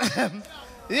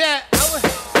 Yeah.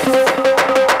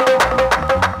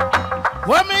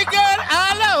 When me girl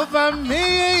all over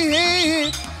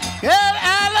me, girl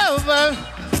all over.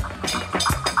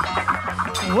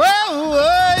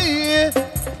 Whoa, yeah.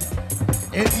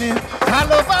 It means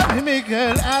all over me,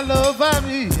 girl, all over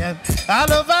me, yeah.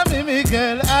 All over me,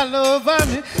 girl, all over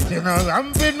me. You know,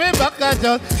 I'm with me back at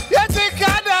you. You think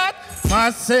of that?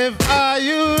 Massive, are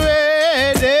you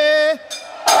ready?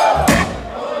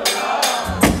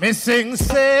 Me sing,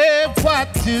 say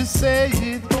what you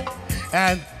say.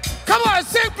 And come on,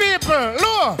 sing, people,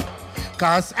 look.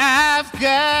 Cause I've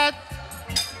got,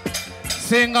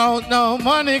 sing out no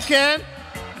money can,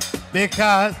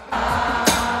 because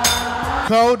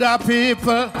crowd of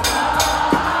people.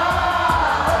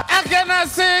 I cannot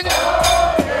sing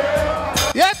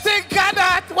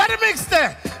What the mix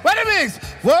there? What the mix?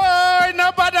 Whoa,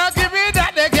 nobody give me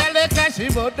that. The girl they cash she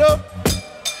mud up.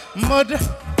 Nobody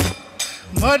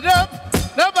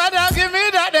give me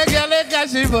that. The girl they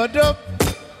cash she mud up.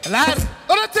 Lad,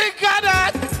 what do you think of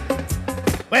that?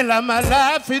 Well, I'm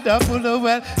alive with the full of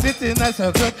well, sitting there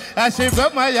so good. I she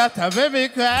broke my heart and made me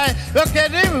cry. Look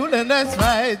at the rule and that's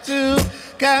my true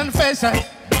confession.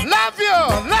 Love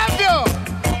you,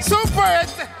 super.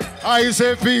 I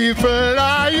say, people,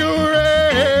 are you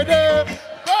ready?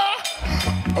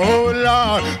 Oh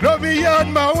Lord, love me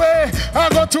on my way. I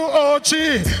go to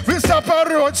Ochi, we stop on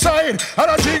roadside, and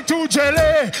I drink 2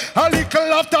 jelly. A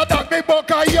little after that, me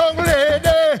book a young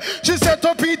lady. She said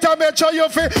to Peter, make sure you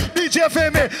feel DJ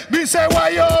for me. Me say, why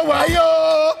yo?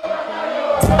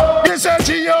 Me say,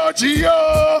 Gio.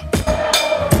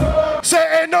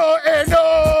 Say, no.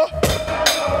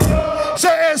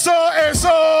 Say,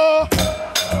 eso.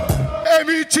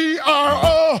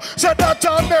 METRO. Say, that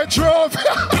on Metro.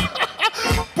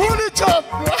 Pull it up.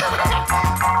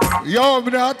 Yo,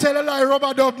 man, I tell a lie,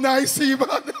 rubber dub nice,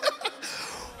 man.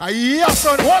 Yes,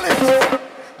 son, wallet.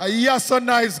 Yes, so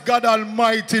nice, God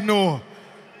Almighty, no.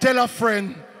 Tell a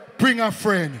friend, bring a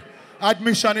friend.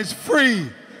 Admission is free.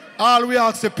 All we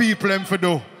ask the people them for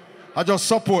do, I just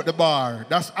support the bar.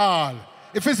 That's all.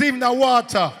 If it's even a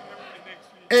water,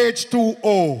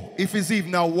 H2O. If it's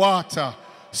even a water,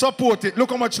 support it. Look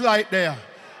how much light there.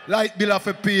 Light bill have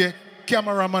to pay.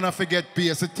 Cameraman have to get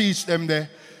paid. So teach them there.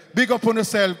 Big up on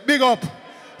yourself. Big up.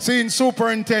 Seeing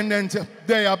superintendent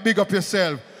there, big up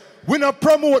yourself. We not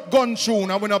promote gun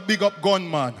tune and we not big up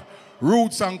gunman.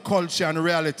 Roots and culture and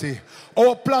reality.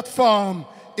 Our platform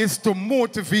is to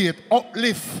motivate,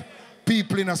 uplift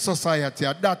people in a society.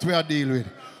 That's what I deal with.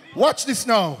 Watch this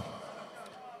now.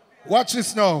 Watch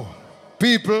this now.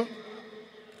 People,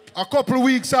 a couple of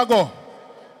weeks ago,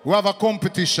 we have a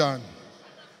competition.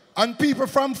 And people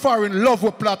from foreign love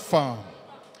our platform.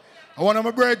 And one of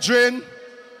my brethren,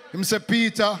 him say,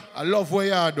 Peter, I love what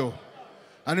you do.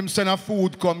 And him send a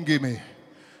food come give me.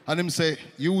 And him say,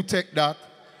 you take that.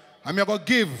 And I'm going to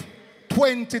give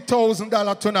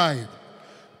 $20,000 tonight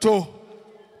to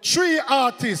 3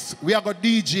 artists we are going to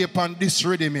DJ upon this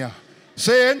rhythm here.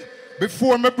 Saying,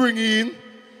 before me bring in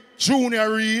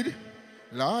Junior Reid,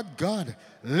 Lord God,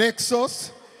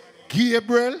 Lexx,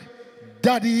 Gabriel,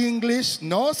 Daddy English,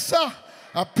 no sir.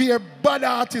 A pair bad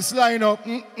artists line up.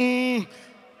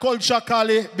 Culture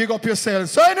Cali, big up yourself.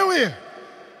 So anyway,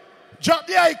 drop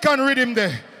the icon rhythm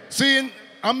there. See,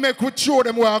 I make with show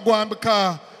them where I go on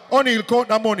because O'Neal count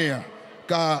the money here.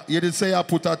 Because you did say I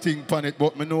put a thing on it,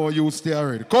 but I know you stay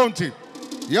already. Count it.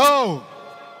 Yo.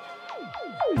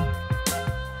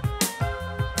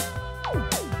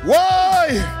 Why?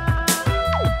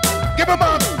 Give him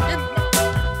up.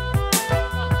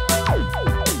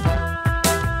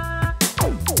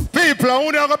 People, I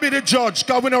only going to be the judge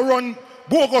because we don't run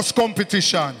bogus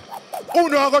competition. Who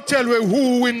know going to tell me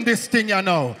who win this thing you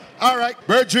know? All right,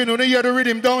 Virgin, you hear the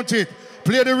rhythm, don't it?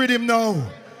 Play the rhythm now.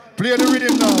 Play the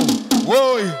rhythm now.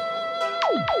 Whoa.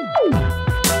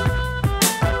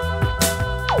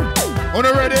 On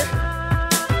you ready?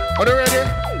 On you ready?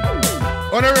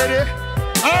 On you ready?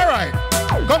 All right,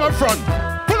 come up front.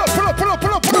 Pull up.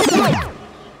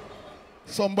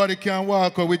 Somebody can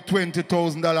walk out with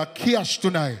 $20,000 cash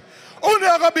tonight. Who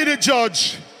not gonna be the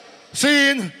judge?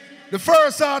 Seeing the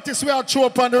first artist we are show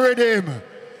up on the rhythm.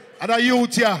 And a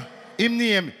youth here, him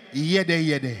name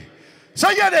Yede. So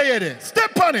Yede,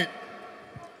 step on it.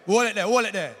 Hold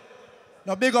it there.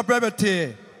 Now big up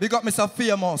everybody. Big up Mr.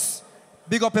 Famous.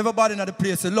 Big up everybody in the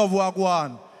place. Love what go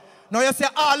on. Now you say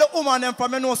all the women them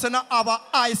from me know say not have a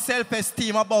high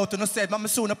self-esteem about you. Say, but me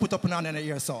soon put up on the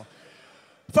ear so.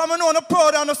 From me know no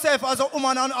proud of yourself as a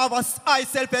woman and have a high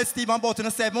self-esteem about you.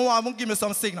 Say, me want to give me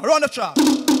some signal. Run the track.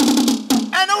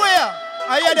 Anyway,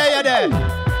 are you there?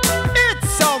 It's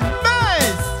so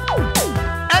nice.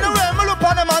 Anyway, me look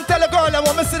on them and tell the girl them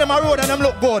when me see them on road and them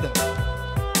look good.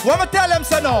 What me tell them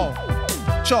say now?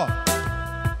 Sure.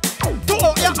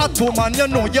 You're a woman, you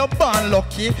know you're born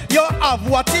lucky. You have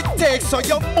what it takes, so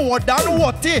you're more than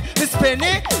what it. Miss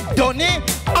Penny, Donny,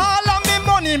 all of me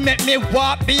money make me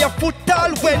walk be a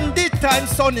football when the time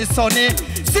sunny.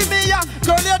 See me ya,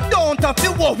 girl, you don't have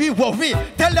to worry.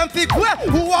 Tell them people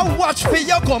who are watch for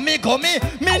you gummy.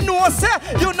 Me know say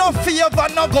you no favor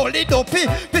no gully dopey.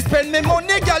 We spend me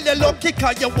money, girl, you lucky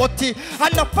cause you what it.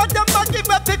 And enough of them a give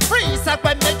up it free. So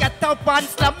when me get up and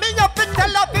slam me up and tell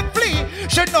her to flee.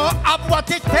 She know have what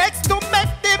it takes to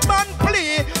make the man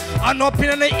play. And up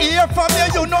in the ear from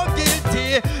you no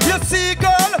guilty. You see,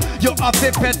 girl, you have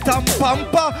a pet and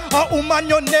pamper. A woman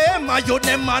your name and your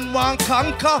name man want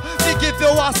conquer. We give you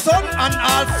a son and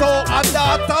also a a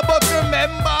daughter, but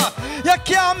remember, you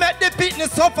can't make the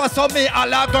fitness suffer, so me all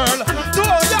a girl. So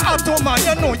you have to man,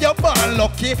 you know you're born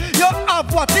lucky. You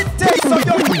have what it takes, so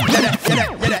you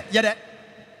get it.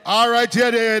 All right,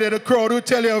 the crowd will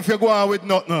tell you if you go on with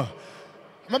nothing.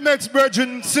 My next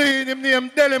virgin seeing him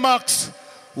named Delimax.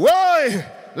 Why?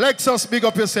 Lexus, big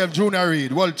up yourself, Junior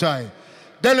Reid, one time.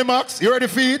 Delimax, you ready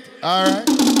for it? All right.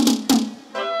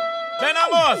 Then I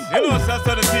was, you know,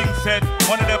 so the thing said,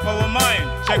 money there for our mind,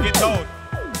 check it out.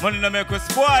 Money to make us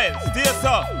spoil, stay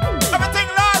so. Everything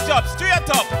large up, straight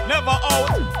up, never out.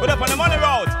 Put up on the money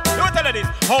route. You tell her this,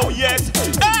 oh yes,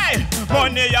 hey,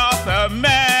 money you have to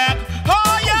make.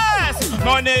 Oh yes,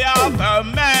 money you have to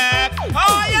make.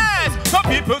 Oh yes, some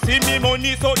people see me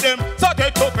money, so them, so they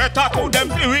took better to them,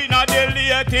 see we not the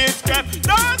latest crap.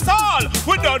 That's all,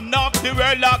 we don't have the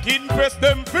well lock impress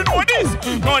them. You know this,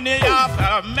 money you have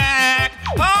to make.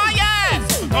 Oh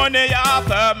yes, money you have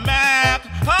to make.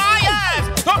 Oh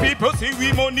yes, some people see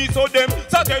we money, so them,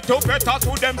 so they took better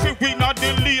to them, see we not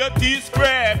the latest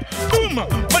crap. Boom,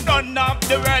 we don't have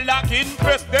the well lock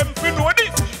impress them. You know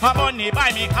this, a money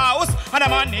buy me house, and a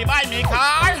money buy me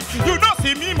car. You don't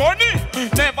see me money,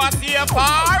 never see a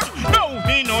far. No,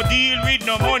 me no deal with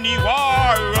no money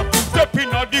war. Step in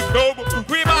the club,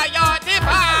 we buy out the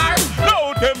bar.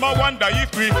 Now them a wonder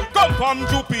if we come from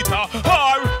Jupiter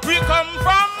or we come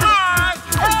from Mars.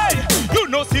 Hey, you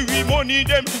know see we money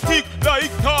them thick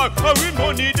like tar, or we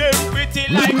money them pretty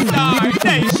like star.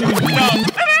 They should know.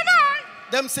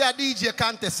 Them say a DJ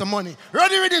contest some money.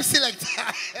 Ready with him select.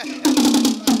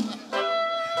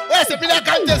 Where's the pillar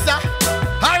contest, sir?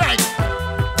 All right.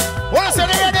 What say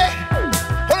they ready?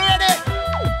 Hold ready?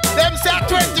 Them say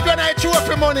 20 grand I chew up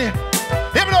your money.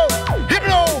 Him know.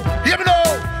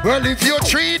 Well, if you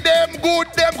treat them good,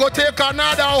 them go take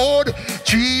another hold.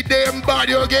 Treat them bad,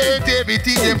 you get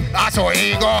everything. Them. That's how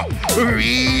he go.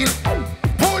 Real.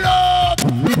 Pull up.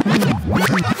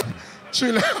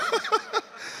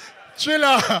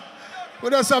 Triller.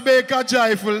 With us a make a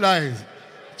joyful life.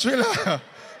 Triller.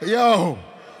 Yo.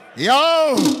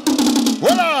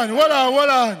 Hold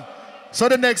on. So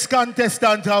the next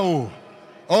contestant who?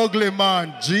 Ugly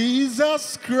man.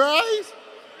 Jesus Christ.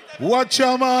 Watch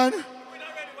your man.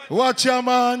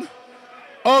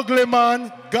 Ugly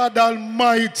man. God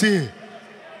Almighty.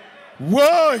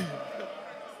 Why?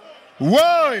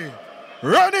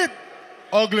 Run it.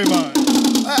 Ugly man.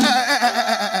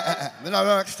 Me not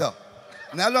work stuff.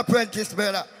 Me not apprentice,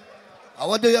 brother.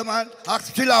 What do you, man?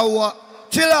 Ask Chilla what?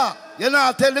 Chilla, you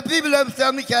know, tell the people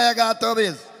themselves me can't get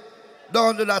troubles.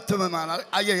 Don't do that to me, man.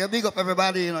 I hear you big up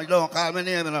everybody, you know. You don't call me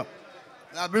name, you know.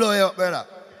 I blow you up, brother.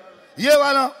 You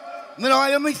know, me know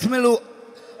you mix me low.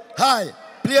 Hi,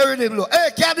 play rhythm low.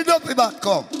 Hey, can the dopey bat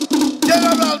come?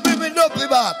 General, bring me dopey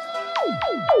bat.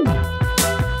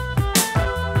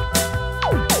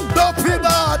 Dopey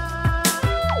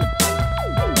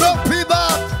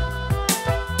bat.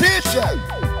 T-shirt.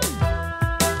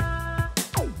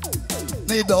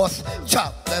 Me just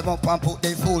chop them up and put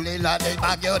the fool in the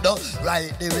bag. You don't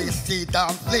write the receipt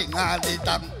and fling all the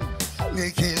time.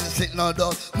 Me kill sit no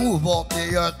dust, move up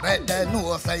the earth, let them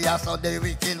know say yes, so they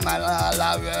will kill man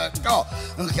all work. Go,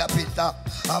 cap it up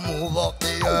and move up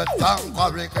the earth. Some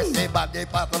come request say but they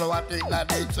pass on one thing that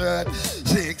they church.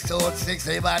 6 out 6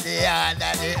 everybody hand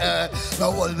of the earth.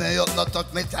 No hold me up, no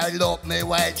touch me, child up me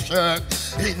white shirt.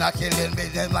 He not killing me,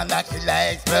 then man not kill the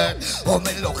expert. Oh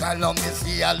me look and now me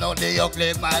see I know the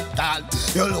ugly man tall.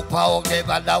 You look for ugly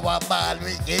man that was bad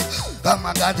wicked. Come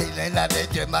on, got it in the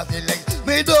gym as the legs.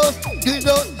 Me don't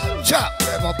chop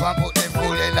them up and put the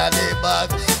fool in the bag.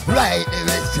 Right the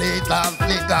receipt and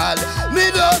fling all.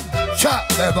 Me don't chop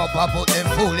them up and put the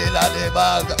fool in the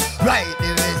bag. Right the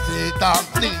receipt and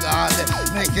fling all.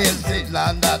 Make him sit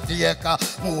and that take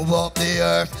move up the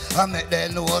earth and make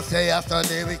them know say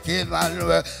yesterday we kill man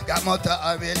work. Got motor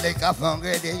away like a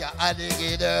fungi they are adding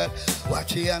it earth.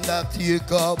 Watch he and that take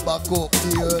back up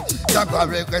the earth. Jump and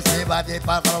request say but they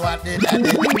pass on what they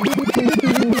did.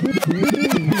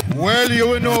 Well, you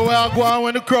will know where I go on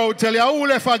when the crowd tell you who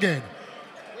left again.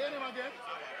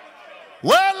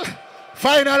 Well,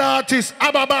 final artist,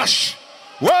 Ababash.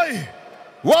 Why?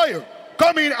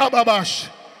 Come in, Ababash.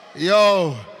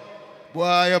 Yo,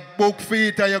 boy, you book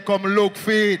feet and you come look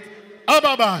feet.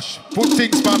 Ababash, put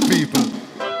things for people.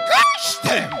 Gosh,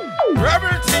 them!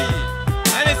 Rebel T,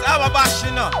 and it's Ababash,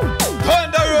 you know.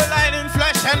 Hold the road line in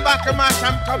flesh and back a mash,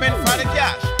 I'm coming for the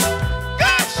cash.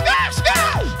 Gosh!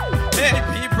 Many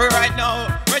people right now,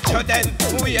 we you then.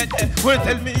 Wait, will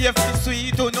tell me if me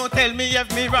sweet or no tell me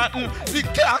if me rotten. The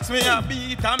clocks me a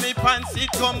beat and me pants it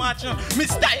go match. Me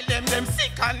style them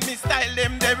sick and me style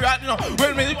them rotten.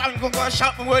 When me want go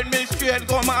shopping, when me straight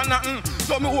go man nothing.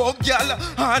 So me walk girl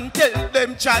and tell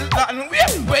them child that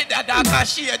whether that a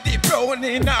shade the brown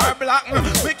in or black.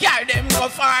 We carry them go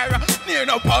far near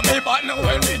no for me button.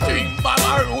 When me drink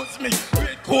Baba Roots me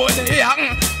with cold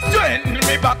young. Strengthen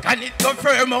me back and it go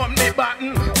firm on me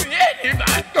button. Any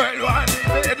bad girl want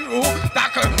the bedroom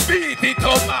that can beat it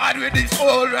up hard with this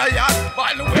old riot.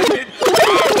 But with it,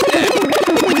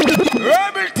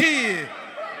 Rebel T,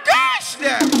 gosh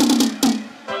them.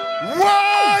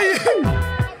 Why?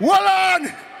 Hold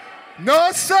on.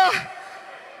 No, sir.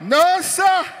 No,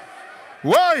 sir.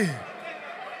 Why?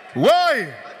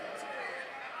 Why?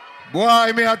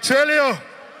 Boy, may I tell you,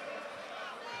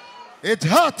 it's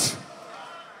hot.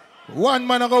 One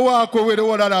man I go walk away with the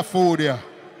whole other food here.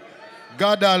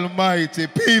 God Almighty,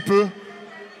 people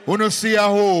who don't see at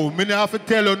home, I have to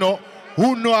tell you no,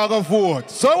 who know I go vote.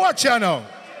 So watch you now.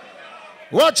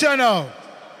 Watch you now.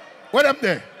 What up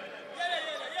there?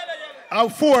 A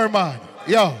 4 man.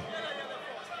 Yo.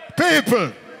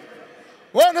 People.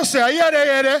 What you say? Yeah,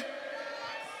 there.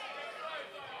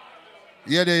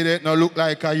 Yeah, they now look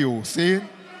like a you. See?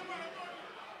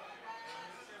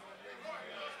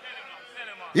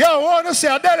 Yo, what you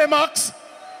say? A Deli Max.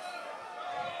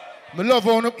 I love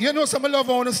on you know some I love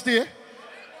on stay.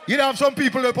 You have some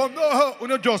people that come, no, you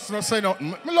not just not say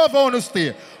nothing. I love on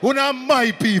stay. You not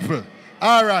my people.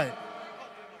 All right.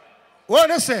 What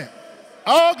you say?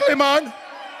 Ugly man.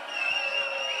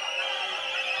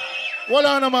 Hold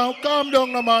on, man. Calm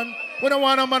down, man. We don't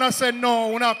want a man to say no.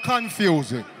 We're not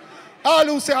confusing. All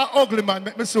who say ugly man,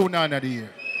 make me so none of the year.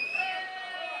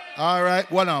 All right.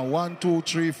 Hold on. 1, 2,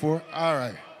 3, 4. All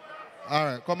right. All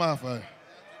right. Come on, fire.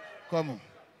 Come on.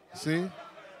 See?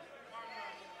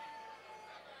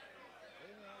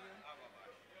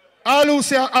 All who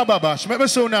say Ababash, make me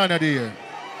so none of the year.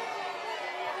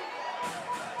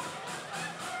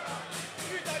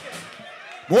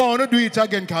 I want to do it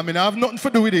again, coming. I have nothing to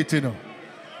do with it, you know.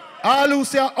 All who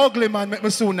say ugly man, make me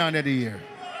so none of the year.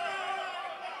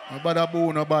 Nobody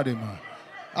boo, nobody, man.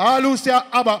 All who say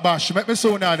Ababash, make me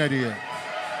so none of the year.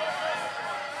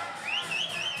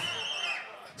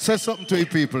 Say something to you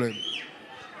people.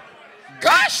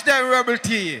 Gosh, them Rebel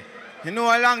T. You know,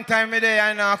 a long time there,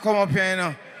 and I come up here, you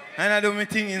know. And I do my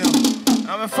thing, you know. And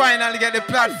I finally get the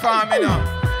platform, you know.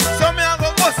 So me I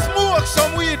go smoke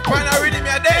some weed when I read me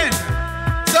a den.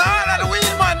 So all of the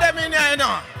weed man them in here, you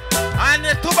know. And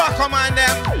the tobacco man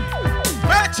them.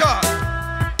 Metro.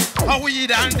 A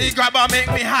weed and the grabber make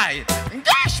me high.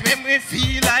 Gosh, make me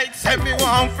feel like send me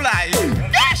one fly.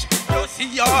 Gosh, you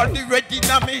see all the red in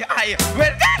me eye.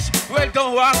 Well, gosh, well,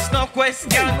 don't ask no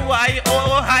question why,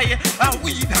 oh, hi. A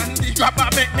weed and the grabber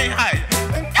make me high.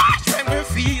 Gosh, make me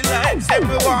feel like send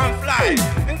me one fly.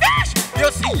 Gosh,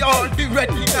 you see all the red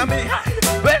in me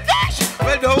eye. Well, gosh,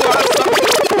 well, don't ask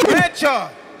no Metro.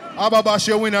 Ababash,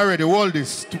 you win already. Hold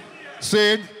this.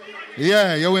 See?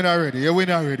 Yeah, you win already. You win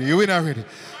already. You win already.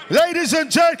 Ladies and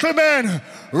gentlemen,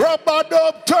 Rubber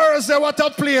Dub Thursday, what a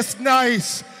place,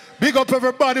 nice. Big up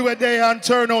everybody where they and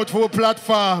turn out for a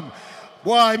platform.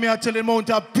 Boy, me I tell the amount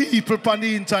of people on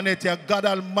the internet, yeah, God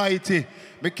Almighty.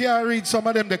 Me can't read some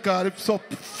of them because it's so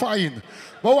fine.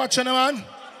 But watch you, man.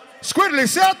 Squidly,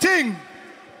 say a thing.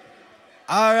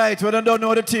 All right, we don't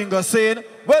know the thing you're saying.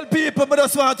 Well, people, I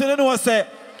just want to know, say,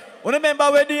 remember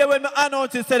when we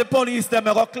announced the police, them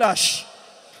go clash.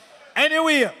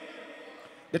 Anyway,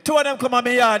 the two of them come on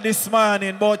my yard this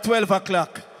morning about 12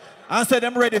 o'clock and said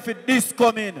them ready for this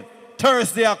coming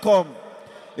Thursday I come.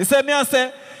 He said me and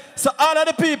say, so all of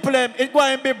the people them, it's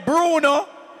going to be Bruno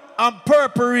and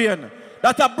Purple Rain.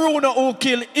 That's a Bruno who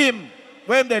killed him.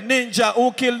 When the ninja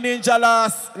who killed Ninja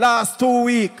last 2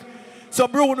 weeks. So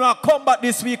Bruno will come back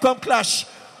this week, come clash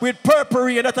with Purple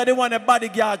Rain. That's the one the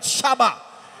bodyguard Shabba.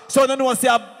 So they know say,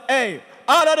 hey,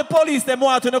 all of the police them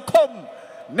want to come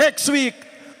next week.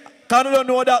 Because you don't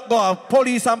know that go.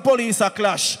 Police and police a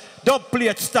clash. Dub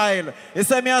plate style. You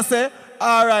say me and say,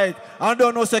 all right. I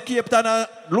don't know say Cape Town and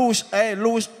Lush,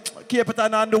 Cape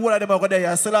Town and the whole of them over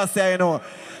there. So last say, you know.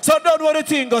 So don't know the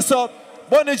thing go. So,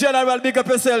 Bunny General, big up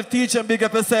yourself, teach and big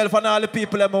up yourself and all the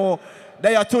people them who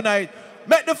there tonight.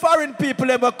 Make the foreign people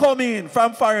them come in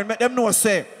from foreign, make them know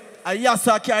say, a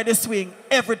Yassa carry the swing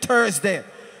every Thursday.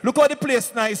 Look how the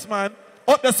place nice, man.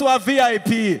 Up there so a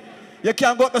VIP. You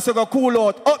can't go up there so go cool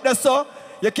out. Up there so,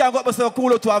 you can't go up there so go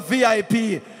cool out to a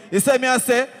VIP. You say me and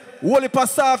say, whole heap of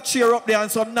soft chair up there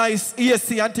and some nice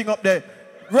AC and thing up there.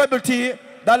 Rebel T,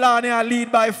 Dalani and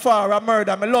lead by far, a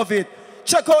murder. I love it.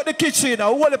 Check out the kitchen. A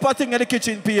whole heap of thing in the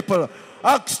kitchen, people.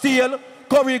 Oxtail,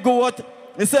 curry goat.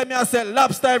 You say me I say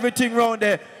lobster, everything round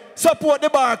there. Support the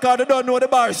bar, because they don't know the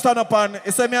bar stand up and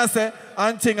you say me I say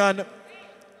and thing and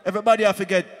everybody have to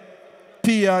get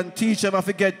P and teach them have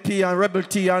to get P and rebel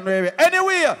T and whatever.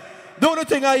 Anyway, do the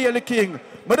thing I hear the king.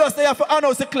 But just they have to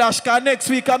announce the clash, because next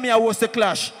week I host the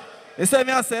clash. You say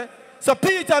me I say, so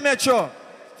Peter Metro,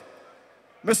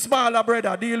 my smaller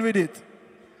brother, deal with it.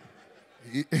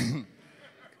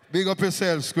 Big up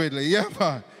yourself, Squidly. Yeah,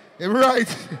 man. Him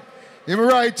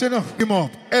right, you know. Him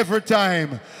up every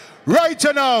time. Right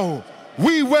now,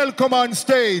 we welcome on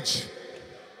stage.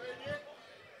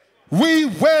 We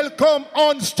welcome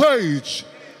on stage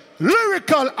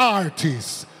lyrical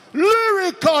artist,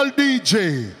 lyrical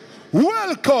DJ.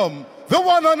 Welcome the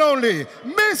one and only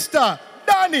Mr.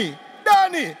 Danny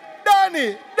English.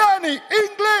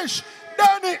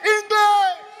 Danny English.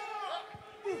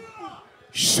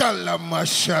 Shalom,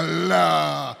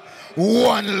 mashallah.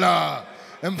 One law.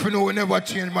 Them for know we never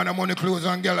change, man. I'm on the clothes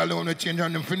and girl alone we change,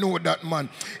 and them for know that, man.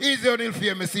 He's the only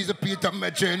famous, he's a Peter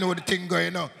Metro, you know the thing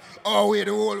going on. Oh, wait,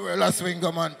 the whole world a swing,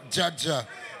 man. Jaja.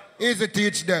 He's to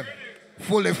teach them.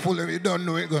 Fully, you don't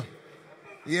know it, go.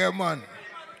 Yeah, man.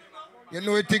 You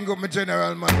know the thing of my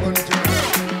general, man.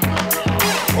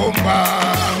 Boom,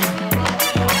 bam.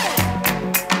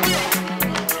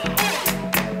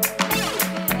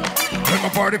 When my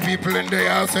party people in the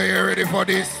house, are you ready for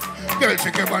this? Girl,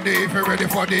 shake your body if you're ready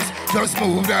for this. Just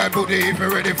move that booty if you're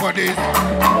ready for this.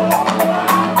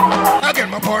 Again,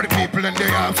 my party people in the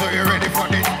house, are you ready for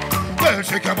this? Girl,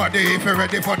 shake your body if you're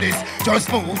ready for this. Just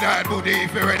move that booty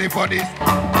if you're ready for this.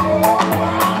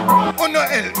 Oh, no,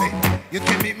 help me. You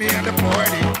can meet me at the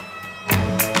party.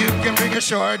 You can bring a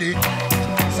shorty.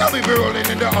 So we be rolling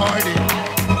in the hardy.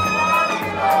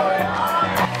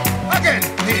 Again,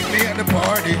 meet me at the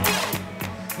party.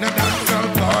 No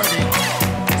dancehall party.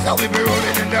 So we be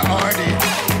rolling in the hardy.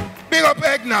 Big up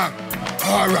eggnog.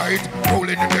 Alright,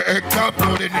 rolling in the egg top,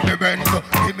 rolling in the Benz. So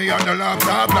give me on the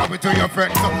laptop, love it to your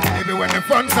friends. So maybe when the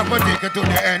front stop, take it to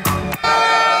the end.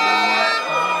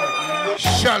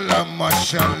 Shalom,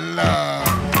 mashallah.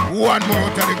 One more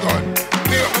to the gun.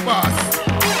 Big up the boss.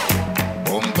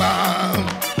 Boom, bam.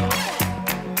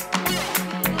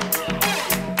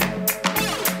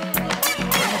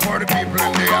 For the people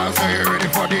in the house, are you ready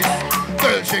for this?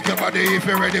 Girl, shake your body if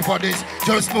you're ready for this.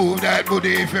 Just move that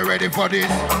booty if you're ready for this.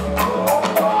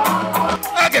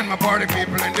 Again, my party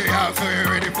people in the house, are you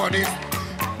ready for this?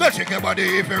 Girl, shake your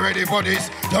body if you're ready for this.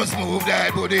 Just move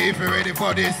that booty if you're ready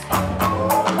for this.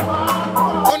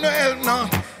 Oh no, hell no.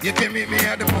 You can meet me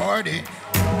at the party.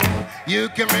 You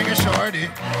can bring a shorty.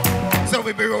 So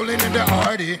we be rolling in the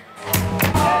hardy.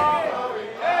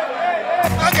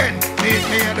 Again, meet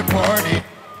me at the party.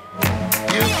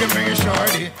 You can bring a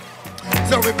shorty.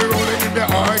 So we be rolling in the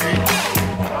hardy.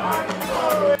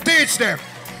 Teach them.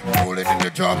 Rolling in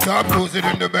the drop top, close it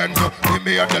in the Benz. So give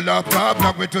me at the laptop,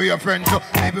 knock me to your friends. So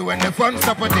maybe when the fun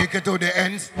stop, I take it to the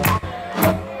ends.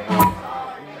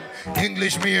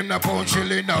 English me in a pound,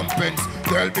 shilling and pence.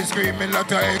 Girl be screaming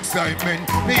lot of excitement.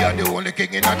 Me are the only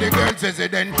king in the girls'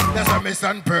 resident. That's a miss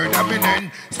and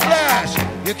permanent. Splash!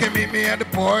 You can meet me at the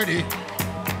party.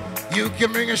 You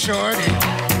can bring a shorty.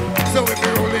 So we be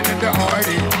rolling in the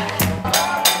hardy.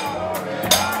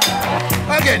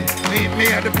 Again, meet me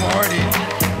at the party.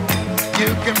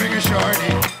 You can bring a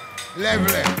shorty.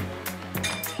 Level it.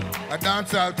 A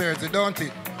dancehall Thursday, don't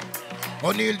it?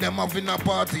 O'Neal them having a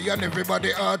party and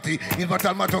everybody arty. If I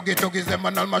tell my tuggies them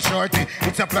and all my shorty.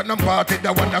 It's a platinum party,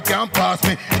 that one that can't pass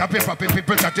me. Happy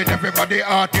people touching everybody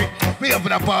arty. We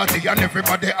having a party and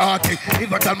everybody arty.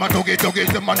 If I tell my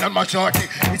tuggies them and all my shorty.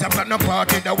 It's a platinum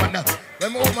party, that one that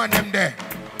them woman them there.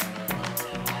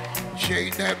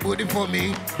 Shake that booty for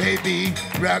me, baby.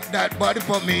 Rock that body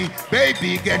for me,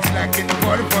 baby. Get slack in the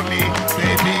body for me,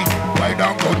 baby. Why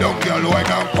don't go down, girl? Why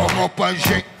don't come up and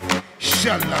shake?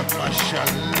 Shalom,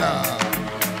 mashallah.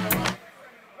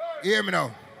 Hear me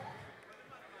now.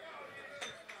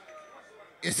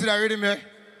 You see that rhythm here?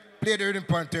 Play the rhythm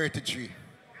on 33.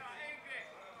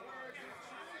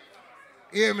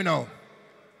 Hear me now.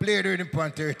 Play the rhythm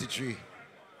on 33.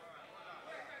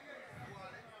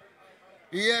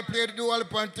 Yeah, play the dual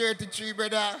upon 33,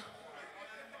 brother.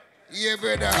 Yeah,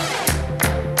 brother.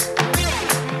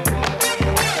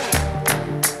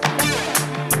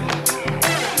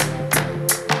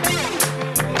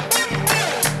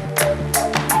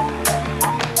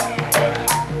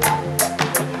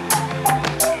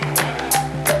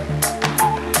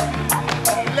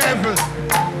 Level.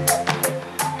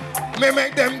 Me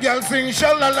make them girl sing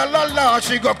sha la la la la.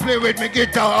 She go play with me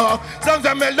guitar. Songs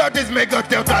and melodies make her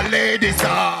tell the lady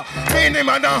star. Meaning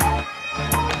man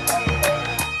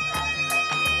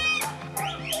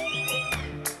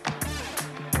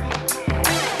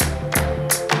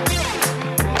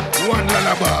one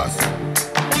lullabies.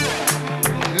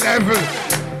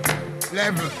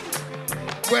 Level.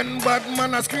 When bad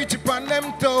man a screech upon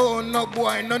them toe, no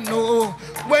boy no know.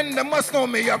 When they must know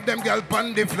me have them girl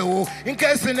pon the floor. In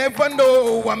case you never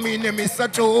know, I mean them is a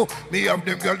Joe. Me have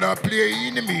them girl that play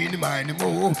in the mean mind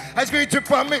more. I screech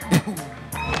upon me.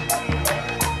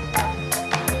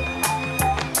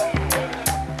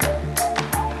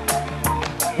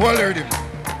 What heard him?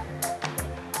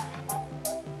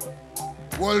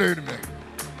 What heard him?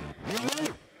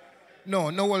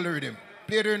 No what heard him.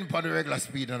 Play it in for the regular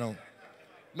speed now.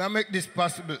 Now make this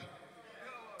possible.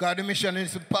 God, the mission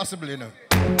is possible, you know.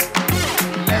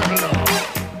 Level up.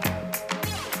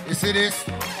 You see this?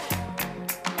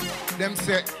 Them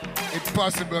say it's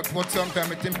possible, but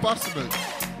sometimes it's impossible.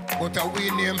 But we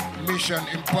name mission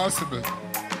impossible.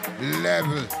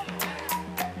 Level.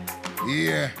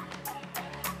 Yeah.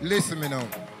 Listen me now.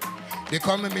 They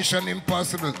call me mission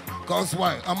impossible. Cause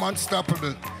why? I'm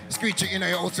unstoppable. Screeching in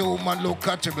a house, a woman look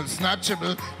catchable,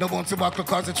 snatchable. No one to back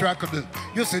cause it's trackable.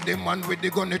 You see the man with the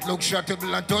gun, it look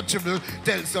shattable and touchable.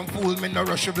 Tell some fool me no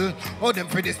rushable. Oh, them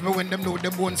for this, me when them know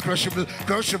them bones crushable.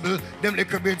 Them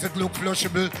liquor beans that look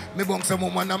flushable. Me bunk some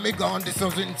woman and me gone, this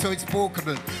something so it's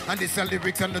pokeable. And this are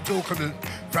lyrics and the jokeable.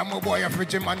 From a boy, a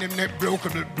fridge man, him neck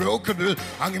brokeable.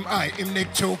 And him eye, him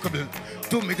neck chokeable.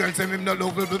 To me girls, him no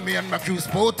lovable, me and my crew's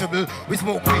portable. We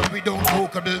smoke weed, we don't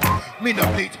cokeable. Me no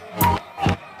bleach.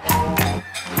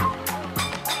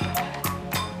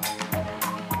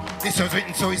 This was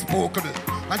written so it's pokeable.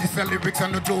 And this are lyrics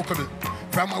and no jokeable.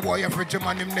 From a boy, a fridge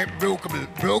man, him neck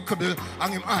brokeable.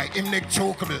 And him eye, him neck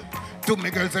chokeable. To me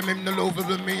girls, him no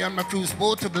lovable, me and my crew's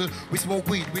portable. We smoke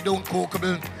weed, we don't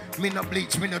cokeable. Me no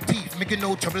bleach, me no teeth, making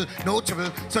no trouble.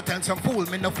 So tell some fool,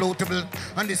 me no floatable.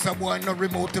 And this a boy no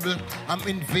remotable. I'm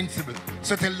invincible.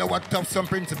 So tell the what of some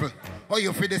principle. Oh,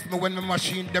 you feel this me when the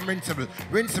machine them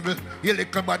rinsable. You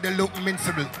little body look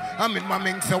mincible. I'm in my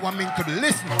mink, so I'm inkable.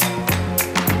 Listen.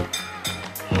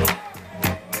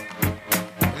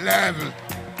 Level.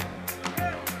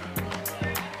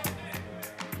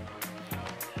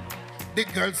 The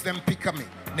girls them pick on me,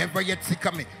 never yet sick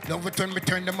of me. Love it when me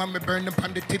turn them on me, burn them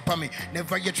on the tip of me.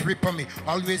 Never yet rip on me,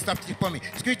 always stop tip on me.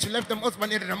 Screech left them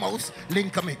husband in the mouse,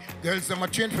 link on me. Girls them a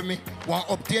train for me, want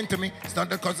obtain to me.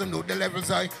 Standard cause I know the levels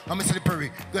high, I'm a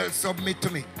slippery. Girls submit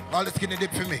to me, all the skinny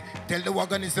dip for me. Tell the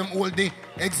organism all day,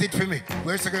 exit for me.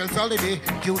 Where's the girls holiday,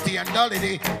 cutie and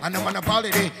holiday, and I'm on a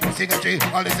holiday. Sing a J,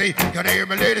 holiday, can I hear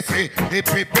my lady say, hip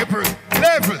hip hipper,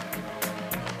 level.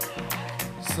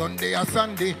 Sunday or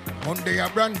Sunday, Monday or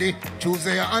Brandy,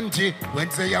 Tuesday or Angie,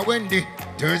 Wednesday or Wendy,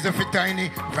 Thursday for Tiny,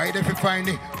 Friday for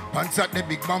Finey, pants at the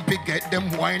big bumpy, get them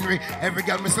winery. Every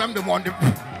girl me slam them on the...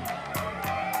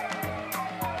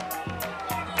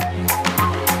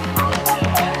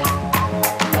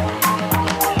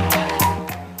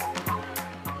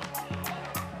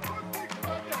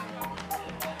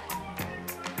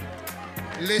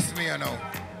 Listen me, you know.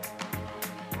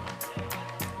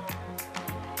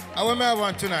 I want me have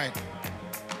one tonight.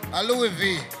 A Louis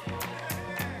V.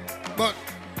 But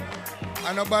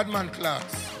I know bad man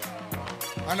clocks.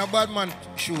 I know bad man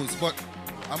shoes, but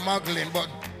I'm muggling. But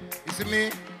you see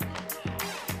me?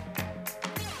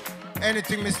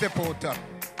 Anything me step out of,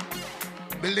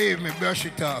 believe me, brush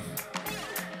it off.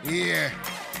 Yeah.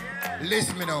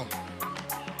 Listen me now.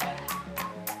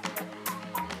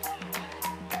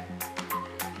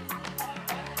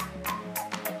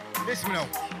 Listen me now.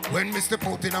 When me step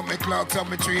out in my clocks and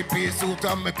my three-piece suit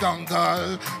and my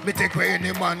kangal, me take away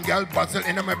any man, girl, bustle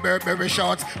in my Burberry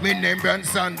shorts, me name brand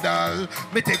sandal.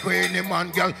 Me take away any man,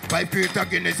 girl, 5 feet of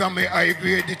Guinness and me high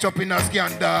grade, it up in a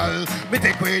scandal. Me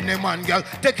take away any man, girl,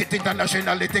 take it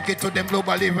internationally, take it to them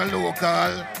global, even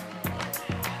local.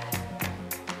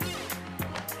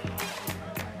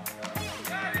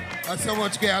 That's so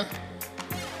much, girl.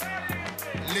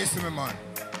 Listen me, man.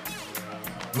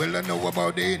 Well, I know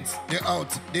about the ins, the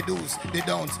outs, the do's, the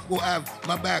don'ts. Who have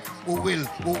my back, who will,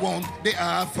 who won't. The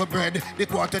half for bread, the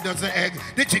quarter dozen egg,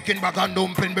 the chicken bag and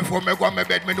dumpling before me go on my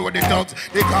bed. Me know the dogs,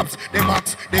 the cops, the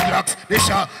max, the glocks, the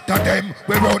shot. To them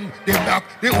we run the block,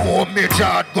 the home me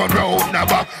chart go round the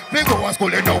back. We go to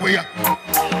school in nowhere.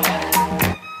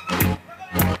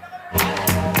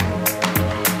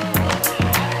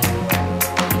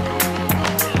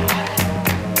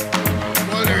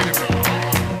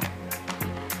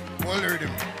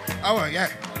 Oh, yeah.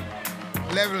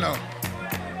 Level now.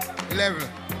 Level.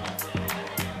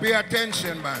 Pay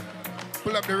attention, man.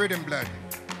 Pull up the rhythm, blood.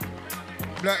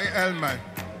 Bloody hell, man.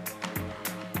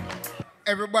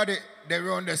 Everybody, they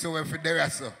run this away for the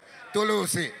rest.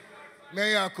 Toulouse, me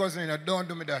and your cousin, don't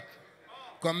do me that.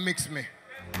 Come mix me.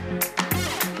 It's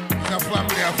a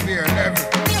family affair, level.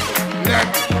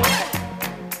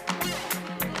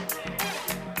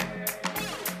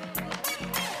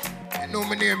 You know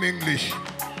my name English.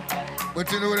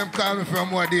 But you know them call me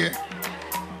from what day?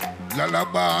 Lala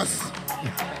Boss.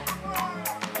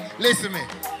 Listen me.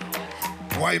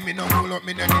 Why me not pull up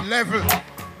me any level?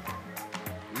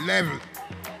 Level.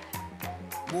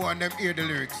 Go on them hear the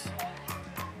lyrics.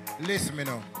 Listen me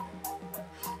now.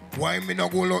 Why me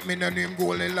not go up me no name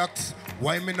Goldie Lexx?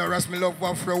 Why me not rest me love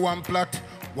for one plot?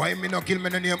 Why me not kill me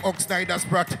no name Oxnide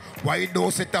Sprat? Why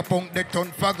don't set a punk the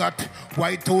ton faggot?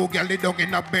 Why two girl they dog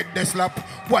in a bed they slap?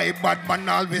 Why bad man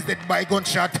always dead by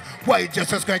gunshot? Why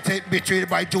Jesus Christ betrayed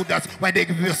by Judas? Why they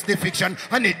give us the fiction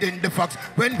and it in the facts?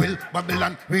 When will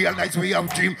Babylon realize we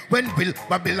have dream? When will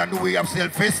Babylon we have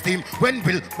self-esteem? When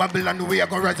will Babylon we are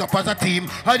gonna rise up as a team?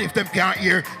 And if them can't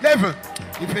hear, level.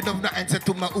 If you don't have no answer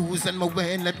to my who's and my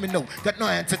when, let me know. Got no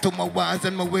answer to my whys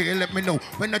and my way, let me know.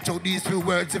 When I show these few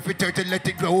words, if you turn to let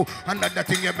it go. Another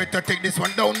thing, you better take this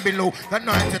one down below. Got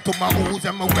no answer to my who's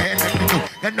and my when, let me know.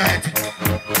 Got no answer.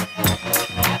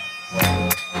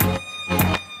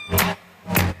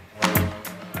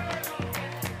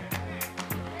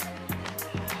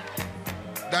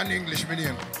 Dan English, my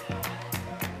name.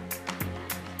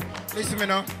 Listen me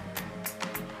now.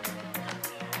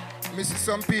 Me see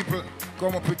some people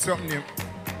come up with something new.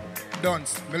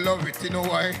 Dance. Me love it. You know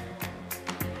why?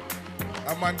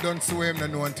 A man dance so him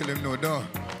don't know until him know, don't.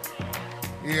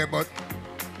 Yeah, but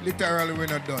literally we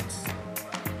not dance.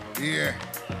 Yeah.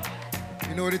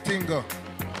 You know the thing go?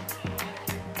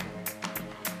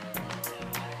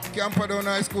 Camper down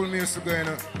high school me used to go, you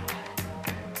know.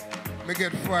 Me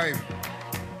get 5.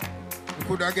 Me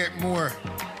could have get more.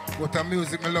 But the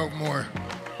music me love more.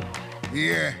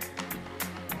 Yeah.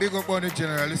 Big up on the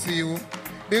general, you see you.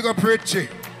 Big up Richie.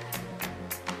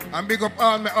 And big up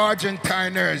all my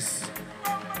Argentiners.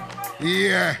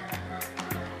 Yeah.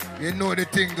 You know the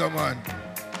thing, man.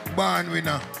 Born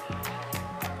winner.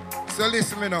 So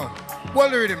listen me now.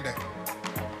 What rhythm there?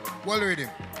 What rhythm?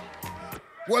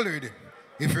 What rhythm?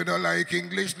 If you don't like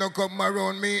English, no come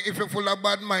around me. If you're full of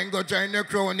bad mind, go join your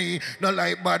crony. No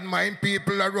like bad mind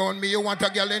people around me. You want a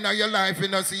girl in your life, you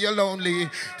know see you lonely.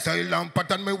 Silent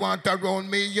pattern me want around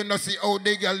me. You know see how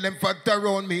the girl them fat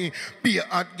around me. Be a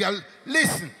hot girl.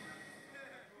 Listen.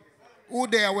 Who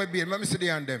there will be? Let me see the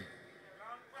hand them.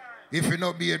 If you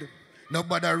no beard,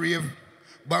 nobody rave.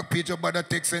 Back page, nobody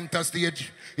take center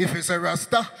stage. If it's a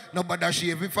Rasta, nobody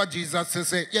shave. If a Jesus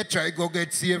say, yeah, try go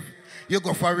get saved. You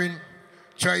go foreign.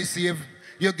 Try save,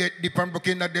 you get deep and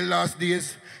broken at the last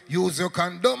days. Use your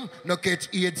condom, no catch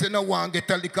AIDS. You no want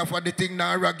get a liquor for the thing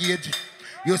now gauge.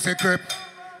 You say Kirk,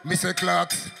 me say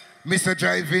Clarks, me say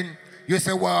driving, you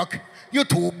say walk. You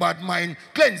too bad mind,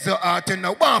 cleanse your heart and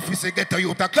now one fi say get a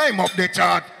youth to climb up the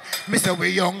chart. Me say we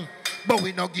young, but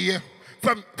we no gear.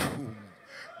 From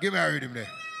give me a rhythm there.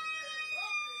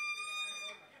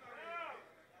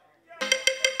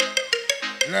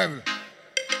 Level.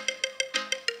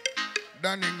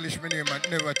 Dan English, my name, man,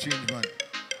 never change, man.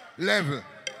 Level.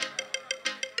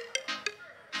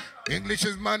 English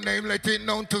is my name, let it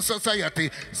known to society.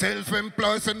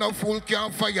 Self-employed, so no fool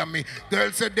can't fire me.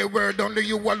 Girl said the word, only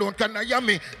you alone can hear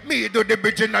me. Me do the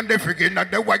bridging and the frigging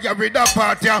and the wire with the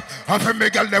party. Half a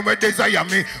girl them will desire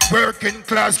me. Working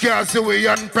class, castaway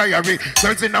and priory.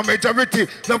 Girls in a majority,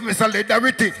 love me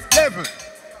solidarity. Level.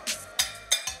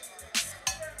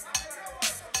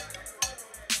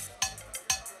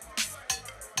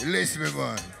 Listen me,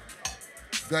 man.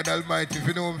 God Almighty, if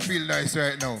you don't feel nice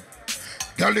right now.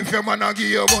 Girl, if your man a give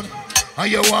you one,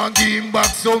 and you want to give him back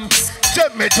some,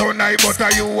 check me tonight, but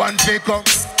are you want to come?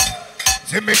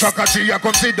 See me cockatoo, you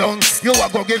come sit down. You a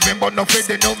go give him, but no feed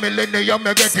the no millennium,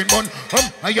 you getting one.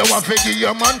 And you want to give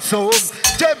your man some.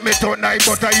 Check me tonight,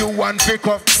 but are you want to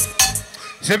come?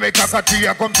 See me cockatoo,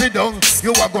 you come sit down.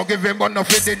 You a go give him, but no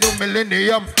feed the no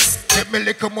millennium. Take me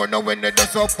little more now when they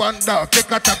just up and down.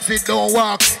 Take a taxi, don't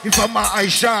walk. If I'm my eye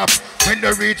sharp. When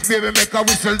they reach, baby, make a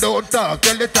whistle, don't talk.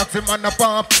 Tell the taxi man to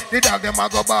pump. The dog them a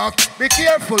go back. Be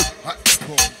careful.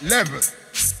 Level.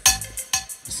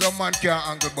 Some man can't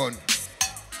angle bun.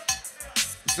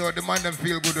 So the man them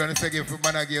feel good when they say give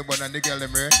man a give bun and the girl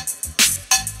them right.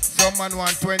 Some man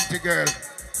want 20 girl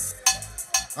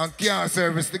and can't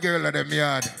service the girl of them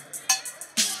yard.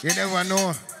 You never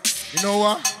know. You know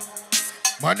what?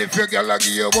 Man, if your girl give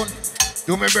you one,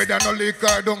 Do me better no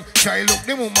liquor down. Try look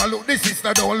the mama, look the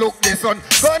sister, don't look the son.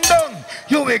 Gun down.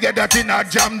 You will get that in a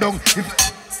jam down.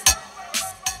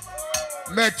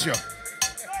 Met you.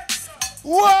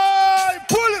 Why?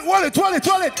 Pull it, wall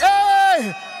it.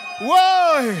 Hey!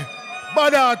 Why?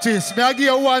 Bad artist. May I give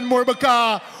you one more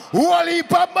because whole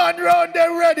heap of man round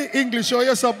there ready. English, oh,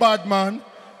 you're so bad, man.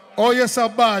 Oh, you're so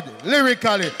bad.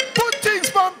 Lyrically. Put things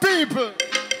from people.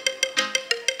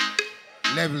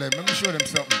 Lovely. Let me show them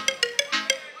something.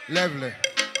 Lovely.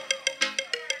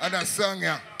 And that song,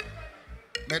 yeah.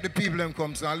 Make the people them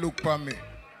come and look for me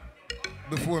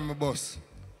before my boss.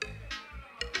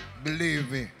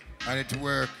 Believe me, and it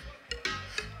work.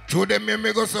 To them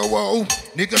me go so wow.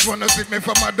 Niggas wanna sit me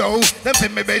for my dough. Them see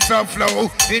me bass and flow.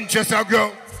 Interest I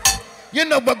grow. You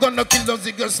know we're gonna kill those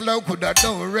niggas slow. Could I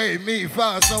do Ray me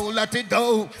fast so let it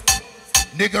do.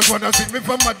 Niggas wanna sit me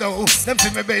for my dough. Them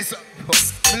see me bass and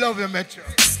flow. Love you, Metro.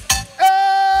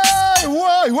 Hey!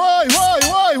 Why?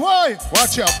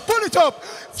 Watch out. Pull it up.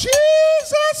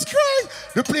 Jesus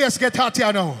Christ. The place get hot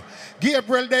here now.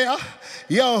 Gabriel there.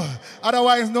 Yo,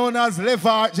 otherwise known as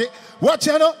Levarge. Watch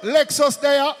out now. Lexus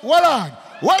there. Hold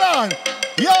on.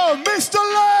 Yo, Mr.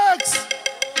 Lexx.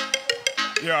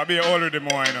 Yeah, I be already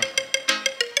more, you know.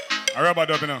 I rub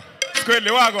it up, you know.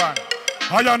 Squidly, what go on?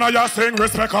 I know you sing,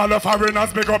 respect all the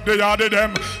foreigners, big up the yard of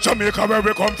them. Jamaica where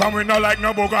we come from, we not like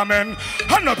no booger men.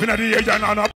 And up in the agent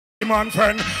and up man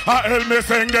friend. I help me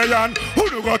sing the yarn. Who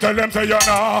do go tell them say you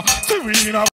know? See we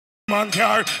in a man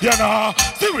car, you know.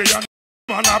 See we in a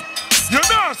man up. You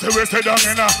know, see we sit down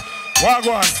in a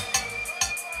wagwan.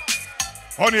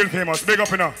 O'Neal famous, big up,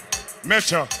 you know. Make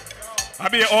sure. I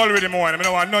be all with him, I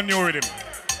don't want no new with him.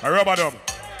 I rub it up.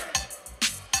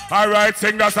 Alright,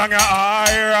 sing the song,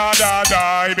 I rather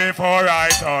die before I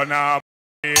turn up,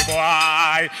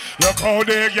 boy. Look how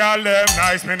the girl them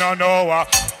nice, me no know.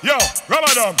 Yo, rub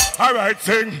it up. Alright,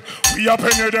 sing. We a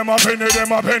penny them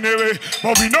anyway.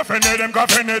 But we no friend them,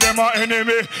 cause friend them are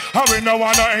enemy. And we no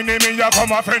want no enemy, you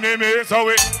come a friend me. So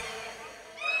we...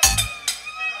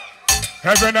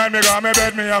 Every night me go on my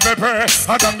bed, me have to pray.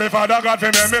 I thank the Father God for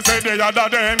me say the other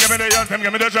day. Give me the anthem,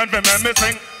 give me the strength for me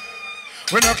sing.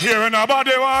 We not hearing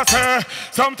nobody want say.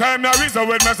 Sometimes I reason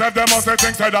with myself, them must say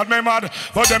things say that me mad.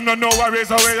 But them no know I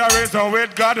reason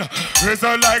with God.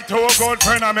 Reason like two good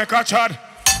friend I make a chat.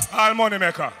 All money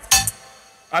maker.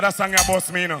 Other song ya boss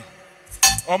me no.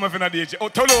 Oh my finna DJ. Oh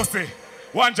Tolosi.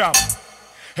 One job.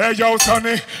 Hey yo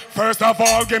sonny, first of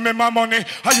all give me my money.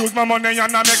 I use my money and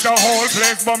I make the whole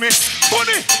place bummy.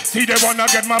 Money, see they wanna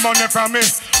get my money from me.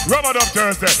 Rub it up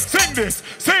Thursday, sing this,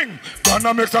 sing.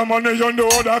 Gonna make some money, you know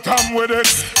that I'm with it.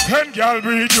 10 girl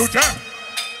breed you 10.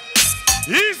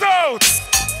 Ease out.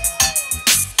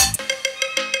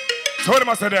 So what am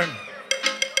I say then?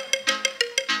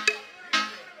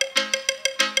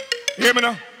 Hear me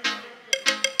now?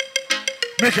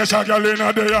 Make a shot girl in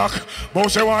a the yak. But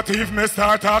she want to if me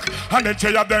start talk. And then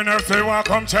she have the nerve say want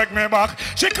come check me back.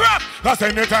 She crack, cause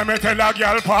anytime I tell a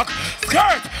girl pack.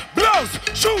 Skirt, blouse,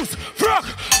 shoes, frock.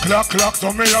 Clock,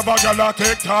 so me have a girl a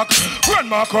tick-tock.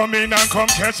 Grandma come in and come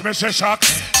catch me, she shock.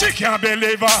 She can't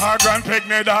believe her grand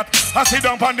picnic that. I sit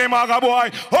down on the maga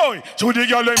boy. Oi, to the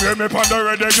girl hear me on the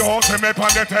radio, you see me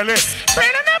on the telly.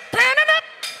 Pen up.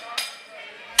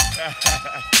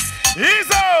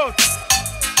 Ease out.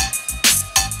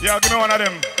 Yo, give me one of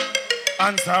them.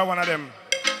 Answer one of them.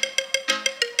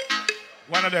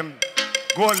 One of them.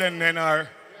 Golden NR.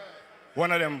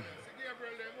 One of them.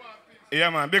 Yeah,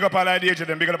 man. Big up all the DJ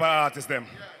them. Big up all the artists them.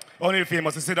 Only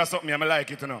famous. You see that's something I like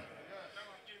it, you know.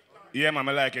 Yeah, man.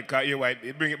 I like it because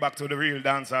it bring it back to the real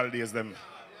dancehall days them.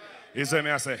 You see me,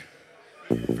 I say.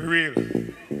 For real.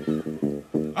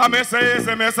 I may say it's a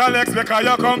Mr. Lexx because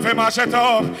you come for mash it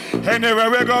up. Anywhere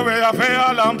we go, we have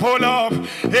fail and pull up.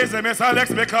 It's a Mr.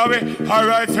 Lexx because we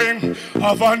alright thing.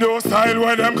 Have a new style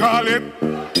where them call it.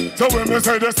 So when we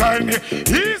say the style,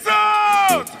 ease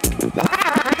out.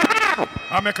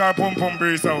 I make our pum pum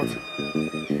breeze out.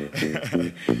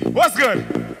 What's good?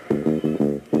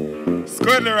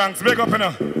 Squidly ranks, big up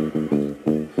enough.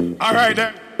 Alright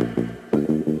then.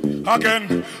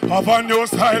 Again, have a new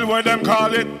style where them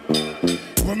call it.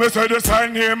 When we say the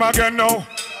sign name again now,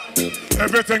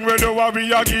 everything we do,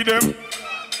 we are give them.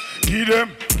 Give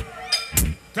them.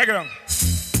 Take it on.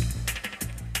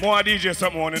 More DJ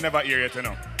something one you never hear it, you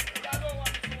know.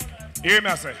 Hear me,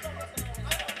 I say.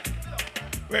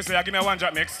 Wait, say, give me a one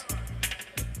drop mix.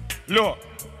 Look.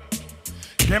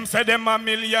 Them say them a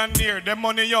millionaire, them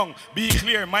money young. Be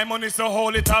clear, my money so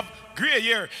hold it up. Grey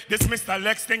year. This Mr.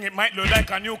 Lexx thing, it might look like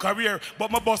a new career,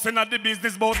 but my boss in the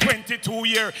business about 22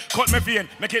 years. Cut me vein,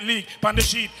 make it leak, pan the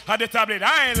sheet, had the tablet.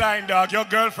 I ain't lying, dog. Your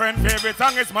girlfriend favorite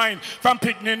song is mine. From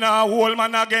picnic a whole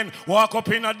man again. Walk up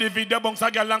in a the video bunks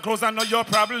a girl and close and know your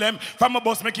problem. From my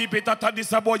boss, me keep it at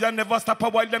this a boy and never stop a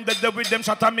while them dead with them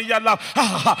shot at me a laugh. Ha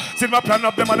ha ha. See my plan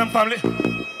up them and them family.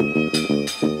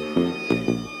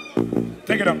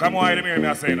 Take it on, come on, let me hear me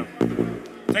I say no.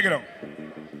 Take it on.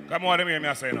 Come on, let me hear me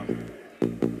I say no.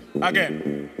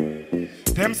 Again.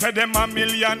 Them say them a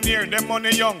millionaire, them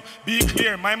money young. Be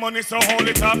clear, my money so hold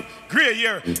it up. Grey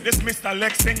year, this Mr.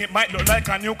 Lexx thing, it might look like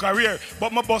a new career,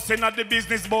 but my boss in at the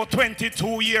business about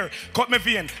 22 years. Cut me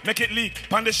vein, make it leak,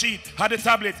 pan the sheet, had the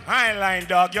tablet. I ain't lying,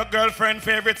 dog. Your girlfriend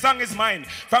favorite song is mine.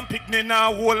 From picnic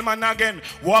now, whole man again.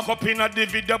 Walk up in a the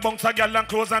video bunks a girl and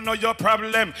close and know your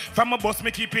problem. From my boss,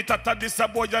 me keep it at this a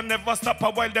boy and never stop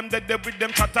a while them dead with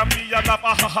them chat at me a laugh.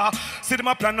 Ah ha ha. See them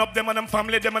a plan up them and them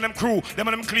family, them and them crew, them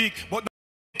and them clique, but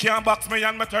can't box me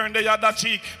and me turn the other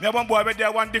cheek. Me one boy with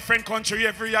there one different country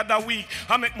every other week.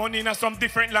 I make money in some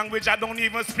different language I don't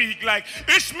even speak. Like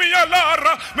Ish me a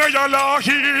lara, me a la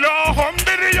hila, hum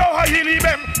did yo hili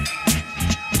bem.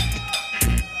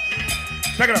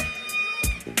 Check it out.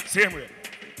 Same way.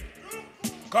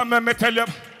 Come and me tell you.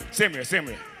 Same way, same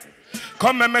way.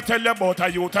 Come and me tell you about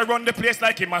a youth. I run the place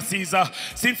like him a Caesar.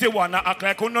 Since you wanna act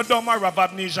like you no dumb or have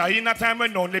amnesia. In a time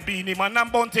when only Beanie Man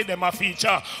and Bounty them a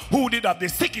feature. Who did have the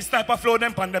sickest type of flow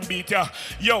them pan them beat ya?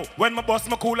 Yo, when my boss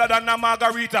me cooler than a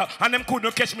margarita. And them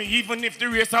couldn't catch me even if the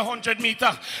race 100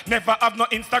 meter. Never have no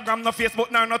Instagram, no Facebook,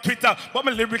 no Twitter. But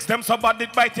my lyrics them so bad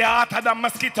it bite your harder than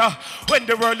mosquito. When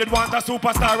the world would want a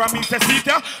superstar and me say see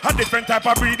ya. A different type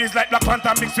of breed is like Black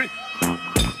Panther mixed with.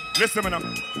 Listen me now.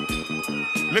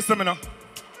 Listen me now.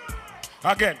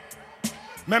 Again.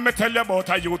 Let me tell you about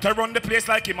a youth. I run the place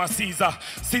like him a Caesar.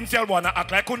 Since y'all wanna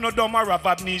act like you no dumb or have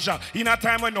amnesia. In a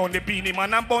time when only Beanie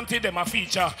Man and Bounty them a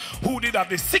feature. Who did have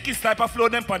the sickest type of flow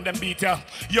them pan them beat ya?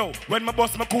 Yo, when my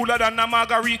boss me cooler than a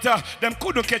margarita. Them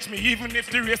couldn't catch me even if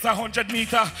the race 100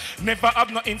 meter. Never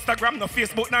have no Instagram, no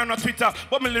Facebook, no Twitter.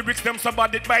 But my lyrics them so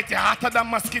bad it bite you harder than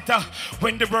mosquito.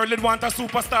 When the world would want a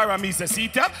superstar and me say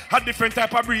see ya. A different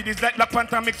type of breed is like Black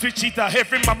Panther mixed with cheetah.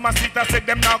 Every mama sita said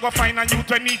them now go find a youth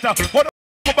when neater.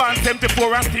 Ban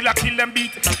 74 and still a kill them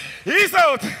beat. He's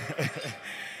out.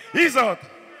 He's out.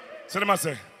 So them must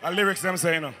say, a lyrics them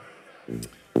say, you know.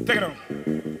 Take it on.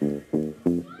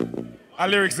 A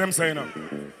lyrics them say, you know.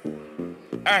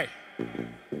 Hey.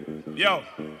 Yo.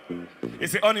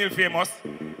 Is it O'Neal famous?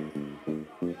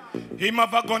 Him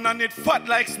have a gun and it fat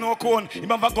like snow cone. Him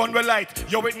have a gun with light.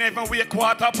 Yo, it never weigh a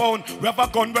quarter pound. We have a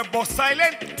gun with bust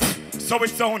silent. So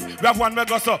it sound. We have one we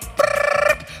go so.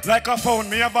 Like a phone,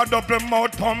 me have a double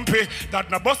mouth pumpy.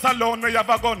 That no bus alone, we have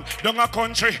a gun. Down a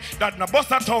country, that no bus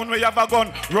a town, we have a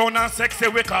gun. Round and sexy,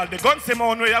 we call the gun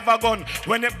Simone, we have a gun.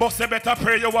 When it bust, you better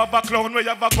pray you have a clown. We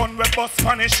have a gun, we bust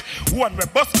Spanish. One we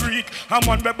bust Greek, and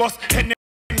one we bust any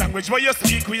language where you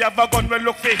speak. We have a gun, we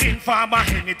look for informer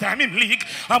anytime in leak.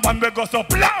 And one we go so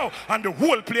blow, and the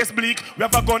whole place bleak. We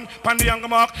have a gun, pan the young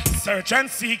mark, search and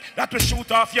seek. That we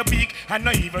shoot off your beak, and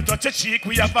not even touch your cheek.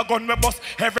 We have a gun, we bust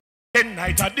every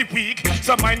night of the week.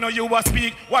 Some I know you will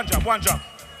speak. One job, one job.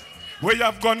 We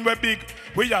have gun we big.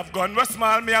 We have gun we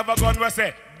small. Me have a gun we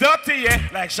say dirty, yeah.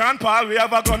 Like Sean Paul. We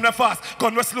have a gun we fast.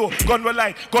 Gun we slow. Gun we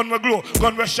light. Gun we glow.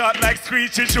 Gun we short like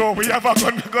Screechy Show. We have a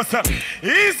gun we go so.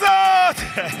 He's out.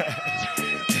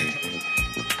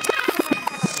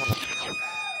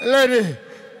 Lady,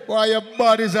 why your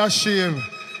body's a shame?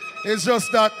 It's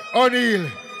just that O'Neal,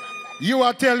 you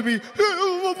are telling me,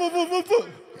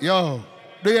 yo.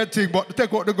 Do your thing, but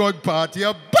take out the gun part,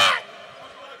 you're back!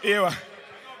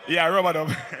 Yeah, rubber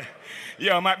dub.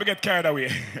 Yeah, I might be get carried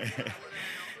away.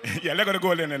 Yeah, let go the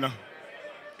gold in there now.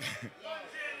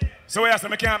 So I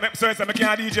can't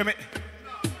DJ me.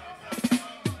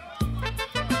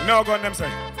 No gun them say.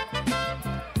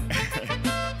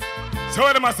 So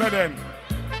what am I say then?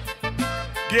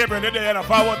 Gabriel, you're there,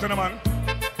 forward to the man.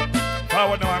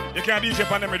 Forward the man. You can't DJ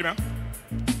pan them with me.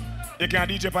 You can't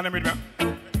DJ pan them with me.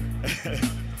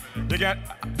 You get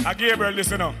a Gabriel,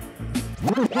 listen now.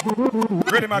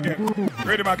 Read him again.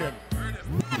 Read him again.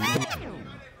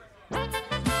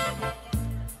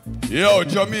 Yo,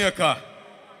 Jamaica.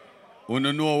 You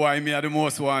know why me are the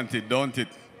most wanted, don't it?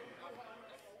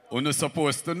 You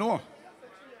supposed to know.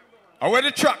 Where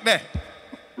the track there?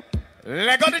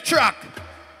 Leg of the track.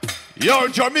 Yo,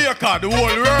 Jamaica, the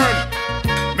whole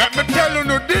world. Let me tell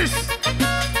you this.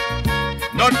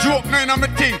 No joke, none of me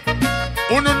think.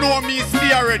 You know me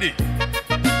stay already.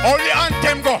 Only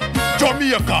anthem go.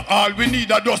 Jamaica, all we need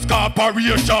a dust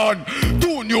corporation.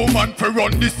 2 No new man for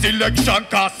run this election,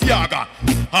 cause Yaga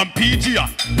and PG.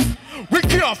 We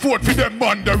can't afford for them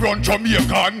man to run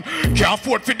Jamaican. Can't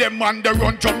afford for them man to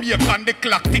run Jamaican. The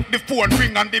clock tick, the phone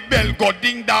ring and the bell go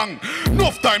ding dong.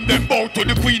 Enough time them bow to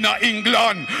the Queen of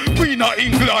England. Queen of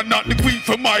England, not the Queen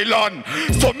from my land.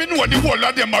 So me know the whole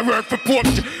of them are work for Pope.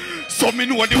 So me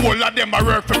know the whole of them are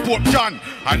work for Pope John.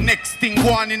 And next thing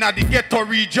go on in the ghetto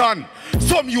region.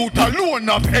 Some youth alone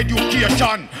of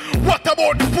education. What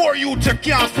about the poor youth you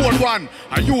can't afford one?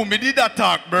 And you me did that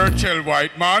talk, Burchell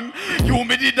white man. You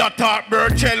me did that talk,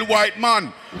 Burchell white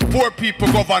man. Poor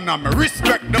people governor, me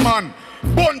respect the man.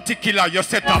 Bounty killer, you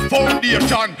set a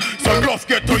foundation. So rough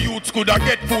ghetto youths coulda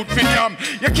get food for them.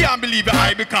 You can't believe it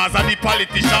high because of the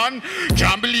politician.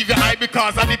 Can't believe it high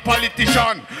because of the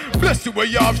politician. Bless you where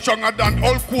you have stronger than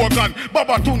Hulk Hogan.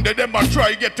 Baba Tunde, them a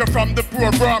try get you from the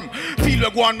program. Feel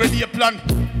you go on with your plan.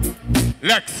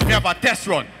 Lexx, me have a test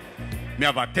run. Me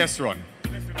have a test run.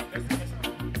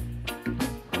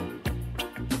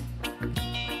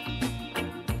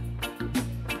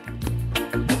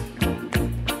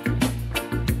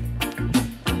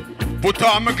 Put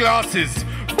on my glasses,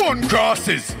 bun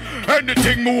crosses.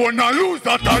 Anything me wanna lose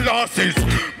that are losses.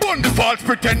 Bun the false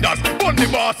pretenders, bun the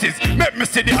bosses. Make me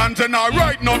see the hands and I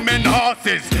ride no men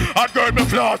horses. I girl me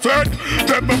floss with,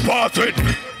 them me pass with.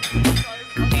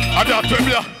 I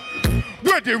that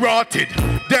where they rotted,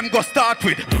 them go start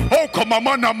with. How come a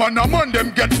man,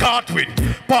 them get caught with?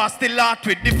 Pass the lot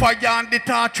with, the fire and the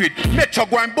torch with. Make you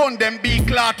go and bun them be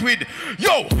clot with.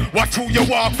 Yo, watch who you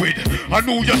walk with, and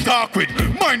who you talk with.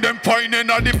 Mind them finding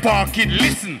at the parking.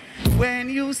 Listen. When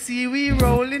you see we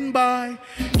rolling by,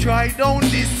 try down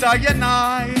this eye and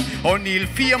I. O'Neal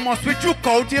famous with you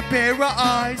out your pair of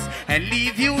eyes and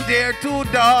leave you there to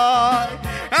die.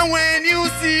 And when you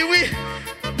see we...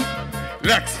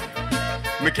 Lexx,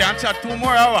 me can't chat 2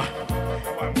 more hours.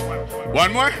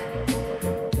 1 more?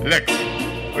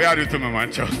 Lexx, we are do to me,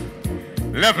 man.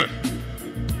 Level.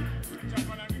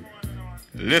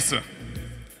 Listen.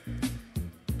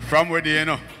 From where do you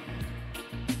know?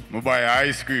 I buy an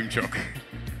ice cream truck.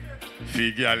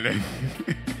 Figure them.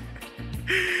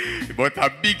 But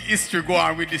a big history go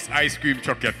on with this ice cream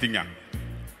truck thing.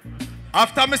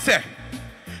 After me say,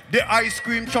 the ice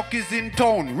cream truck is in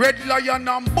town. Red Lion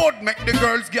and Bud make the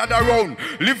girls gather round.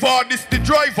 Live all this the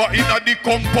driver in the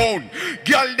compound.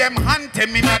 Girl them hunt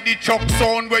him in the truck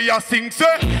sound where you sing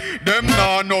say, them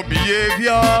nah no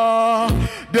behavior.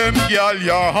 Them girl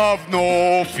you have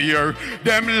no fear.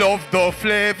 Them love the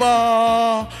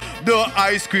flavor. The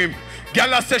ice cream.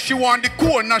 Girl says she want the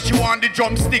cone and she want the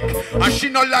drumstick. And she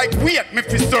not like wait me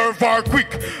fi serve her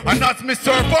quick. And as me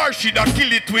serve her, she da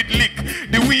kill it with lick.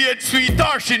 The weird sweet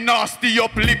her, she nasty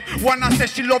up lip. One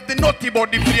says she love the nutty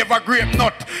but the flavor grape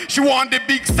nut. She want the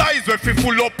big size where fi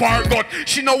full up her gut.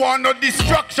 She no want no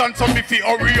distraction so me fi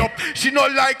hurry up. She no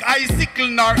like icicle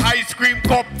nor ice cream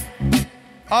cup.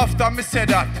 After me say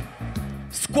that,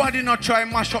 Squaddy not try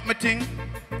mash up me thing.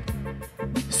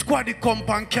 Squaddy come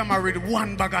and camera with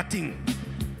 1 bag of thing.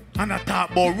 And I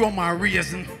talk about rum and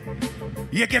raisin.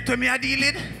 You get to me a deal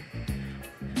it?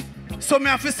 So me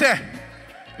have to say,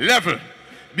 level,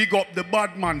 big up the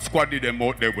bad man Squaddy them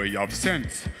out there where you have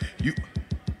sense. You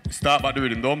start by the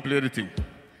rhythm, don't play the thing.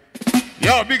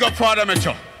 Yo, big up Father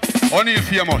Metro. Only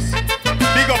famous.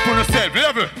 Big up on yourself,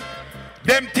 level.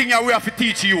 Them thing we have to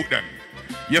teach you them.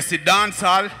 You see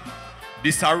dancehall,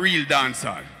 this a real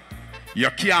dancehall. You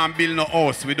can't build no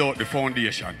house without the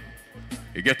foundation.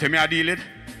 You get to me a deal it?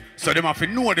 So them have to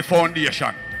know the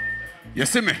foundation. You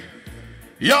see me?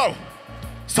 Yo!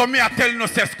 So me a tell you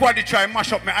say Squaddy try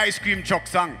mash up my ice cream truck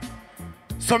song.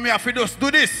 So me have to just do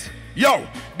this. Yo!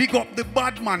 Big up the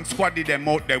bad man Squaddy them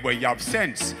out there where you have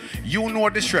sense. You know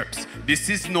the shreps. This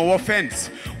is no offense.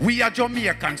 We are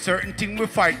Jamaican, certain thing we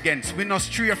fight against. We not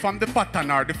stray from the pattern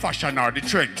or the fashion or the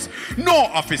trends. No,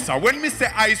 officer, when me say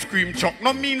ice cream truck,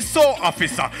 no mean so,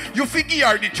 officer. You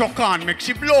figure the truck on, make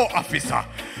she blow, officer.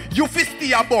 You fi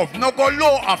stay above, no go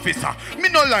low, officer. Me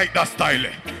no like that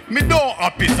style. Me don't,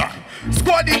 officer.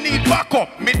 Squaddy need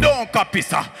backup, me don't,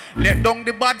 officer. Let down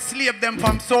the bad slave them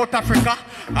from South Africa.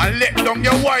 And let down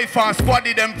your wife and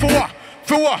Squaddy them for what?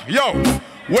 For what? Yo,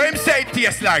 what him say it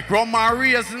tastes like? Rum and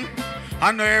raisin?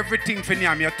 I know everything for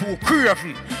him, you're too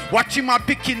craven. Watch him a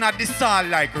picking at the saw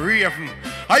like raven.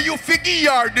 Are you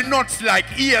figure the nuts like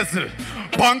hazel?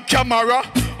 Pan camera,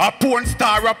 a porn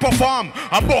star a perform.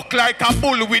 A buck like a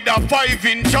bull with a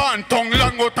 5-inch horn. Tongue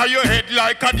long out of your head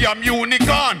like a damn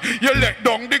unicorn. You let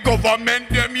down the government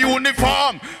them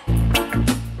uniform.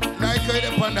 Like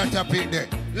I upon that topic there.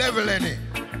 Level any.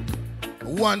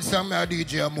 Once I'm a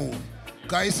DJ move.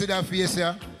 Can you see that face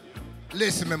here?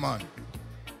 Listen me man.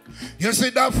 You see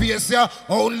that face, yeah,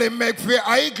 only make for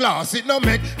eyeglass. It no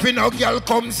make for no girl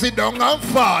come sit down and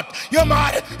fart. You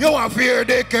mad? You want fear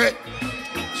the cat?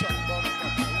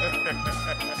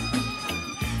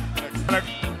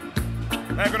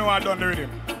 I'm gonna want done the rhythm.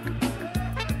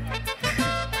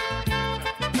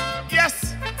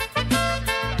 Yes!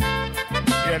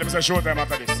 Yeah, let me say showtime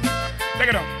after this. Take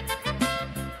it down.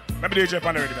 Let me DJ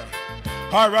on the rhythm.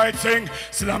 Alright, sing.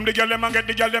 Slam the girl them and get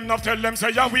the girl them enough. Tell them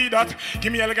say, yeah, we that.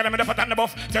 Give me a girl them in the fat and the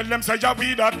buff. Tell them say, yeah,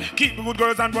 we that. Keep the good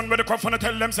girls and run with the crop. And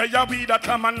tell them say, yeah, we that.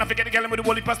 Come on, I forget the girl them with the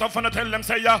woolly past off. And tell them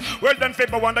say, yeah. Well, then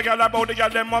fit but one the girl about the girl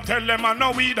them up. Tell them I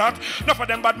know we that. Enough of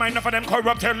them bad mind, enough of them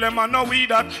corrupt. Tell them I know we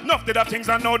that. Enough did that things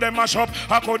I know them mash up.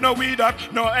 I could know we that.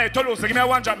 No, hey, Toulouse, give me a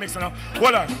one job mix now.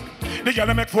 Hold on. The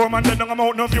girl make 4 man, then don't come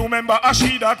out, no few member, I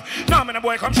see that. Now, me a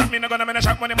boy come shot me, no gonna me a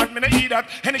shot money, man, me no eat that.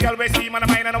 Any girl we see, man, a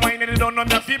mine and a wine, and they don't know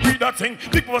me, I feel breathe that thing.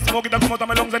 People smoke it, that come out of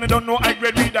my lungs, and they don't know I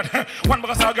grade read that. One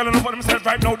bag of star girl, and for themselves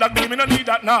right now, that me no need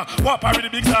that, nah. Walk out with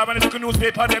the big star, and if you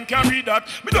newspaper, them can't read that.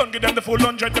 Me don't give them the full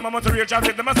 100, them a month to real chance,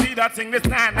 them a see that, sing this,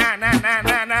 nah.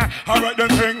 Alright then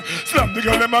sing, slam the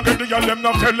girl, them and get the girl, them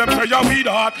now tell them, say, yeah, we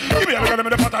that. Give me a girl, them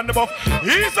in the pot and the buff,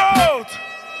 he's out!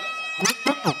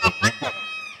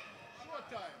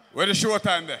 Where the show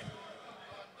time there?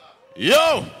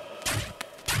 Yo!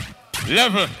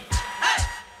 Level.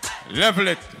 Level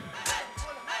it.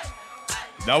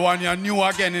 That one you new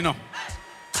again, you know.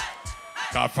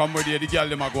 Cause from where the girl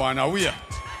them are going away.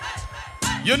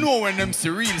 You know when them see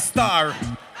real star.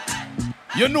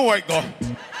 You know it go.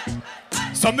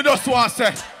 Somebody just want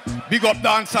to say, big up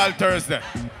Dancehall Thursday.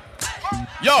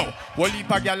 Yo! Well, if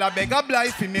a girl a beg a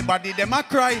blind for me body, them a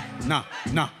cry. Nah,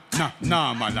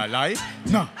 malalai.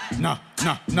 Nah,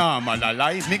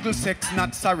 malalai. Miggle sex,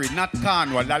 not sorry, not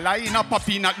carnal. Lalai, not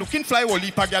puppy, not looking fly. Well,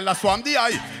 if a girl a swam the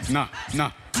eye. Nah,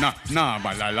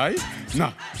 malalai.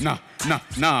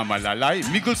 Nah, malalai.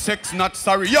 Miggle sex, not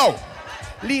sorry. Yo!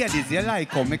 Ladies, you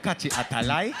like how me catch it at a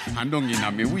lie? And down in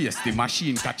a me waist, the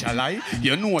machine catch a lie.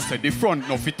 You know, say the front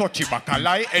no fi touch it back a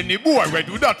lie. Any boy we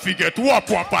do that fi get wap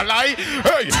a lie.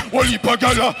 Hey, holy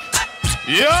pagala.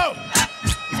 Yo!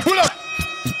 Pull up!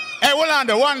 Hey, hold on,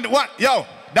 the one, yo,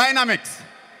 Dynamics.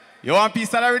 You want a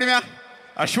piece of that rhythm here?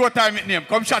 A short time it name,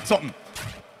 come shot something.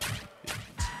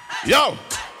 Yo!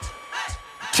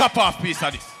 Chop off piece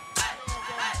of this.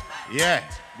 Yeah,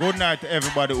 good night to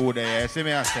everybody out there. See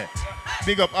me I say.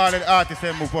 Big up all the artists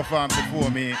who perform before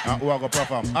me and who are going to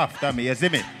perform after me, you see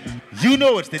me? You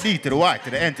know it's the D to the Y to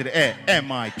the N to the A,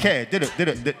 M-I-K,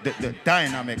 the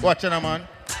dynamic. Watch it, man.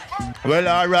 Well,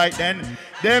 alright then.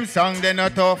 Them songs they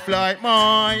not tough like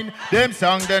mine. Them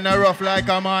songs they not rough like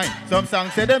a mine. Some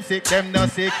songs say them sick, them not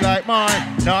sick like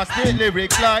mine. Not spit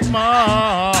lyrics like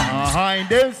mine.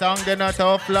 Them songs they not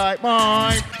tough like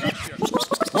mine.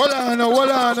 Hold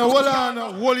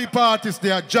on. Holy parties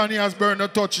there. Johnny has burned,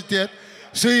 not touch it yet.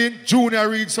 See, Junior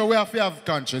Reid, so we have to have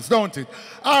conscience, don't it?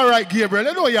 All right, Gabriel,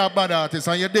 you know you're a bad artist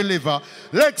and you deliver.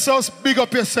 Lexx, big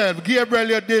up yourself. Gabriel,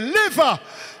 you deliver.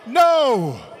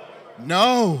 No,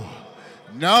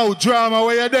 drama,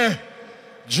 where you there?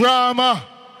 Drama.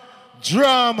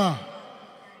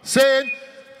 Saying,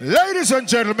 ladies and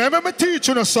gentlemen, let me teach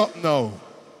you something now.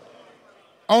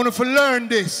 I want you to learn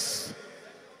this.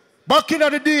 Back in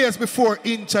the days before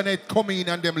internet come in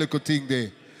and them little thing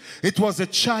there, it was the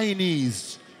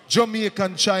Chinese,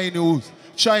 Jamaican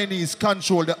Chinese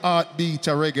control the heartbeat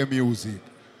of reggae music.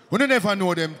 We never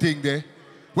know them thing there.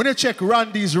 When you check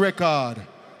Randy's record,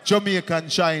 Jamaican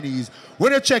Chinese.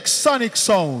 When you check Sonic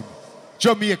Sound,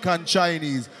 Jamaican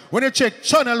Chinese. When you check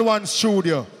Channel 1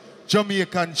 Studio,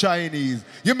 Jamaican Chinese.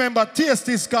 You remember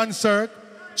Tasty's concert,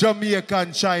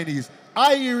 Jamaican Chinese.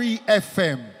 Irie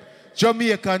FM,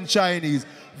 Jamaican Chinese.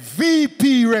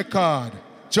 VP Record,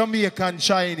 Jamaican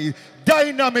Chinese.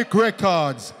 Dynamic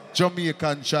Records,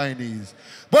 Jamaican Chinese.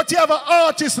 But you have an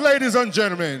artist, ladies and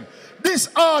gentlemen. This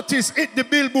artist hit the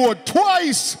billboard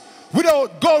twice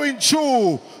without going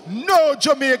through no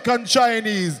Jamaican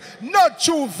Chinese, not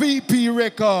through VP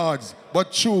Records,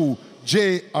 but through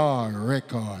JR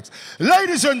Records.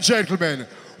 Ladies and gentlemen,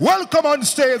 welcome on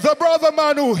stage the brother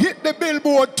man who hit the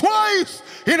billboard twice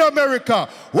in America.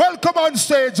 Welcome on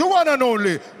stage the one and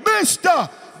only Mr.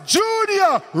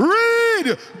 Junior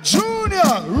Reid.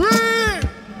 Junior Reid.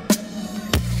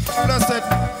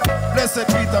 Blessed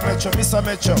Peter Metro, Mr.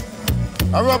 Metro.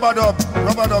 A rubber dub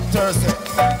Thursday.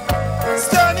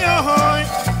 Stand your high.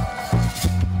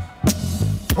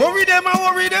 Worry them.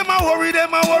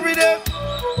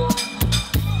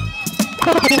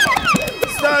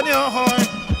 Stand your high.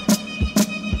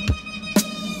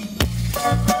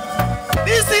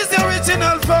 This is the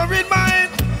original foreign mind.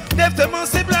 Left them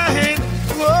must be blind.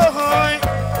 Whoa, high.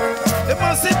 They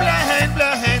must say blind,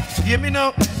 blind. Hear me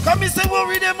now. Come me say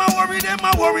worry them, I worry them,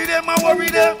 I worry them, I worry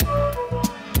them.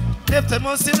 They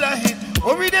must say blind.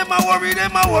 Worry them, I worry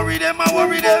them, I worry them, I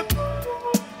worry them.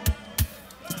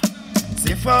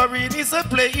 See, foreign is a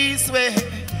place where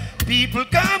people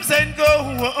comes and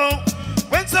go.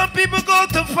 When some people go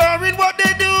to foreign, what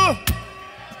they do?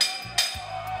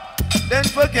 Then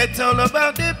forget all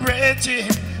about the bridge.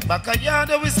 Back a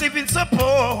yard we sleeping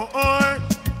support.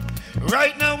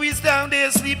 Right now he's down there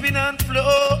sleeping on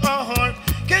floor.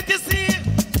 Can't you see?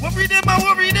 Worry them, I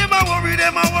worry them, I worry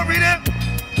them, I worry them.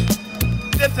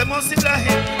 Left them on sit like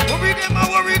worry them, I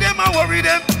worry them, I worry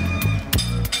them.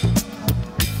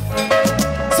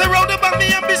 Surrounded by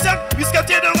me ambition, we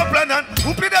scatter down a plan and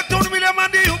who play that tune William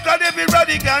and the who call David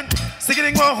Radigan.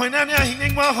 Singing more horn and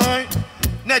hanging more horn.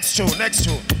 Next show, next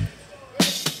show.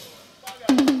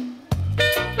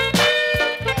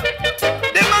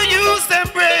 They might use them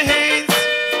brains.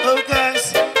 Oh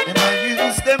gosh, they might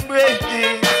use them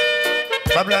brains.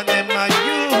 Babylon, they might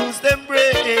use them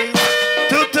brains.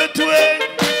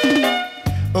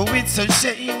 Oh, it's a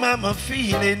shame I'm a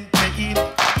feeling pain.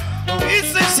 Oh,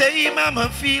 it's a shame I'm a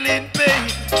feeling pain.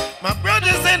 My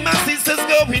brothers and my sisters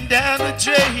going down the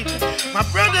drain. My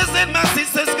brothers and my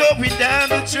sisters going down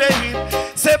the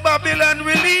drain. Say Babylon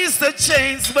release the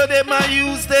chains, but they might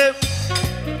use them.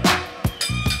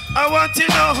 I want you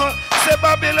to know, say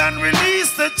Babylon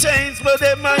release the chains, but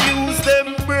they might use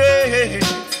them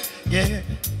brains. Yeah.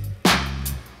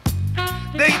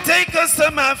 They take us to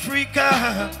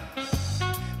Africa.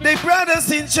 They brought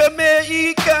us in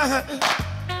Jamaica.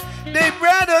 They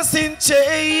brought us in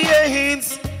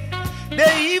chains.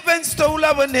 They even stole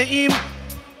our name.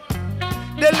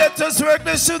 They let us work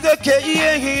the sugar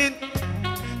cane.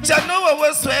 Jah know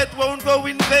our sweat won't go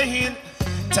in vain.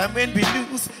 Time when we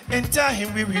lose and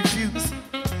time we refuse.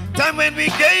 Time when we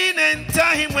gain and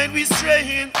time when we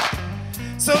strain.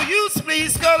 So you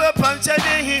please call upon Jah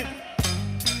name.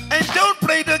 And don't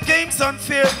play the games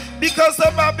unfair, because the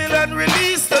Babylon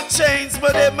release the chains,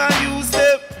 but they might use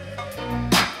them.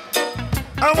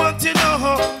 I want to know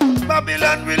how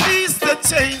Babylon release the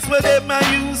chains, but they might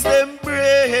use them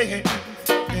brains.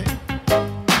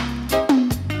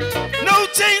 No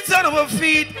chains on our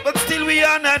feet, but still we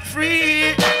are not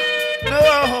free. No,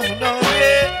 no,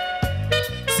 yeah.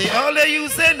 See, all they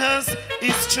using us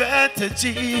is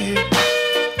strategy.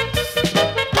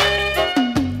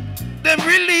 Them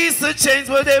release the chains,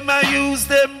 but they might use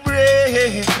them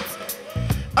brains.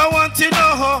 I want to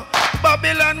know how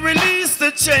Babylon release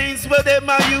the chains, but they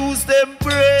might use them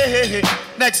brains.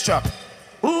 Next track.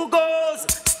 Who goes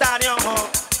stadium?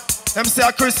 Them say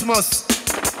a Christmas.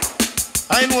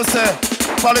 I know say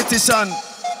politician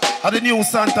are the new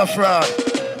Santa fraud.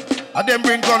 And them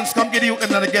bring guns, come get you in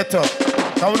the ghetto.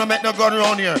 I wanna make no gun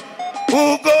around here.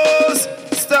 Who goes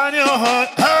stadium?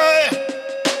 Hey!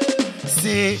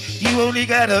 See, you only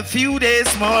got a few days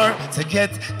more to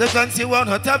get the guns you want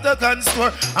out of the gun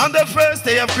store. On the first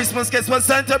day of Christmas, guess what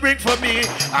Santa bring for me?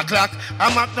 A clock,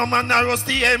 a magnum and a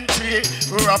rusty M3.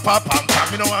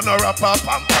 Rap-a-pam-pam, you don't want no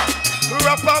rap-a-pam-pam.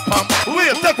 Rap-a-pam.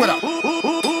 Wait, take with that.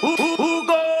 Who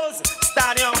goes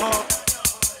stadium?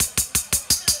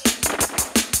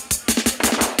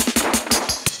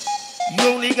 You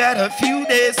only got a few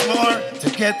days more to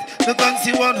get the guns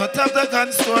you want out of the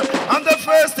gun store. On the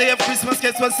first day of Christmas,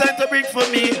 guess what Santa bring for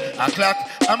me? A clock,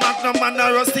 a magnum and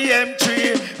a rusty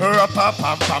M3.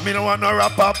 Rap-a-pam-pam, you don't want no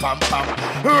rap-a-pam-pam.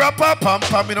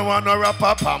 Rap-a-pam-pam, you don't want no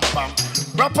rap-a-pam-pam.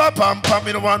 Rap-a-pam-pam,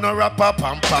 you don't want no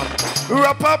rap-a-pam-pam.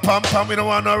 Rap-a-pam-pam, you don't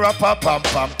want no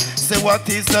rap-a-pam-pam. Say what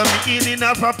is the meaning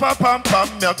of rap-a-pam-pam?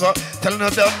 Me go tell you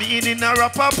the meaning of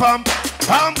rap-a-pam.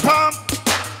 Pam-pam.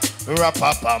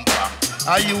 Rap-a-pam-pam.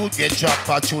 You get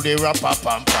dropped through the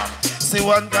rap-a-pam-pam. Say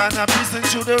one guy in a prison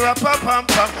through the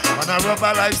rap-a-pam-pam. On a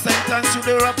rubber life sentence through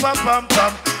the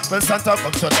rap-a-pam-pam. When Santa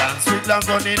comes to dance with long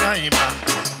gun in a him hand.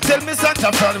 Tell me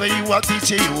Santa Fran where you are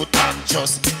teaching youth and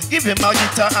just give him a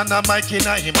guitar and a mic in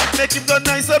a him. Make him go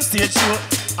nice upstage show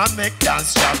and make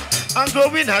dance trap. And go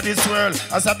in at this world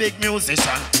as a big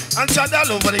musician. And chant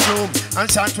all over the globe and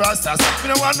chant rastas.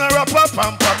 Me don't want no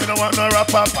rap-a-pam-pam. Me don't want no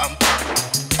rap-a-pam-pam.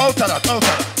 Out of that, out of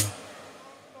that.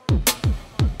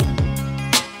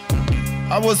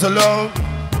 I was alone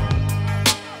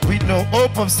with no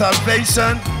hope of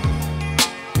salvation.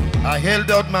 I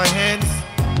held out my hands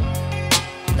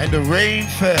and the rain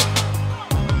fell.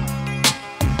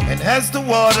 And as the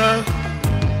water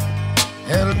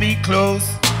held me close,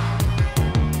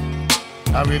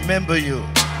 I remember you.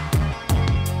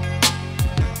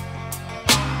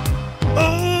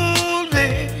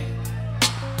 Only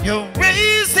your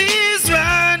race is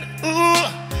run. Ooh,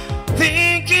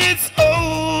 think it's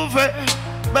over.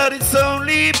 but it's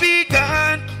only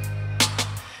begun.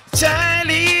 Child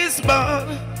is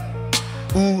born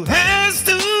who has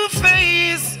to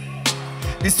face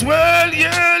this world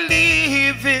you're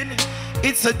living.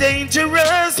 It's a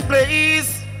dangerous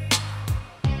place.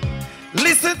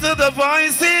 Listen to the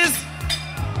voices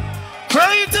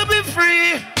crying to be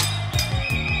free.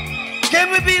 Can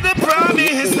we be the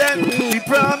promise that we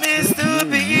promised to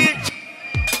be?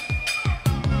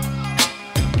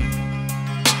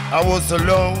 I was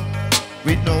alone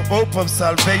with no hope of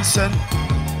salvation.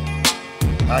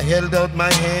 I held out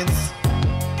my hands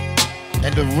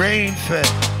and the rain fell.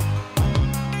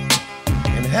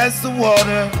 And as the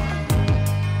water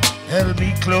held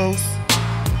me close,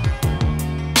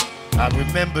 I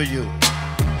remember you.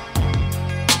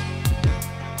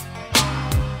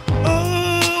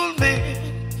 Old man,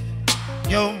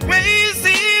 your race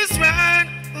is right.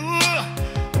 Ooh,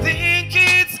 think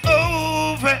it's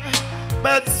over,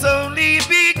 but it's only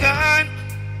begun.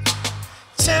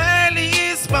 Child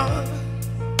is born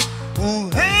who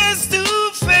has to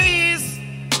face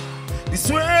this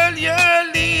world you're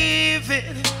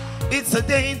living. It's a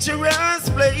dangerous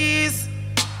place.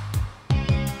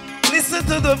 Listen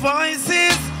to the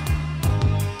voices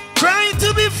crying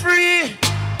to be free.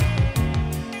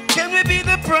 Can we be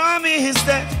the promise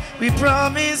that we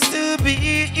promised to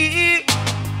be?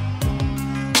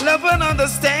 Love and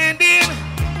understanding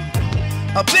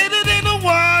are better than a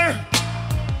war.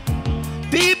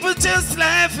 People just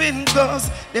laughing cause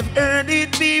they've heard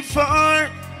it before.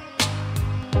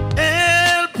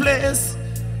 Helpless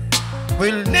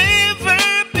will never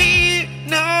be,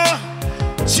 no.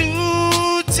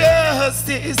 True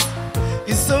justice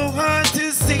is so hard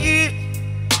to see.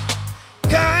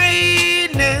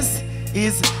 Kindness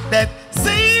is that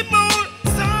same old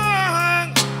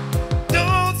song.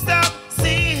 Don't stop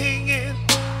singing.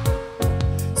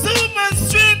 So much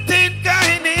strength in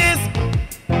kindness.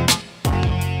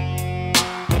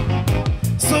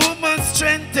 So much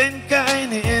strength in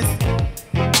kindness.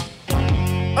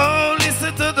 Oh,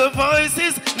 listen to the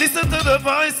voices, listen to the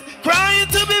voice crying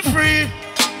to be free.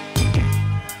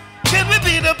 Can we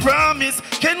be the promise?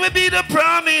 Can we be the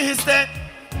promise that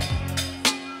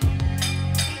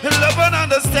love and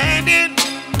understanding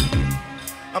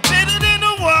are better than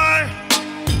a war?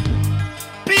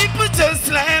 People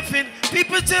just laughing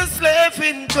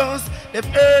cause they've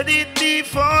heard it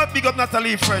before. Big up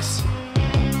Natalie Fresh.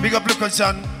 Big up Lucas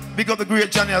John. Big up the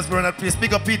great Johnny Osborne at place.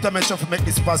 Big up Peter Mitchell for making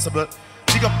this possible.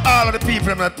 Big up all of the people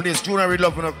in that place. Junior, we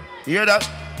love them. You hear that?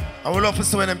 I will love to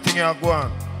see when them things are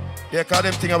going. Yeah, cause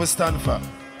them things I will stand for.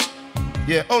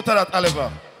 Yeah, out of that, Oliver.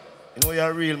 You know you're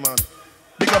a real man.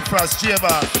 Big up Frost,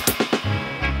 J-Bar.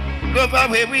 Love our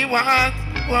way we want.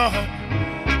 Whoa.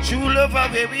 True love our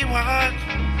way we want.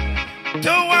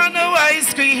 Don't want no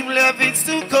ice cream, love, it's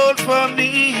too cold for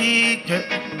me.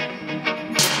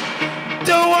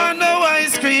 Don't want no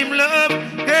ice cream, love,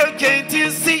 girl, can't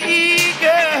you see,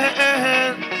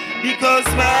 girl? Because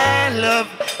my love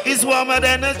is warmer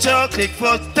than a chocolate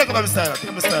fudge. Take up my style, take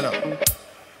up my style out.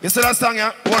 You see that song,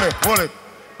 yeah? Hold it.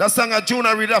 That song,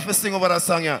 Junior Reid have to sing over that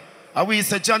song, yeah. And we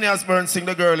say Johnny Osborne sing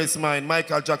The Girl Is Mine.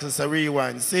 Michael Jackson say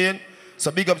rewind. See?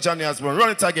 So big up Johnny Osborne.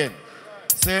 Run it again.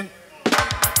 See?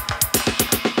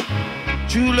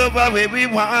 True love are where we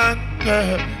want,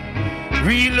 girl.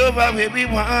 Real love are where we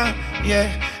want, yeah.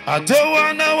 I don't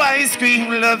want no ice cream,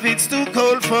 love, it's too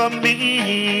cold for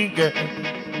me, girl.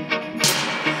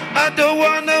 I don't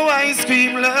want no ice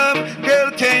cream, love,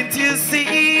 girl, can't you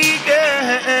see,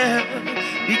 girl?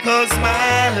 Because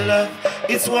my love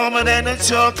is warmer than a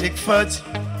chocolate fudge.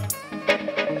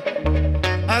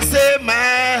 I say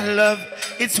my love,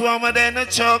 it's warmer than a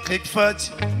chocolate fudge.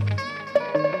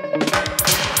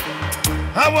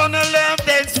 I want a love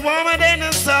that's warmer than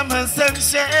a summer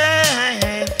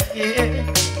sunshine, yeah.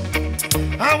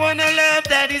 I want a love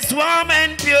that is warm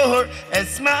and pure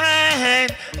as mine.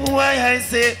 Why I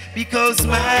say, because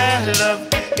my love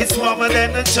is warmer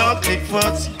than a chocolate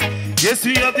fudge. Yes,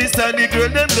 we have this tiny girl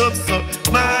that loves so.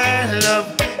 My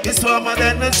love is warmer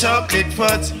than a chocolate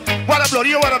fudge. What a blood,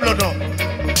 you want a blood now?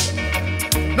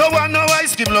 No one, no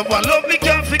ice cream, love one love me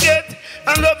can't forget.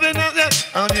 And loving that,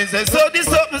 and he says, so this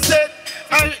up and said.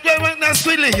 And went not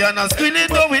squilly, and not squilly,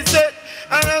 no, he said.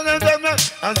 And then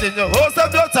the host of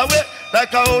dust away,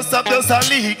 like a host of dust a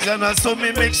leak. And so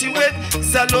me make she wet.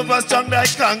 So love was strong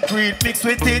like concrete, mixed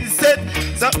with insect.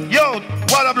 So, yo,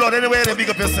 what a blood, anyway, they big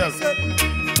up yourself.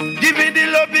 Give me the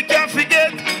love you can't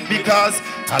forget. Because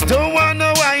I don't want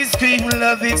no ice cream,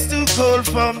 love, it's too cold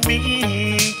for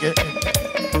me.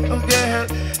 Oh, girl,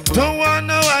 don't want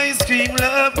no ice cream,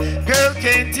 love, girl,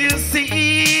 can't you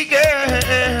see,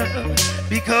 girl?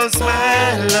 Because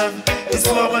my love It's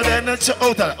warmer than a out.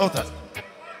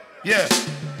 Yeah.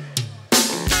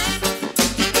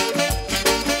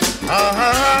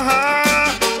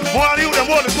 One of you them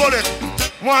hold it.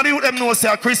 One of you them know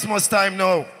say Christmas time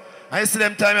now. I see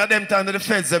them time that the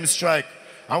feds them strike.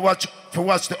 And watch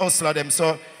the hustler them.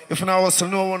 So if you not hustle,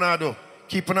 no one do.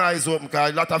 Keep an eyes open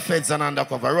because a lot of feds and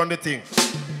undercover. Run the thing.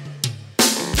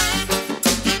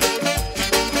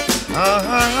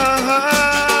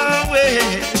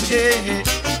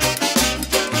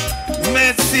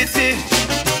 Med City.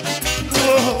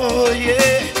 Oh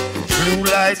yeah. Blue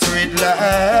light, red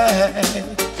light.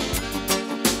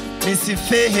 Missy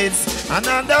fades and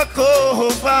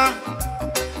undercover.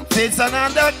 Fades and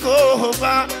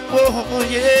undercover. Oh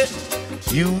yeah.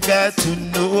 You got to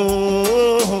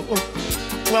know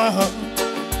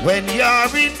when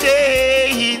you're in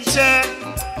danger.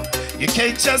 You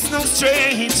can't just no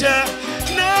stranger.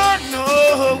 No.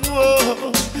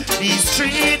 These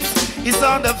streets is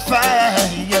on the fire.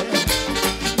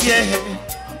 Yeah.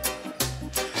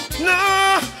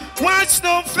 No, watch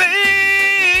no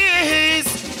face.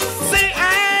 Say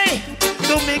I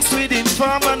don't mix with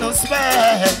informer, no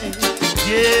spy.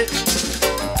 Yeah.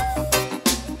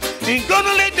 Ain't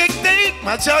gonna let them take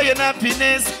my joy and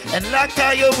happiness and lock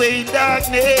out your way in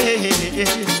darkness.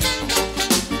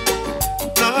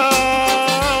 No,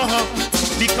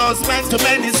 because man to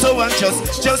man is so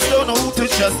unjust. Just don't know who to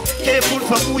trust. Careful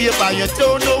for who you buy, you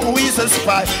don't know who is a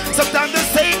spy. Sometimes the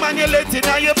same man you let in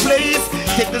on your place.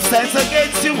 Take the stance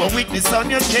against you, a witness on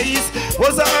your case.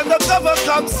 Was an undercover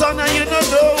cop son and you don't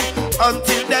know.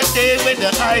 Until that day when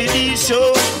the ID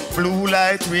show. Blue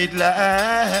light, red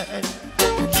light.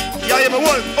 Yeah, I'm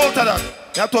out of that.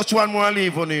 You touch one more and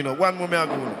leave on you know. One more me I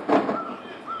go.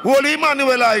 Holy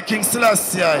Emmanuel I King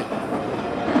Selassie. Yeah.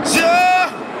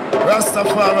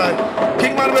 Rastafari.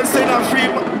 King Manuel saying a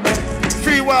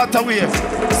free water way.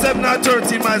 7 or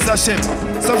 13 miles a ship.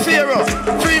 So Pharaoh,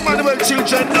 free Manuel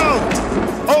children now.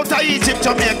 Out of Egypt,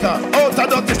 Jamaica. Out of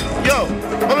Dutton. Yo,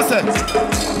 what was that?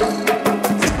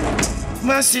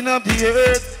 Mashing up the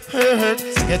earth.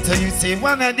 Get to you say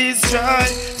one of these try.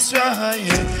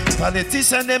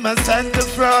 Politicians them a stand to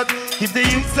fraud. If the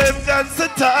youth them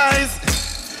sensitized.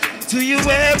 Do you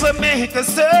ever make a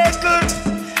circle?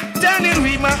 Daniel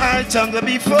read my heart jungle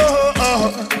before.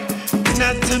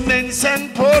 Not to mention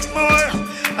Portmore.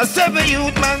 A 7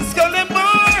 youth man sculling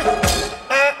more.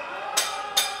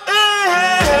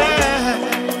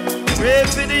 Pray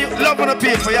for the youth. Love on the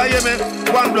paper, you hear me?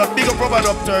 One blood, big up Robert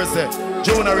up Thursday.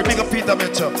 Jonah, big up Peter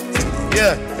Mitchell.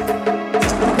 Yeah.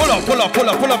 Pull up,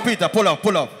 Peter, pull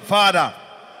up. Father,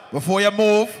 before you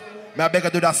move, may I beg you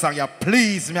do that song, yeah.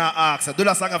 Please, may I ask you, do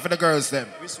that song for the girls them.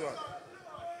 Which one?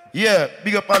 Yeah,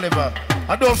 big up Oliver.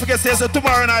 And don't forget, say so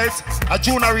tomorrow night at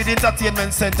Junior Reid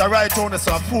Entertainment Center, right on the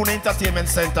Food Entertainment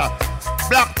Center,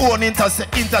 Black Owned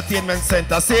Entertainment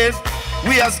Center. Say,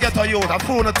 we has get a youth, a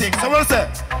phone thing. So what say?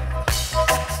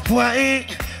 Why?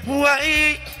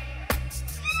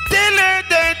 Tell her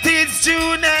that it's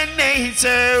June and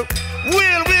nature.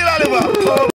 Will, Oliver.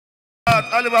 Oh, God,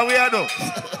 Oliver, we are though.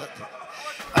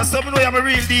 And some way I'm a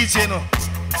real DJ, you know.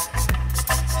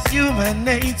 It's human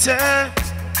nature.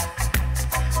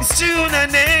 It's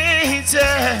human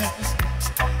nature.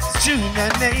 It's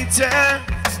human nature.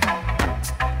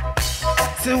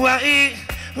 So why?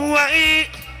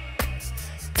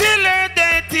 Tell her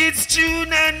that it's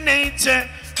human nature.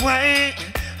 Why?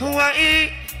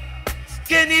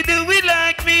 Can you do it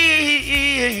like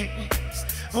me?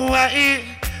 Why?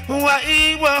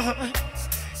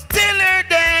 Tell her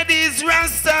that is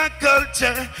Rasta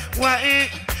culture. Why?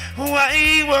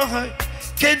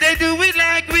 Can they do it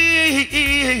like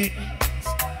me?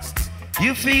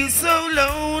 You feel so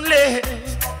lonely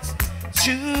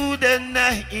through the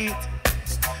night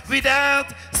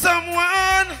without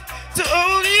someone to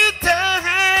hold you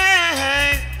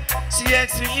tight. She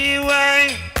asked me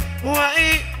why?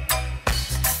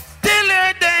 Tell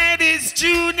her that it's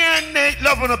Junior night.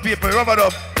 Love on the people, rub it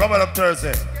up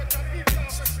Thursday.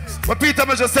 But Peter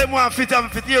me just say more 50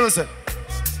 euros.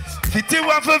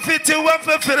 51 for fit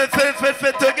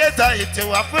together.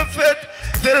 81 for fit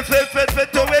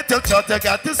to wait till Charter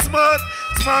got the smart.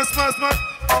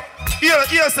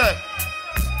 Here, sir.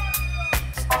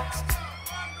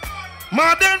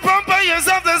 Modern vampires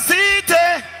of the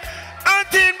city.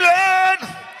 Until blood.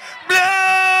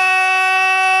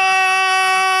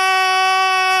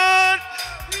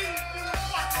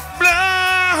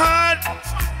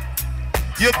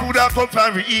 You could have come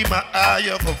from Rima,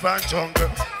 you come from jungle.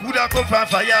 Could have come from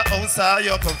fire outside,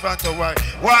 you come from the white.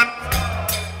 One.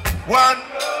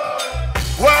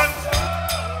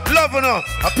 Love no.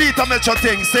 A Peter Metro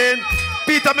thing saying,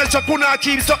 Peter Metro could not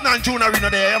keep something on Junior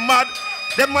in there. You mad?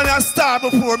 Them man a star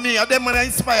before me, and them man a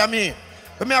inspire me.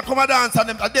 When me a come a dance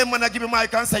and them man a give me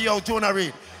mic and say, yo, Junior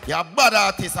Reid, you're a bad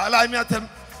artist. I like me and tell them,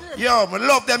 yo, I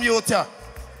love them youth here.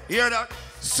 You hear that?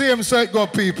 Same side go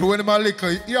people when them a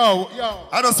little, yo.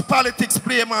 I just politics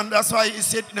play, man. That's why you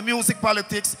see the music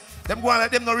politics. Them go and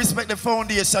let them not respect the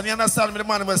foundation. You understand me? The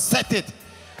man will set it.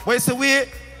 But you see, we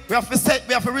have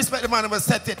to respect the man who will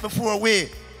set it before we.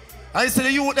 And you see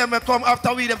the youth them will come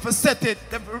after we, them for set it,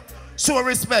 them show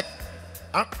respect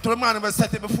to the man who will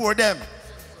set it before them.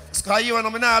 Because you know,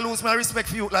 I not lose my respect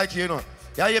for you like you know.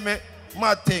 You hear me?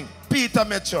 Mad thing. Peter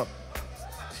Metro.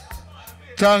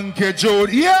 Thank you, June.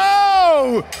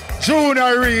 Yo!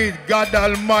 Junior Reid, God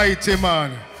Almighty,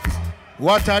 man.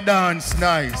 What a dance,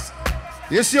 nice.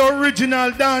 You see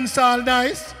original dancehall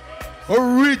nice?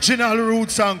 Original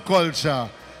roots and culture.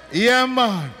 Yeah,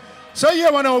 man. So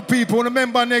you know people,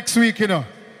 remember next week, you know.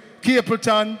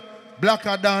 Capleton,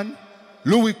 Blacker Dan,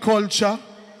 Louis Culture.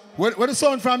 What the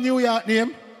sound from New York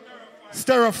name?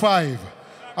 Stereo 5.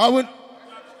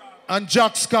 And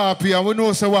Jack Scarpia, we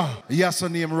know so what? Yes,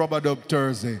 name Rubber Dub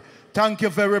Thursday. Thank you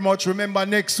very much. Remember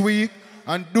next week,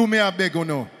 and do me a beg, you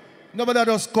know. Nobody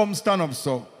just come stand up,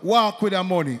 so. Walk with the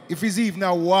money. If it's even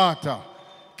a water,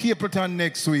 Capleton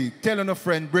next week. Tell a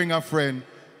friend, bring a friend.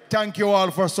 Thank you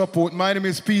all for support. My name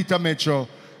is Peter Metro.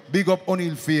 Big up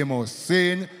O'Neill Famous.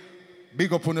 Saying,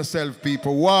 big up on yourself,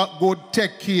 people. Walk good,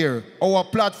 take care. Our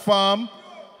platform,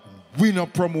 we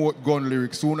not promote gun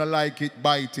lyrics. We don't like it,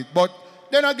 bite it. But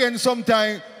then again,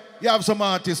 sometimes you have some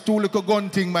artists, too little gun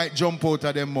thing might jump out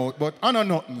of them mouth. But I know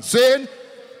nothing. Saying,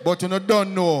 but you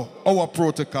don't know our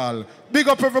protocol. Big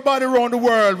up everybody around the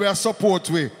world we are support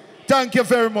with. Thank you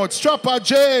very much. Trapper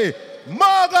J,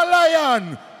 Marga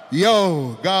Lion,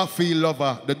 yo, Garfield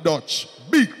Lover, the Dutch.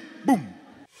 Big boom.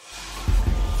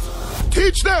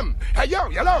 Teach them. Hey, yo,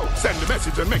 hello. Send the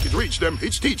message and make it reach them.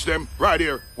 It's teach them. Right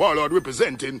here, Warlord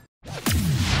representing.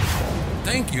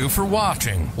 Thank you for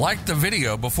watching. Like the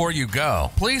video before you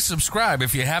go. Please subscribe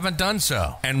if you haven't done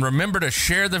so. And remember to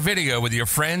share the video with your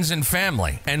friends and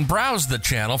family. And browse the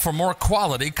channel for more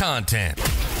quality content.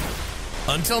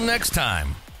 Until next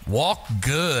time, walk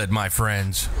good, my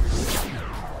friends.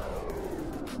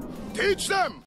 Teach them.